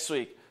get it next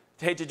week.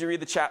 Hey, did you read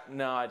the chapter?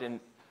 No, I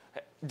didn't.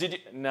 Did you?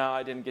 No,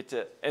 I didn't get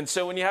to. And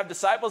so when you have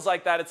disciples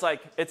like that, it's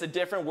like, it's a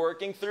different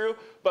working through.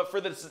 But for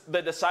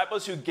the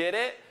disciples who get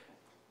it,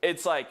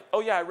 it's like,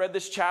 oh yeah, I read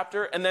this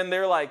chapter. And then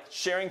they're like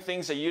sharing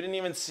things that you didn't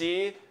even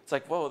see. It's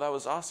like, whoa, that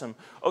was awesome.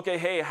 Okay,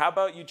 hey, how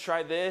about you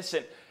try this?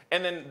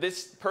 And then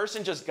this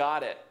person just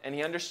got it and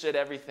he understood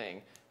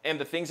everything. And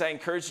the things I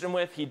encouraged him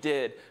with, he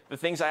did. The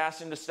things I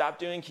asked him to stop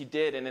doing, he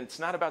did. And it's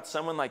not about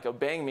someone like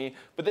obeying me,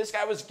 but this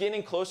guy was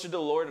getting closer to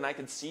the Lord and I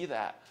could see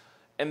that.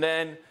 And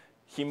then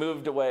he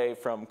moved away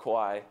from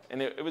Kauai.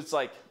 And it was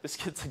like, this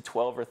kid's like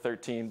 12 or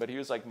 13, but he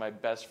was like my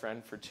best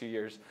friend for 2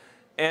 years.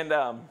 And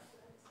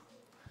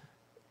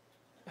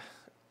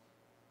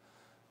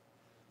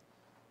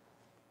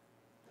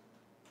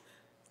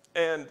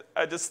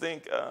I just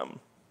think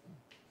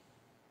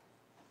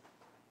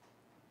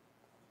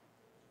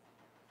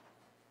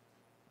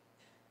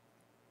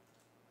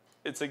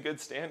it's a good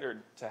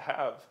standard to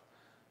have.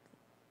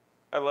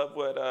 I love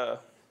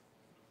what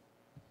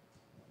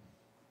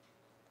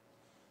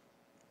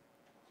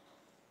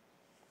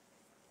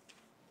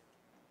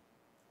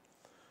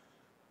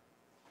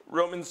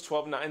Romans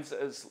 12:9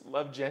 says,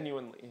 love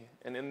genuinely.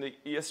 And in the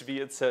ESV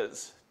it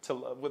says, to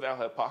love without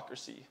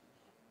hypocrisy.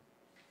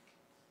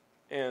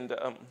 And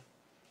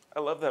I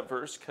love that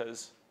verse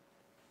because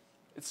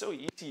it's so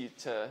easy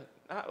to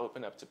not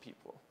open up to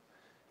people.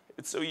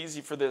 It's so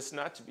easy for this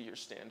not to be your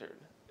standard.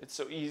 It's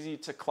so easy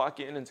to clock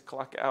in and to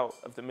clock out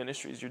of the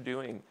ministries you're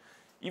doing.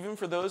 Even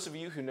for those of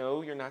you who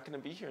know you're not going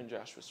to be here in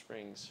Joshua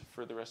Springs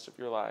for the rest of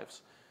your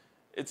lives.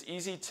 It's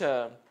easy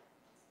to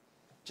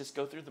just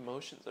go through the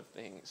motions of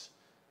things.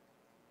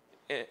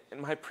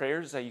 And my prayer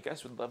is that you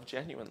guys would love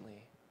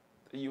genuinely.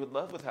 That you would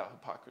love without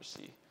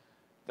hypocrisy.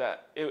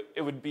 That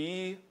it would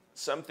be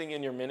something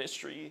in your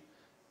ministry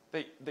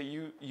that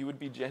you would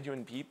be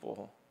genuine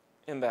people.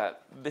 And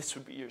that this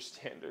would be your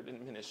standard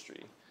in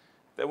ministry.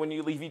 That when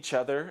you leave each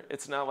other,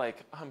 it's not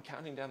like, oh, I'm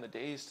counting down the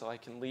days till I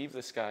can leave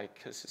this guy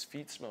because his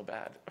feet smell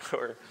bad.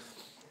 Or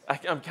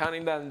I'm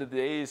counting down the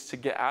days to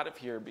get out of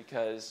here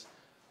because,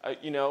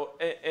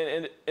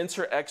 and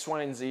insert X,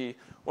 Y, and Z.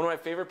 One of my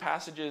favorite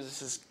passages,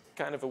 this is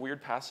kind of a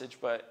weird passage,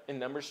 but in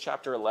Numbers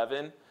chapter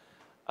 11,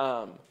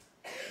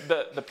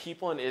 the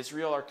people in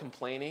Israel are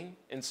complaining.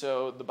 And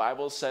so the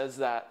Bible says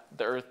that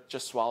the earth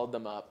just swallowed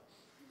them up.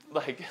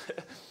 Like,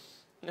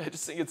 I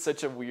just think it's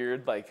such a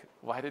weird, like,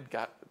 why did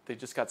God, they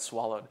just got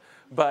swallowed.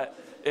 But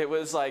it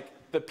was like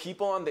the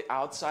people on the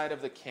outside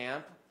of the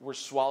camp were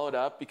swallowed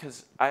up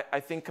because I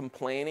think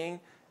complaining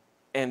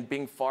and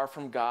being far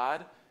from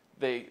God,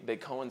 they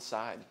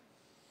coincide.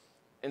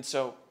 And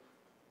so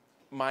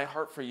my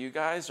heart for you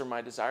guys, or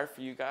my desire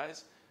for you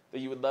guys, that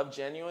you would love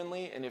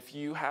genuinely. And if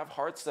you have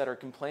hearts that are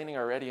complaining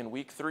already in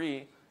week 3,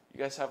 you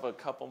guys have a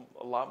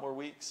lot more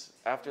weeks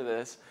after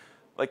this,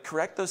 like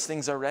correct those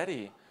things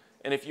already.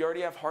 And if you already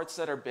have hearts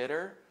that are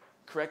bitter,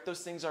 correct those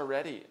things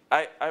already.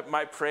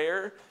 My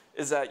prayer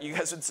is that you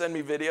guys would send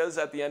me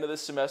videos at the end of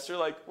this semester,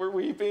 like, we're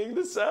weeping,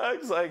 this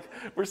sucks, like,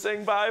 we're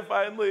saying bye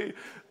finally.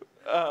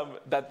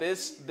 That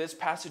this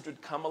passage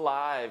would come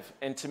alive.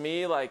 And to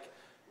me, like,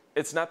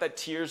 it's not that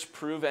tears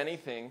prove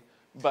anything,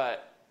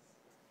 but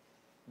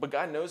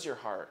God knows your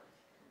heart.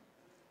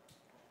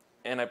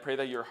 And I pray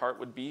that your heart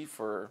would be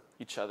for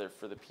each other,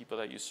 for the people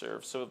that you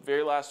serve. So the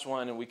very last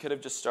one, and we could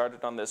have just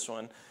started on this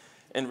one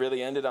and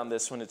really ended on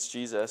this one, it's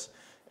Jesus.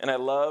 And I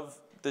love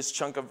this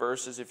chunk of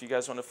verses. If you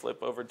guys want to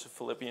flip over to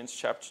Philippians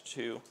chapter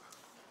 2,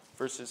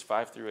 verses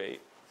 5 through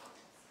 8.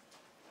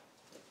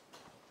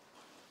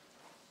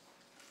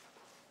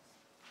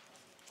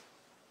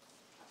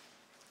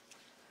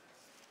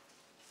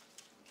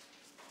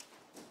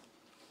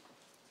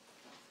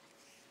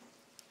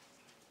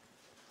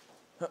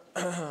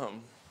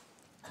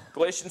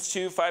 Galatians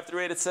 2, 5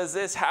 through 8, it says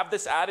this: have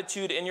this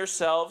attitude in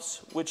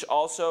yourselves, which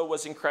also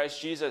was in Christ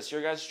Jesus.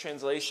 Your guys'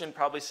 translation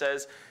probably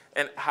says,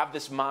 and have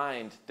this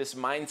mind, this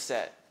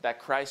mindset that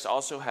Christ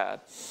also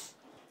had.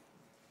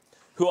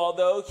 Who,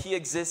 although he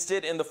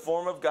existed in the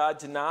form of God,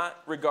 did not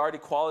regard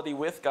equality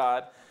with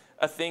God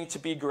a thing to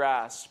be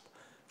grasped,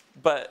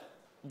 but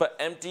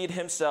emptied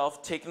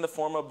himself, taking the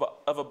form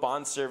of a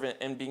bondservant,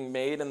 and being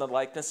made in the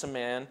likeness of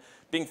man,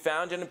 being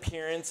found in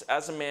appearance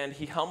as a man,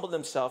 he humbled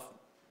himself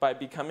by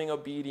becoming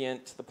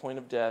obedient to the point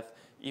of death,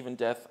 even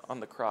death on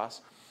the cross.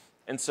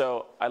 And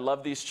so I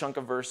love these chunk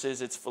of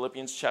verses. It's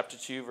Philippians chapter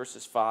 2,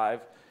 verses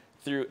 5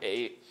 through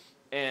 8.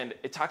 And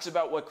it talks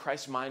about what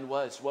Christ's mind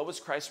was. What was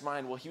Christ's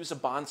mind? Well, he was a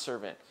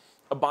bondservant.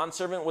 A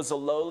bondservant was the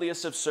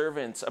lowliest of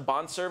servants. A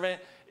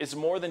bondservant is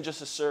more than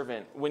just a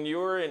servant. When you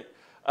were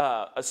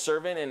a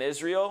servant in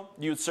Israel,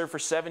 you would serve for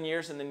 7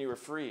 years and then you were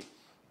free.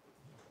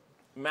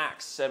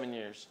 Max 7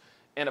 years.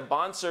 And a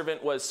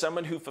bondservant was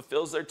someone who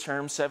fulfills their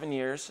term 7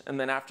 years, and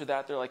then after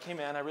that they're like, hey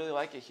man, I really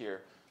like it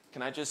here.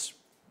 Can I just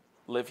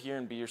live here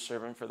and be your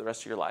servant for the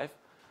rest of your life?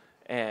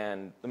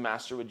 And the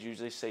master would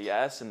usually say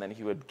yes, and then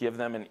he would give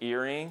them an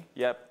earring.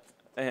 Yep.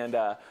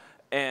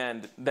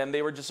 And then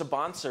they were just a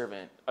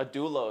bondservant, a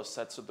doulos,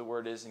 that's what the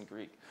word is in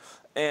Greek.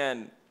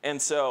 And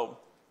so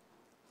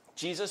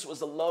Jesus was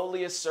the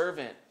lowliest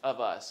servant of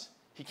us.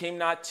 He came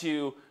not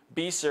to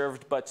be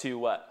served, but to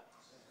what?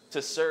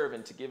 To serve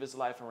and to give his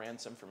life a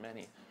ransom for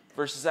many.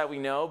 Verses that we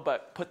know,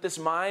 but put this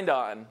mind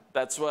on.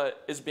 That's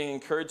what is being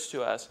encouraged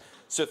to us.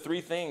 So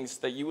 3 things,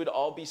 that you would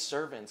all be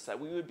servants, that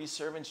we would be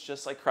servants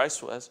just like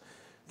Christ was.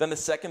 Then the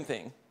second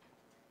thing,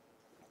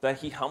 that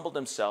he humbled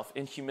himself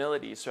in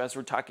humility. So as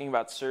we're talking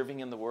about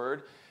serving in the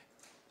word,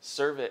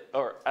 serve it.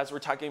 Or as we're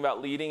talking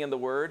about leading in the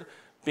word,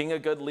 being a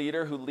good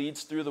leader who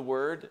leads through the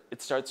word,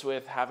 it starts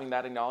with having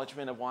that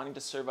acknowledgement of wanting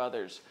to serve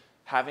others,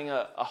 having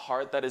a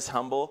heart that is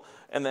humble,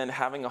 and then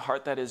having a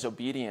heart that is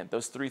obedient.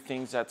 Those 3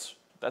 things, that's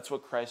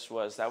what Christ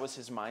was. That was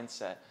his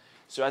mindset.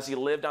 So as he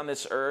lived on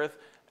this earth,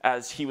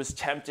 as he was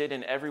tempted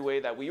in every way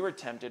that we were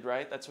tempted,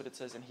 right? That's what it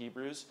says in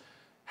Hebrews.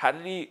 How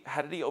did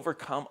he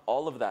overcome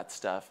all of that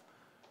stuff?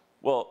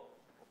 Well,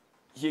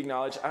 he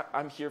acknowledged,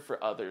 I'm here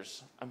for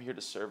others. I'm here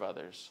to serve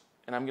others.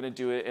 And I'm going to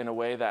do it in a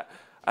way that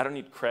I don't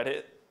need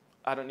credit.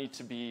 I don't need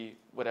to be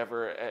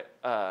whatever.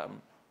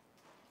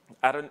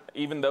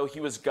 Even though he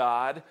was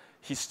God,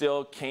 he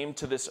still came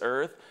to this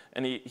earth.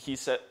 And he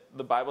said,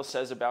 the Bible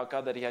says about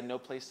God that he had no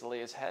place to lay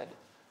his head.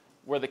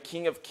 Where the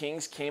King of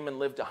Kings came and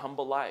lived a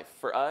humble life.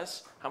 For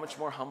us, how much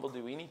more humble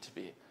do we need to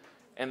be?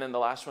 And then the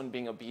last one,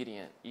 being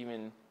obedient,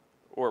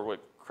 what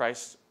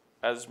Christ,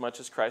 as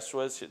much as Christ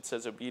was, it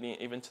says obedient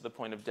even to the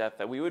point of death,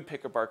 that we would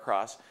pick up our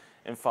cross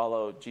and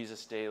follow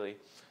Jesus daily.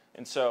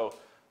 And so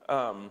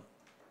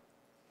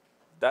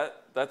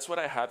that's what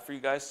I had for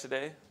you guys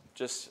today,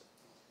 just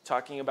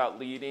talking about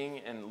leading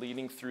and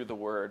leading through the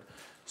word.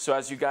 So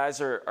as you guys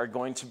are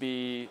going to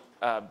be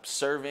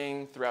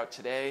serving throughout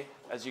today,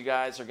 as you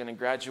guys are going to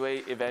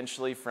graduate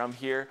eventually from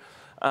here,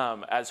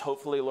 as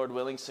hopefully, Lord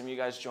willing, some of you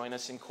guys join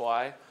us in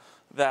Kauai,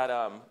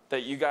 that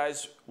you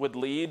guys would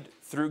lead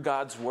through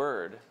God's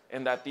word,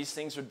 and that these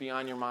things would be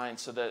on your mind,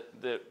 so that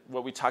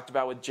what we talked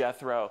about with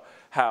Jethro,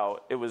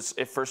 how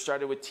it first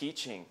started with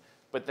teaching,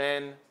 but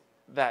then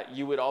that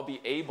you would all be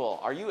able.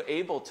 Are you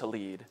able to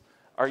lead?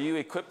 Are you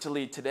equipped to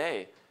lead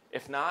today?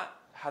 If not,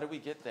 how do we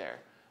get there?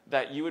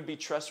 That you would be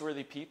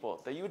trustworthy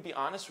people, that you would be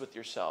honest with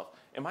yourself.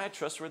 Am I a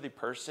trustworthy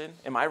person?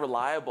 Am I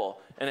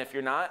reliable? And if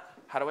you're not,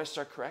 how do I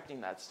start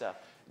correcting that stuff?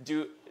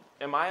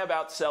 Am I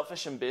about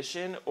selfish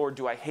ambition, or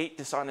do I hate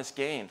dishonest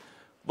gain?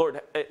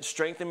 Lord,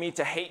 strengthen me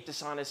to hate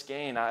dishonest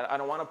gain. I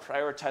don't want to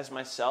prioritize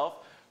myself,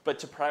 but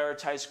to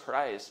prioritize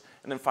Christ.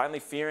 And then finally,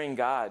 fearing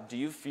God. Do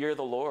you fear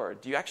the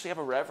Lord? Do you actually have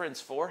a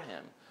reverence for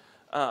him?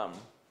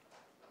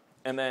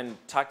 And then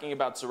talking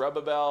about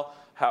Zerubbabel,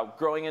 how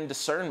growing in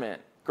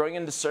discernment. Growing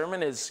in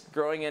discernment is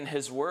growing in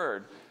his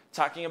word.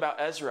 Talking about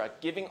Ezra,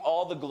 giving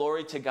all the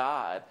glory to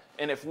God.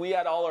 And if we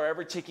at all are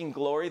ever taking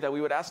glory, that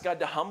we would ask God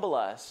to humble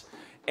us.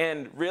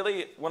 And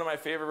really, one of my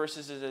favorite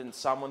verses is in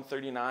Psalm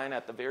 139.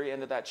 At the very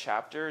end of that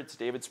chapter, it's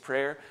David's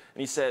prayer. And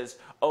he says,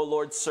 "Oh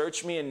Lord,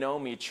 search me and know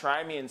me.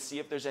 Try me and see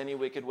if there's any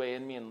wicked way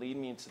in me, and lead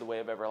me into the way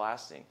of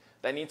everlasting."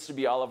 That needs to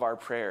be all of our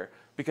prayer.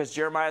 Because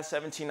Jeremiah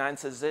 17:9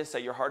 says this,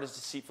 that your heart is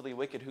deceitfully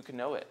wicked. Who can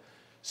know it?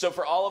 So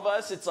for all of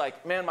us, it's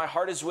like, man, my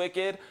heart is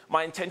wicked.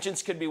 My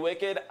intentions could be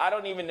wicked. I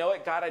don't even know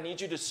it. God, I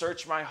need you to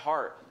search my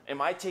heart.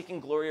 Am I taking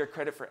glory or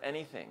credit for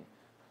anything?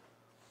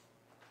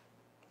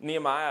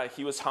 Nehemiah,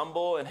 he was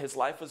humble and his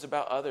life was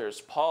about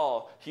others.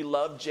 Paul, he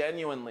loved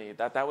genuinely.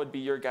 That would be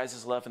your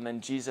guys' love. And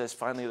then Jesus,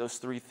 finally, those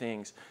 3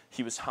 things.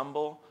 He was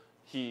humble,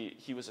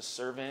 he was a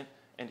servant,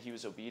 and he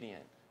was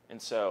obedient.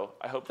 And so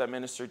I hope that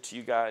ministered to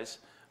you guys.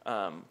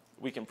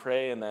 We can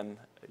pray, and then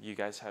you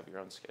guys have your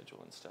own schedule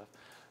and stuff.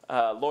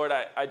 Lord,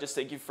 I just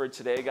thank you for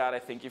today, God. I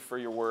thank you for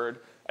your word.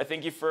 I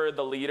thank you for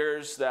the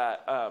leaders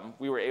that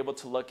we were able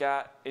to look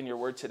at in your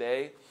word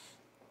today.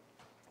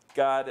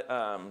 God,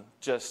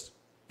 just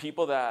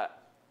people that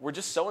were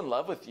just so in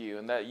love with you,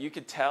 and that you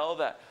could tell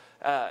that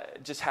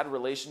just had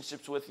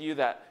relationships with you,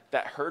 that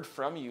heard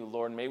from you,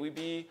 Lord. May we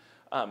be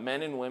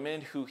men and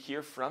women who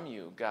hear from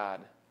you, God.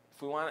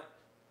 If we want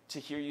to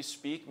hear you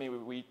speak, may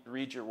we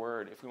read your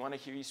word. If we want to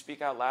hear you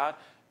speak out loud,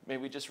 may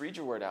we just read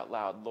your word out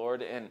loud,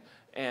 Lord.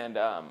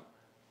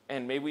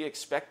 And may we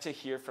expect to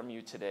hear from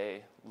you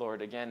today,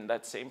 Lord. Again,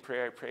 that same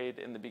prayer I prayed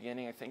in the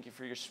beginning, I thank you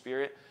for your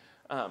Spirit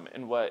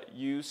and what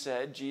you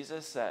said,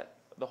 Jesus, that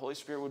the Holy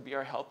Spirit would be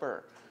our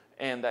helper,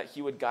 and that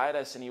he would guide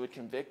us and he would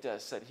convict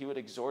us, that he would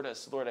exhort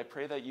us. Lord, I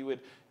pray that you would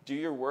do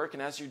your work,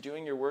 and as you're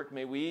doing your work,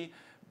 may we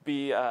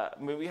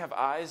have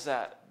eyes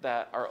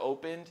that are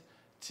opened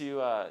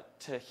to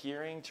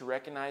hearing, to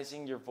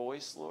recognizing your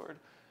voice, Lord.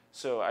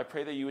 So I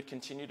pray that you would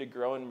continue to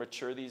grow and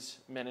mature these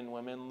men and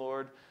women,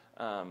 Lord,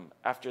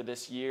 after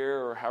this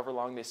year or however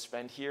long they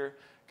spend here.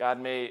 God,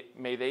 may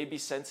they be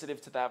sensitive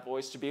to that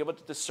voice, to be able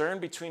to discern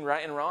between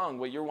right and wrong,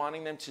 what you're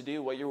wanting them to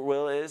do, what your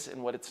will is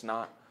and what it's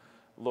not,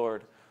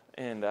 Lord.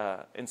 And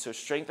so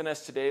strengthen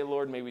us today,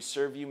 Lord. May we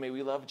serve you. May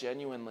we love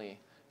genuinely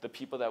the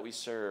people that we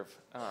serve.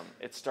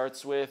 It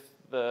starts with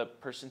the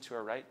person to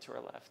our right, to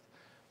our left.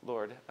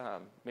 Lord,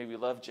 may we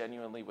love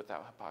genuinely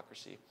without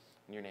hypocrisy.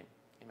 In your name,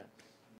 amen.